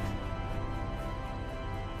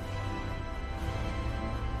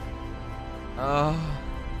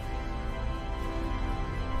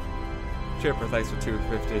 Chipper, thanks for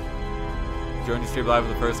 250. Join the stream live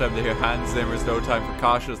for the first time to hear Hans Zimmer's No Time for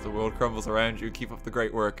Caution as the world crumbles around you. Keep up the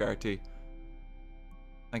great work, RT.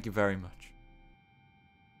 Thank you very much.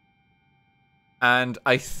 And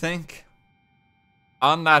I think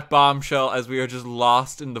on that bombshell, as we are just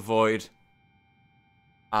lost in the void,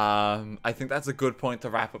 I think that's a good point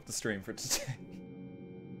to wrap up the stream for today.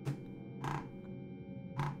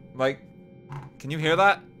 Mike, can you hear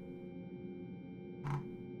that?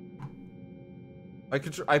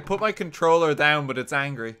 I put my controller down, but it's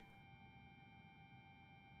angry.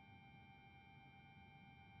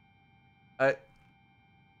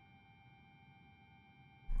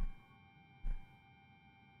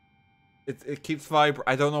 It keeps vibrating.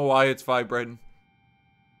 I don't know why it's vibrating.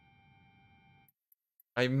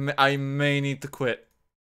 I may need to quit.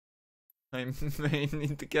 I may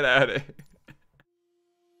need to get out of here.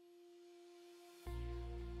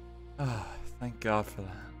 Ah, thank God for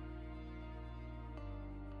that.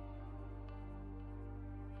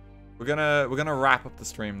 We're gonna wrap up the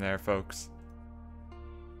stream there, folks.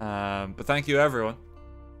 But thank you everyone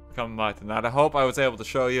coming by tonight. I hope I was able to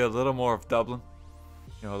show you a little more of Dublin.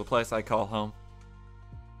 You know, the place I call home.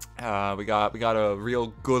 We got a real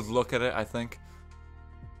good look at it, I think.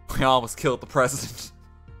 We almost killed the president.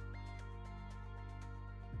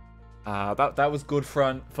 That was good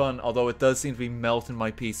fun, although it does seem to be melting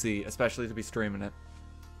my PC, especially to be streaming it.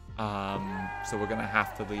 So we're gonna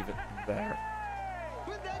have to leave it there.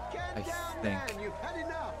 I think.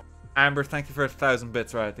 Amber, thank you for 1,000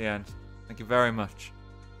 bits right at the end. Thank you very much.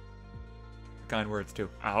 Kind words too.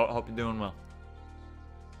 I hope you're doing well.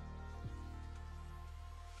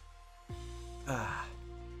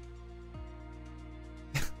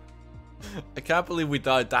 I can't believe we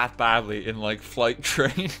died that badly in like Flight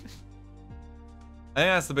Train. I think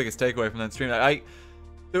that's the biggest takeaway from that stream.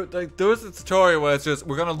 There was a tutorial where it's just,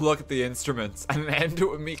 we're gonna look at the instruments, and it ended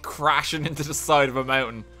with me crashing into the side of a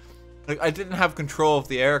mountain. Like, I didn't have control of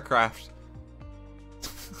the aircraft.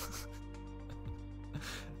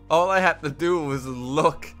 All I had to do was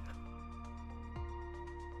look.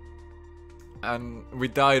 And we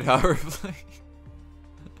died horribly.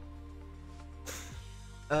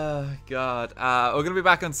 Oh, God. We're gonna be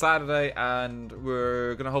back on Saturday, and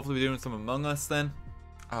we're gonna hopefully be doing some Among Us then.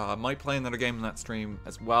 I might play another game in that stream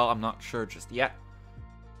as well. I'm not sure just yet.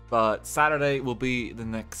 But Saturday will be the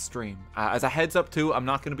next stream. As a heads up too, I'm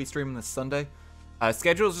not going to be streaming this Sunday.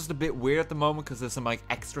 Schedule is just a bit weird at the moment because there's some like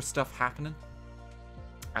extra stuff happening.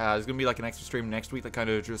 There's going to be like an extra stream next week that kind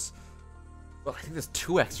of just... Well, I think there's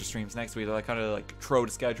 2 extra streams next week that I kind of like throw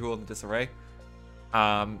the schedule in disarray.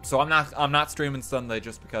 So I'm not streaming Sunday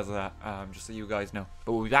just because of that. Just so you guys know.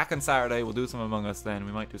 But we'll be back on Saturday. We'll do some Among Us then.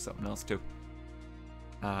 We might do something else too.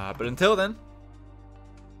 But until then,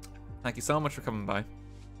 thank you so much for coming by.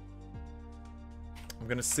 I'm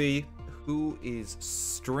gonna see who is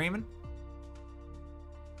streaming.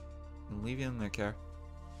 I'll leave you in there, Care.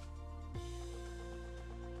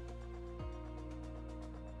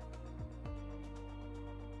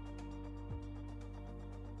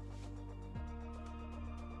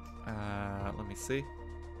 Let me see.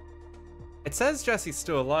 It says Jessie's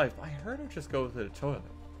still alive, but I heard her just go to the toilet.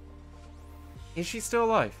 Is she still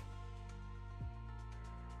alive?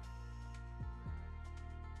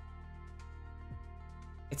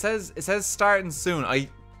 It says starting soon. I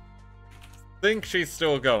think she's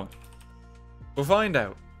still going. We'll find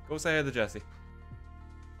out. Go say hey to Jessie.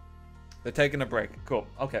 They're taking a break. Cool.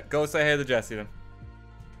 Okay, go say hey to Jessie then.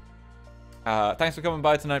 Thanks for coming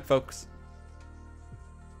by tonight, folks.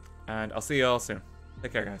 And I'll see you all soon.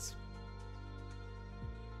 Take care, guys.